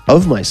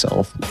of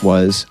myself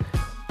was,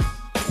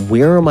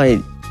 where am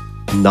I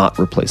not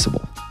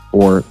replaceable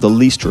or the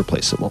least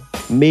replaceable?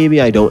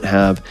 Maybe I don't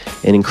have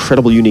an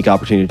incredible, unique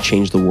opportunity to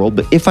change the world,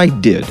 but if I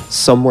did,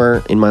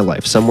 somewhere in my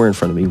life, somewhere in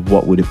front of me,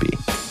 what would it be?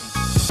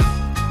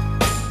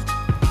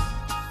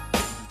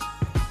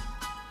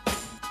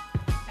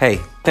 Hey,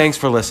 thanks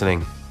for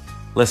listening.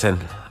 Listen,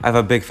 I have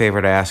a big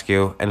favor to ask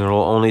you, and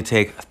it'll only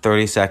take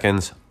 30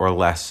 seconds or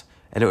less,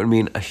 and it would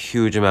mean a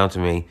huge amount to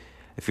me.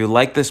 If you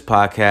like this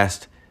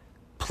podcast,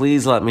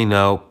 please let me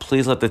know.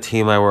 Please let the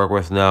team I work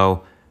with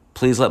know.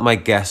 Please let my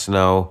guests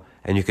know.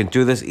 And you can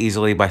do this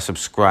easily by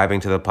subscribing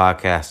to the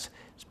podcast.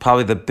 It's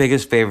probably the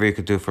biggest favor you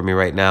could do for me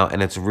right now,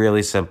 and it's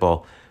really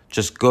simple.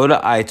 Just go to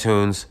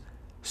iTunes,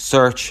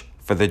 search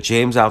for The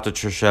James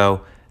Altucher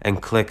Show,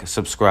 and click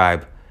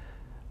subscribe.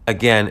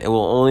 Again, it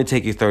will only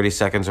take you 30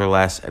 seconds or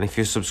less, and if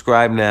you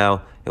subscribe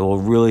now, it will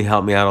really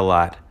help me out a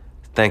lot.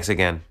 Thanks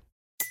again.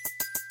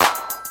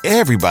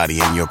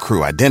 Everybody in your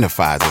crew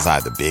identifies as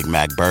either Big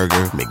Mac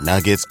Burger,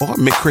 McNuggets, or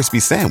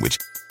McCrispy Sandwich.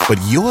 But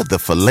you're the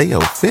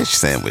Filet-O-Fish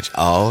Sandwich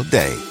all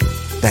day.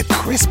 That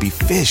crispy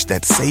fish,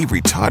 that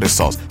savory tartar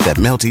sauce, that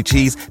melty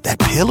cheese, that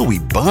pillowy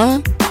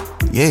bun.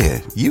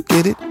 Yeah, you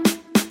get it.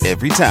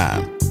 Every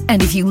time.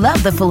 And if you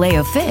love the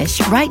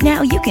Filet-O-Fish, right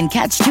now you can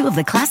catch two of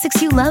the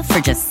classics you love for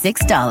just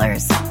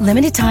 $6.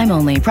 Limited time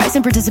only. Price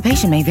and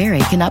participation may vary.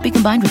 Cannot be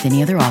combined with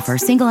any other offer.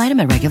 Single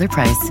item at regular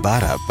price.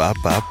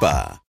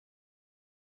 Ba-da-ba-ba-ba.